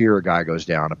punch here, a guy goes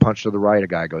down, a punch to the right, a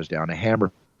guy goes down, a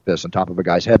hammer fist on top of a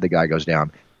guy's head, the guy goes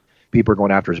down. People are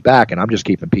going after his back, and I'm just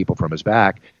keeping people from his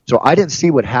back. So I didn't see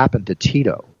what happened to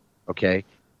Tito, okay?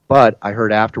 But I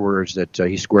heard afterwards that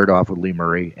he squared off with Lee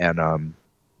Murray, and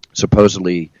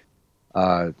supposedly,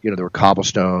 there were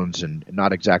cobblestones and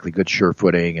not exactly good sure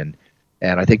footing, and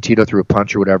I think Tito threw a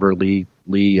punch or whatever. Lee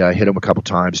hit him a couple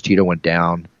times. Tito went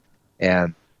down,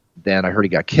 and then I heard he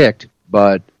got kicked.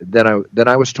 But then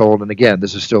I was told, and again,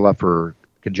 this is still up for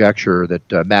conjecture,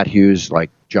 that Matt Hughes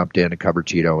jumped in and covered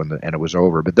Tito, and it was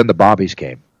over. But then the Bobbies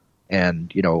came,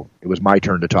 and it was my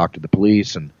turn to talk to the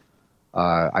police, and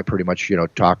I pretty much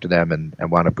talked to them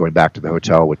and wound up going back to the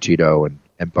hotel with Tito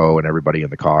and Bo and everybody in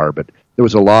the car. But there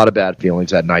was a lot of bad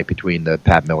feelings that night between the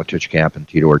Pat Miletich camp and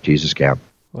Tito Ortiz's camp.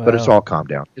 Wow. But it's all calmed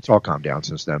down. It's all calmed down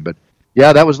since then. But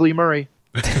yeah, that was Lee Murray.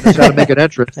 That's how to make an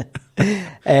entrance.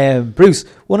 Bruce,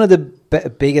 one of the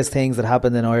biggest things that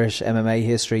happened in Irish MMA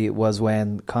history was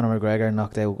when Conor McGregor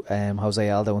knocked out Jose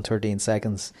Aldo in 13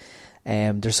 seconds.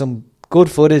 There's some good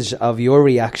footage of your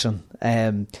reaction,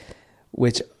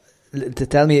 which,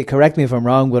 correct me if I'm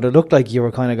wrong, but it looked like you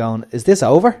were kind of going, is this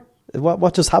over?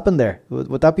 What just happened there?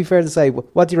 Would that be fair to say?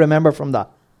 What do you remember from that?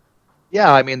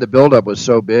 Yeah, I mean, the build-up was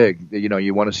so big that,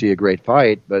 you want to see a great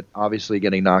fight, but obviously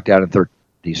getting knocked out in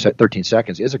 13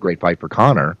 seconds is a great fight for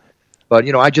Conor. But,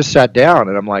 I just sat down,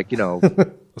 and I'm like,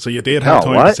 So you did have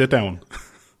time to sit down?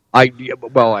 I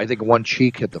think one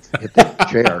cheek hit the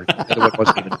chair. The other one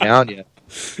wasn't even down yet.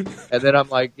 And then I'm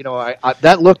like,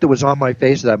 that look that was on my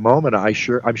face at that moment, I'm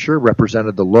sure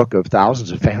represented the look of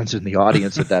thousands of fans in the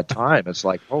audience at that time. It's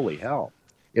like, holy hell.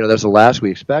 That's the last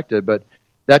we expected, but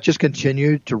that just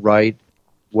continued to write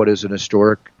what is an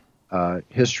historic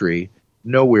history,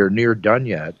 nowhere near done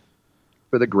yet,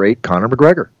 for the great Conor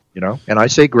McGregor. And I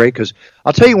say great because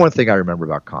I'll tell you one thing I remember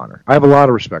about Conor. I have a lot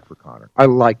of respect for Conor. I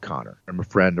like Conor. I'm a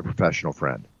friend, a professional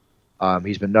friend.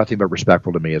 He's been nothing but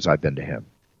respectful to me as I've been to him.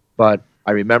 But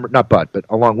I remember, but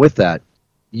along with that,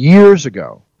 years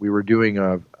ago, we were doing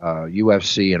a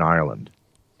UFC in Ireland.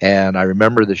 And I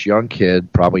remember this young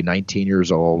kid, probably 19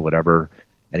 years old, whatever,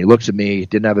 and he looks at me,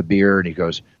 didn't have a beard, and he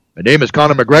goes, "My name is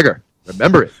Conor McGregor.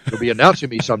 Remember it. You'll be announcing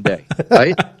me someday."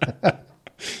 Right?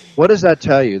 What does that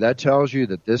tell you? That tells you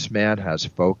that this man has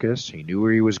focus. He knew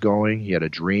where he was going. He had a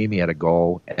dream. He had a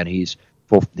goal. And he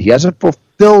hasn't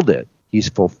fulfilled it. He's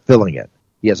fulfilling it.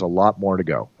 He has a lot more to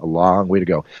go, a long way to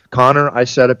go. Conor, I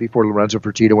said it before Lorenzo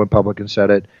Fertitta went public and said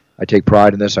it. I take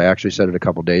pride in this. I actually said it a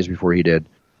couple days before he did,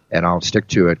 and I'll stick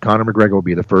to it. Conor McGregor will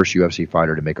be the first UFC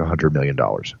fighter to make $100 million,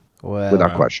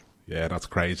 without question. Yeah, that's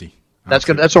crazy.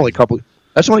 That's only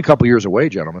a couple years away,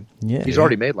 gentlemen. Yeah. He's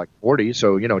already made 40,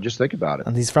 so, just think about it.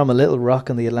 And he's from a little rock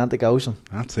in the Atlantic Ocean.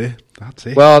 That's it.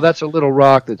 Well, that's a little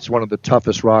rock that's one of the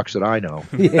toughest rocks that I know.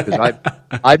 Because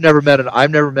I've never met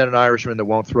an Irishman that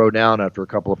won't throw down after a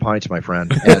couple of pints, my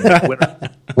friend. And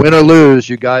win or lose,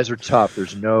 you guys are tough.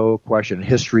 There's no question.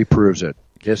 History proves it.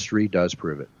 History does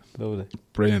prove it. Lovely.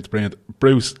 Brilliant.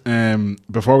 Bruce,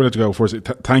 before we let you go, first,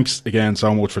 thanks again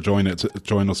so much for joining us.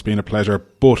 It's been a pleasure.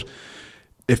 But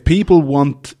if people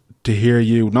want to hear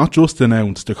you not just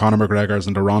announce the Conor McGregors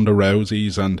and the Ronda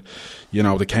Rouseys and,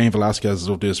 the Cain Velasquez's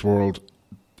of this world,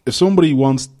 if somebody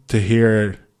wants to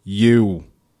hear you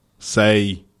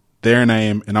say their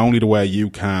name in only the way you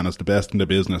can as the best in the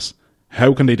business,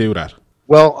 how can they do that?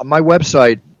 Well, my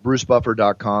website,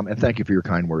 brucebuffer.com, and thank you for your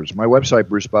kind words. My website,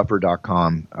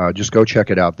 brucebuffer.com, just go check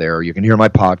it out there. You can hear my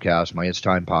podcast. My It's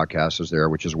Time podcast is there,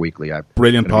 which is weekly.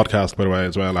 Brilliant podcast, by the way,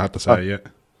 as well, I have to say, yeah.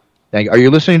 Thank you. Are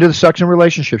you listening to the Sex and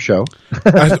Relationship Show?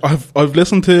 I've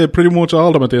listened to pretty much all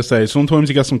of them at this stage. Sometimes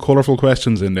you get some colourful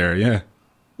questions in there, yeah.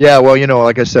 Yeah, well,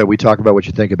 like I said, we talk about what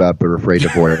you think about, but we're afraid to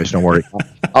voice. Don't worry.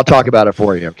 I'll talk about it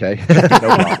for you, okay? No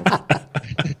problem.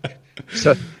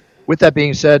 So, with that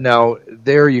being said, now,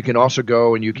 there you can also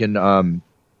go and you can,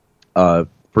 for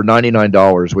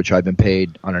 $99, which I've been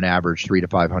paid on an average $300 to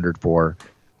 $500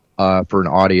 for an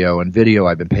audio and video,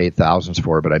 I've been paid thousands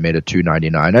for, but I made it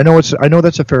 $299. I know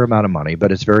that's a fair amount of money,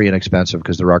 but it's very inexpensive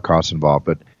because there are costs involved.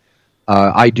 But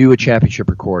I do a championship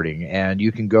recording, and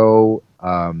you can go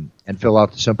and fill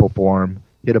out the simple form,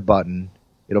 hit a button,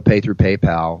 it'll pay through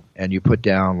PayPal, and you put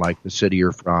down the city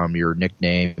you're from, your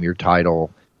nickname, your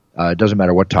title. It doesn't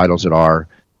matter what titles it are.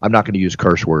 I'm not going to use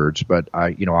curse words, but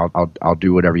I'll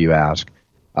do whatever you ask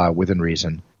within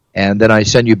reason. And then I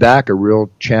send you back a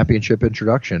real championship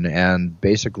introduction, and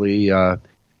basically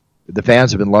the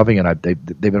fans have been loving it.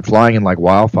 They've been flying in like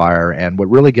wildfire. And what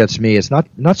really gets me is not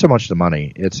so much the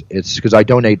money. It's because I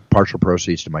donate partial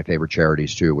proceeds to my favorite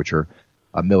charities too, which are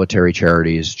military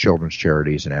charities, children's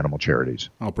charities, and animal charities.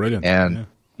 Oh, brilliant! And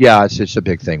Yeah, it's a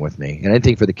big thing with me. And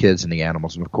anything for the kids and the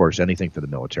animals, and of course, anything for the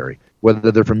military.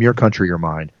 Whether they're from your country or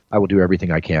mine, I will do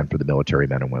everything I can for the military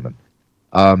men and women.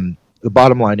 The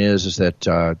bottom line is that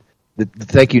the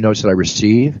thank you notes that I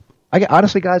receive,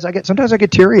 honestly, guys, sometimes I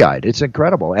get teary-eyed. It's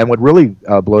incredible. And what really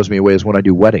blows me away is when I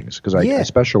do weddings, because I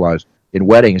specialize in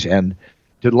weddings. And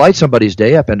to light somebody's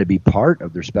day up and to be part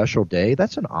of their special day,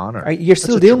 that's an honor. You're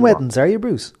still doing weddings, are you,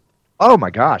 Bruce? Oh,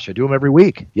 my gosh. I do them every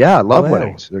week. Yeah, I love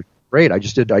weddings. They're great. I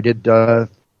did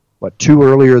 2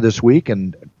 earlier this week.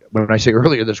 And when I say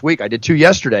earlier this week, I did 2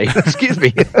 yesterday. Excuse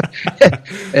me.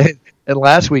 And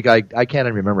last week, I can't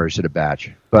even remember. I said a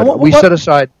batch. But we set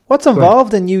aside... What's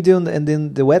involved in you doing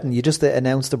the wedding? You just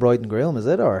announce the bride and groom, is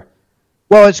it? Or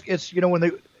Well, it's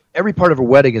when every part of a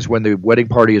wedding is when the wedding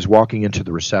party is walking into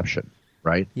the reception,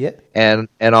 right? Yeah. And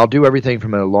I'll do everything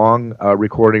from a long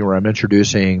recording where I'm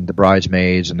introducing the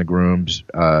bridesmaids and the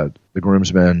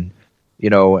groomsmen,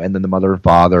 and then the mother and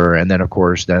father, and then, of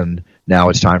course, now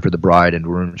it's time for the bride and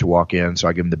groom to walk in, so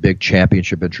I give them the big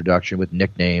championship introduction with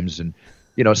nicknames and,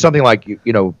 something like,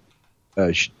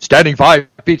 standing 5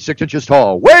 feet 6 inches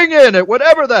tall, weighing in at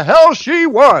whatever the hell she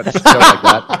wants, like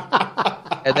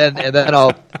that. and then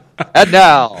and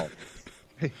now,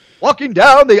 walking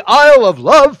down the aisle of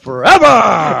love forever,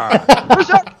 and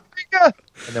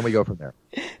then we go from there.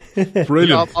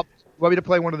 Brilliant. You want me to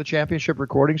play one of the championship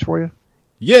recordings for you?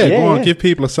 Yeah, go on. Give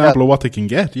people a sample of what they can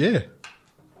get. Yeah,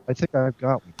 I think I've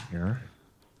got one here.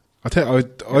 I tell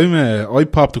you, I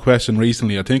popped a question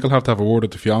recently. I think I'll have to have a word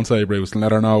with the fiancée, Bruce, and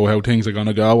let her know how things are going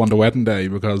to go on the wedding day,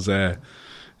 because it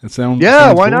sounds...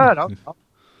 Yeah, why not?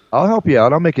 I'll help you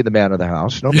out. I'll make you the man of the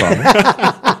house. No problem.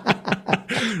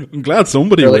 I'm glad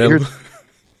somebody will.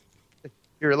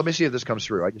 Here, let me see if this comes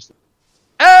through.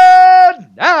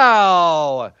 And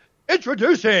now,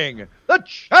 introducing the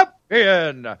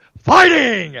champion,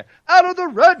 fighting out of the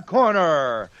red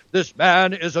corner. This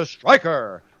man is a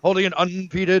striker, holding an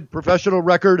undefeated professional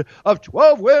record of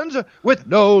 12 wins with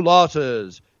no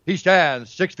losses. He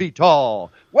stands 6 feet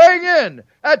tall, weighing in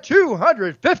at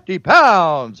 250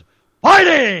 pounds.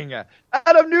 Fighting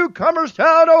out of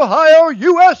Newcomerstown, Ohio,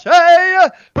 USA,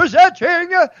 presenting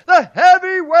the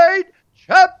heavyweight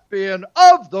champion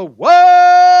of the world,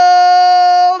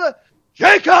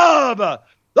 Jacob,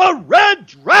 the Red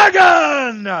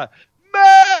Dragon,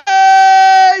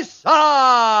 Mason.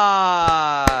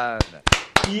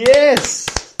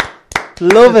 yes,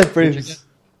 love it, Bruce.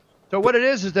 So what it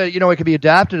is that, it can be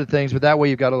adapted to things, but that way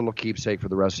you've got a little keepsake for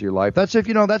the rest of your life. That's if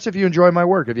you enjoy my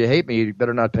work. If you hate me, you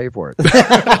better not pay for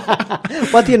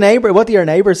it. What do your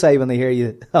neighbors say when they hear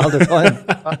you all the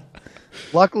time?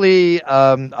 Luckily,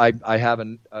 I have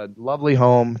a lovely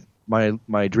home,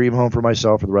 my dream home for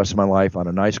myself for the rest of my life, on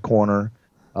a nice corner,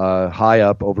 high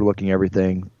up, overlooking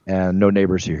everything, and no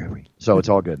neighbors here. So it's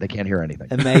all good. They can't hear anything.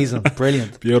 Amazing.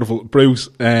 Brilliant. Beautiful. Bruce,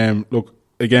 look,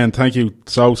 again, thank you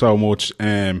so much.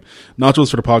 Not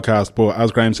just for the podcast, but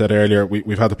as Graham said earlier,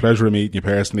 we've had the pleasure of meeting you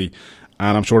personally,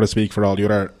 and I'm sure to speak for all the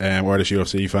other Irish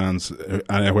UFC fans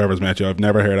and whoever's met you. I've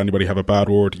never heard anybody have a bad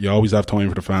word. You always have time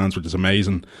for the fans, which is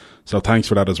amazing. So thanks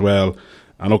for that as well.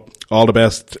 And look, all the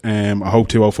best. I hope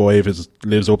 205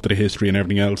 lives up to the history and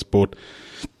everything else. But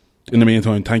in the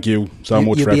meantime, thank you so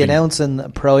much. You'll be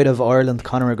announcing Pride of Ireland,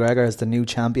 Conor McGregor, as the new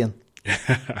champion.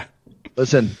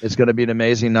 Listen, it's going to be an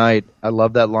amazing night. I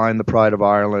love that line, the Pride of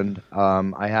Ireland.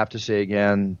 I have to say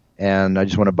again, and I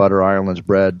just want to butter Ireland's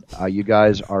bread, you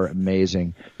guys are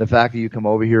amazing. The fact that you come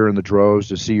over here in the droves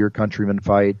to see your countrymen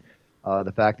fight,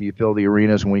 the fact that you fill the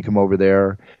arenas when we come over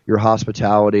there, your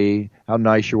hospitality, how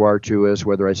nice you are to us,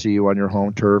 whether I see you on your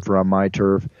home turf or on my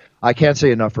turf. I can't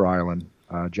say enough for Ireland,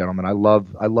 gentlemen. I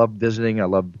love visiting. I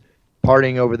love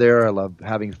partying over there. I love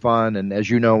having fun, and as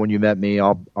you know, when you met me,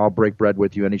 I'll break bread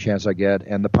with you any chance I get,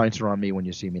 and the pints are on me when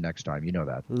you see me next time. You know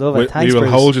that. Love it. Thanks, we will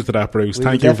Bruce. hold you to that, Bruce.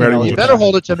 Thank you very much. You better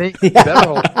hold it to me. You better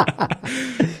hold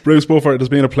it. Bruce Buffer, it has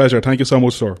been a pleasure. Thank you so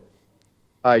much, sir. All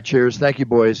right, cheers. Thank you,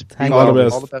 boys. All the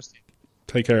best. All the best.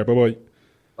 Take care. Bye-bye.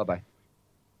 Bye-bye.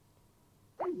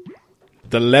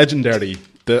 The legendary,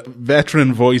 the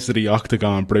veteran voice of the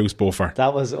Octagon, Bruce Buffer.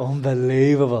 That was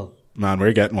unbelievable. Man,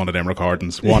 we're getting one of them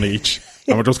recordings, one each,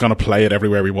 and we're just going to play it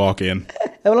everywhere we walk in.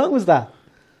 How long was that?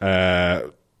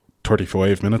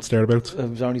 35 minutes, thereabouts. It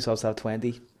was only supposed to have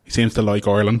 20. He seems to like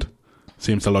Ireland,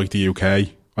 seems to like the UK.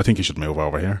 I think he should move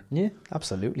over here. Yeah,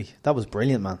 absolutely. That was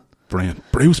brilliant, man. Brilliant.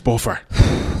 Bruce Buffer.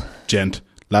 Gent.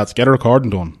 Lads, get a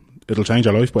recording done. It'll change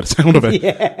your life by the sound of it.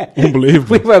 Yeah.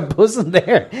 Unbelievable. We were buzzing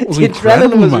there. It was The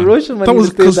adrenaline was rushing when he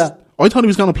was doing that. I thought he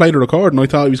was going to play the record, and I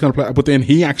thought he was going to play, but then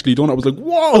he actually done it. I was like,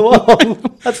 whoa! Whoa,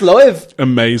 that's live.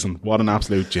 Amazing. What an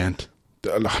absolute gent.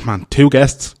 Man, 2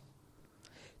 guests.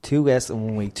 2 guests in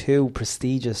 1 week. 2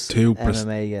 prestigious Two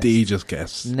MMA guests. prestigious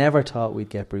guests. Never thought we'd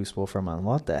get Bruce Buffer, man.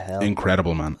 What the hell?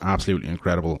 Incredible, man. Absolutely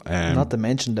incredible. Not to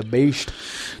mention the Beast.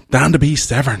 Dan the Beast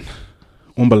Severn.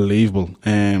 Unbelievable.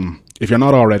 If you're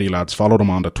not already, lads, follow them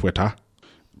on the Twitter.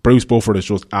 Bruce Buffer is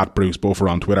just at Bruce Buffer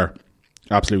on Twitter.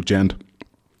 Absolute gent.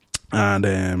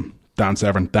 And Dan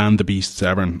Severn, Dan the Beast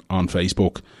Severn on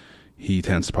Facebook. He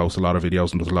tends to post a lot of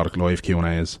videos and does a lot of live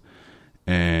Q&As.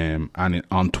 And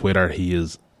on Twitter, he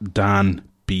is Dan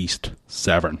Beast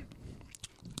Severn.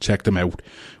 Check them out.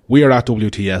 We are at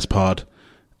WTS Pod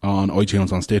on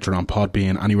iTunes, on Stitcher, on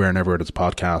Podbean, anywhere and everywhere there's a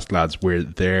podcast, lads. We're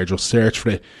there. Just search for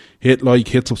it. Hit like,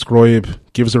 hit subscribe,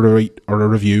 give us a rate or a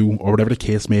review or whatever the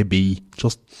case may be.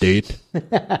 Just do it.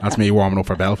 That's me warming up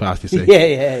for Belfast, you see.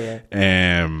 Yeah.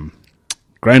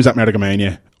 Graham's at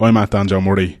Merrigamania. I'm at Dan Joe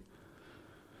Murray.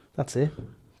 That's it.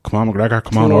 Come on, McGregor.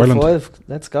 Come on, Ireland. 205.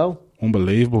 Let's go.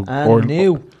 Unbelievable. And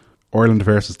new. Ireland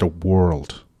versus the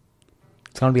world.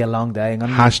 It's going to be a long day.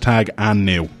 Hashtag and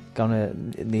new. Going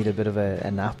to need a bit of a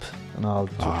nap and all.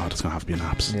 Oh, there's going to have to be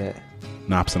naps. Yeah.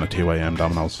 Naps and a 2 a.m.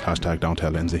 Domino's. Hashtag don't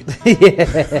tell Lindsay.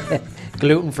 Yeah.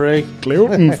 Gluten-free.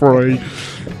 Gluten-free.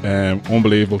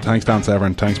 Unbelievable. Thanks, Dan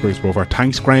Severn. Thanks, Bruce Buffer.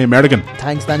 Thanks, Graham Merrigan.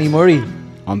 Thanks, Danny Murray.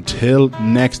 Until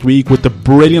next week with the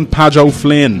brilliant Padjo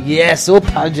Flynn. Yes, up,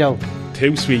 Padjo.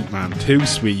 Too sweet, man. Too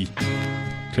sweet.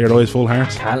 Clear eyes, full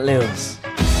hearts. Can't lose.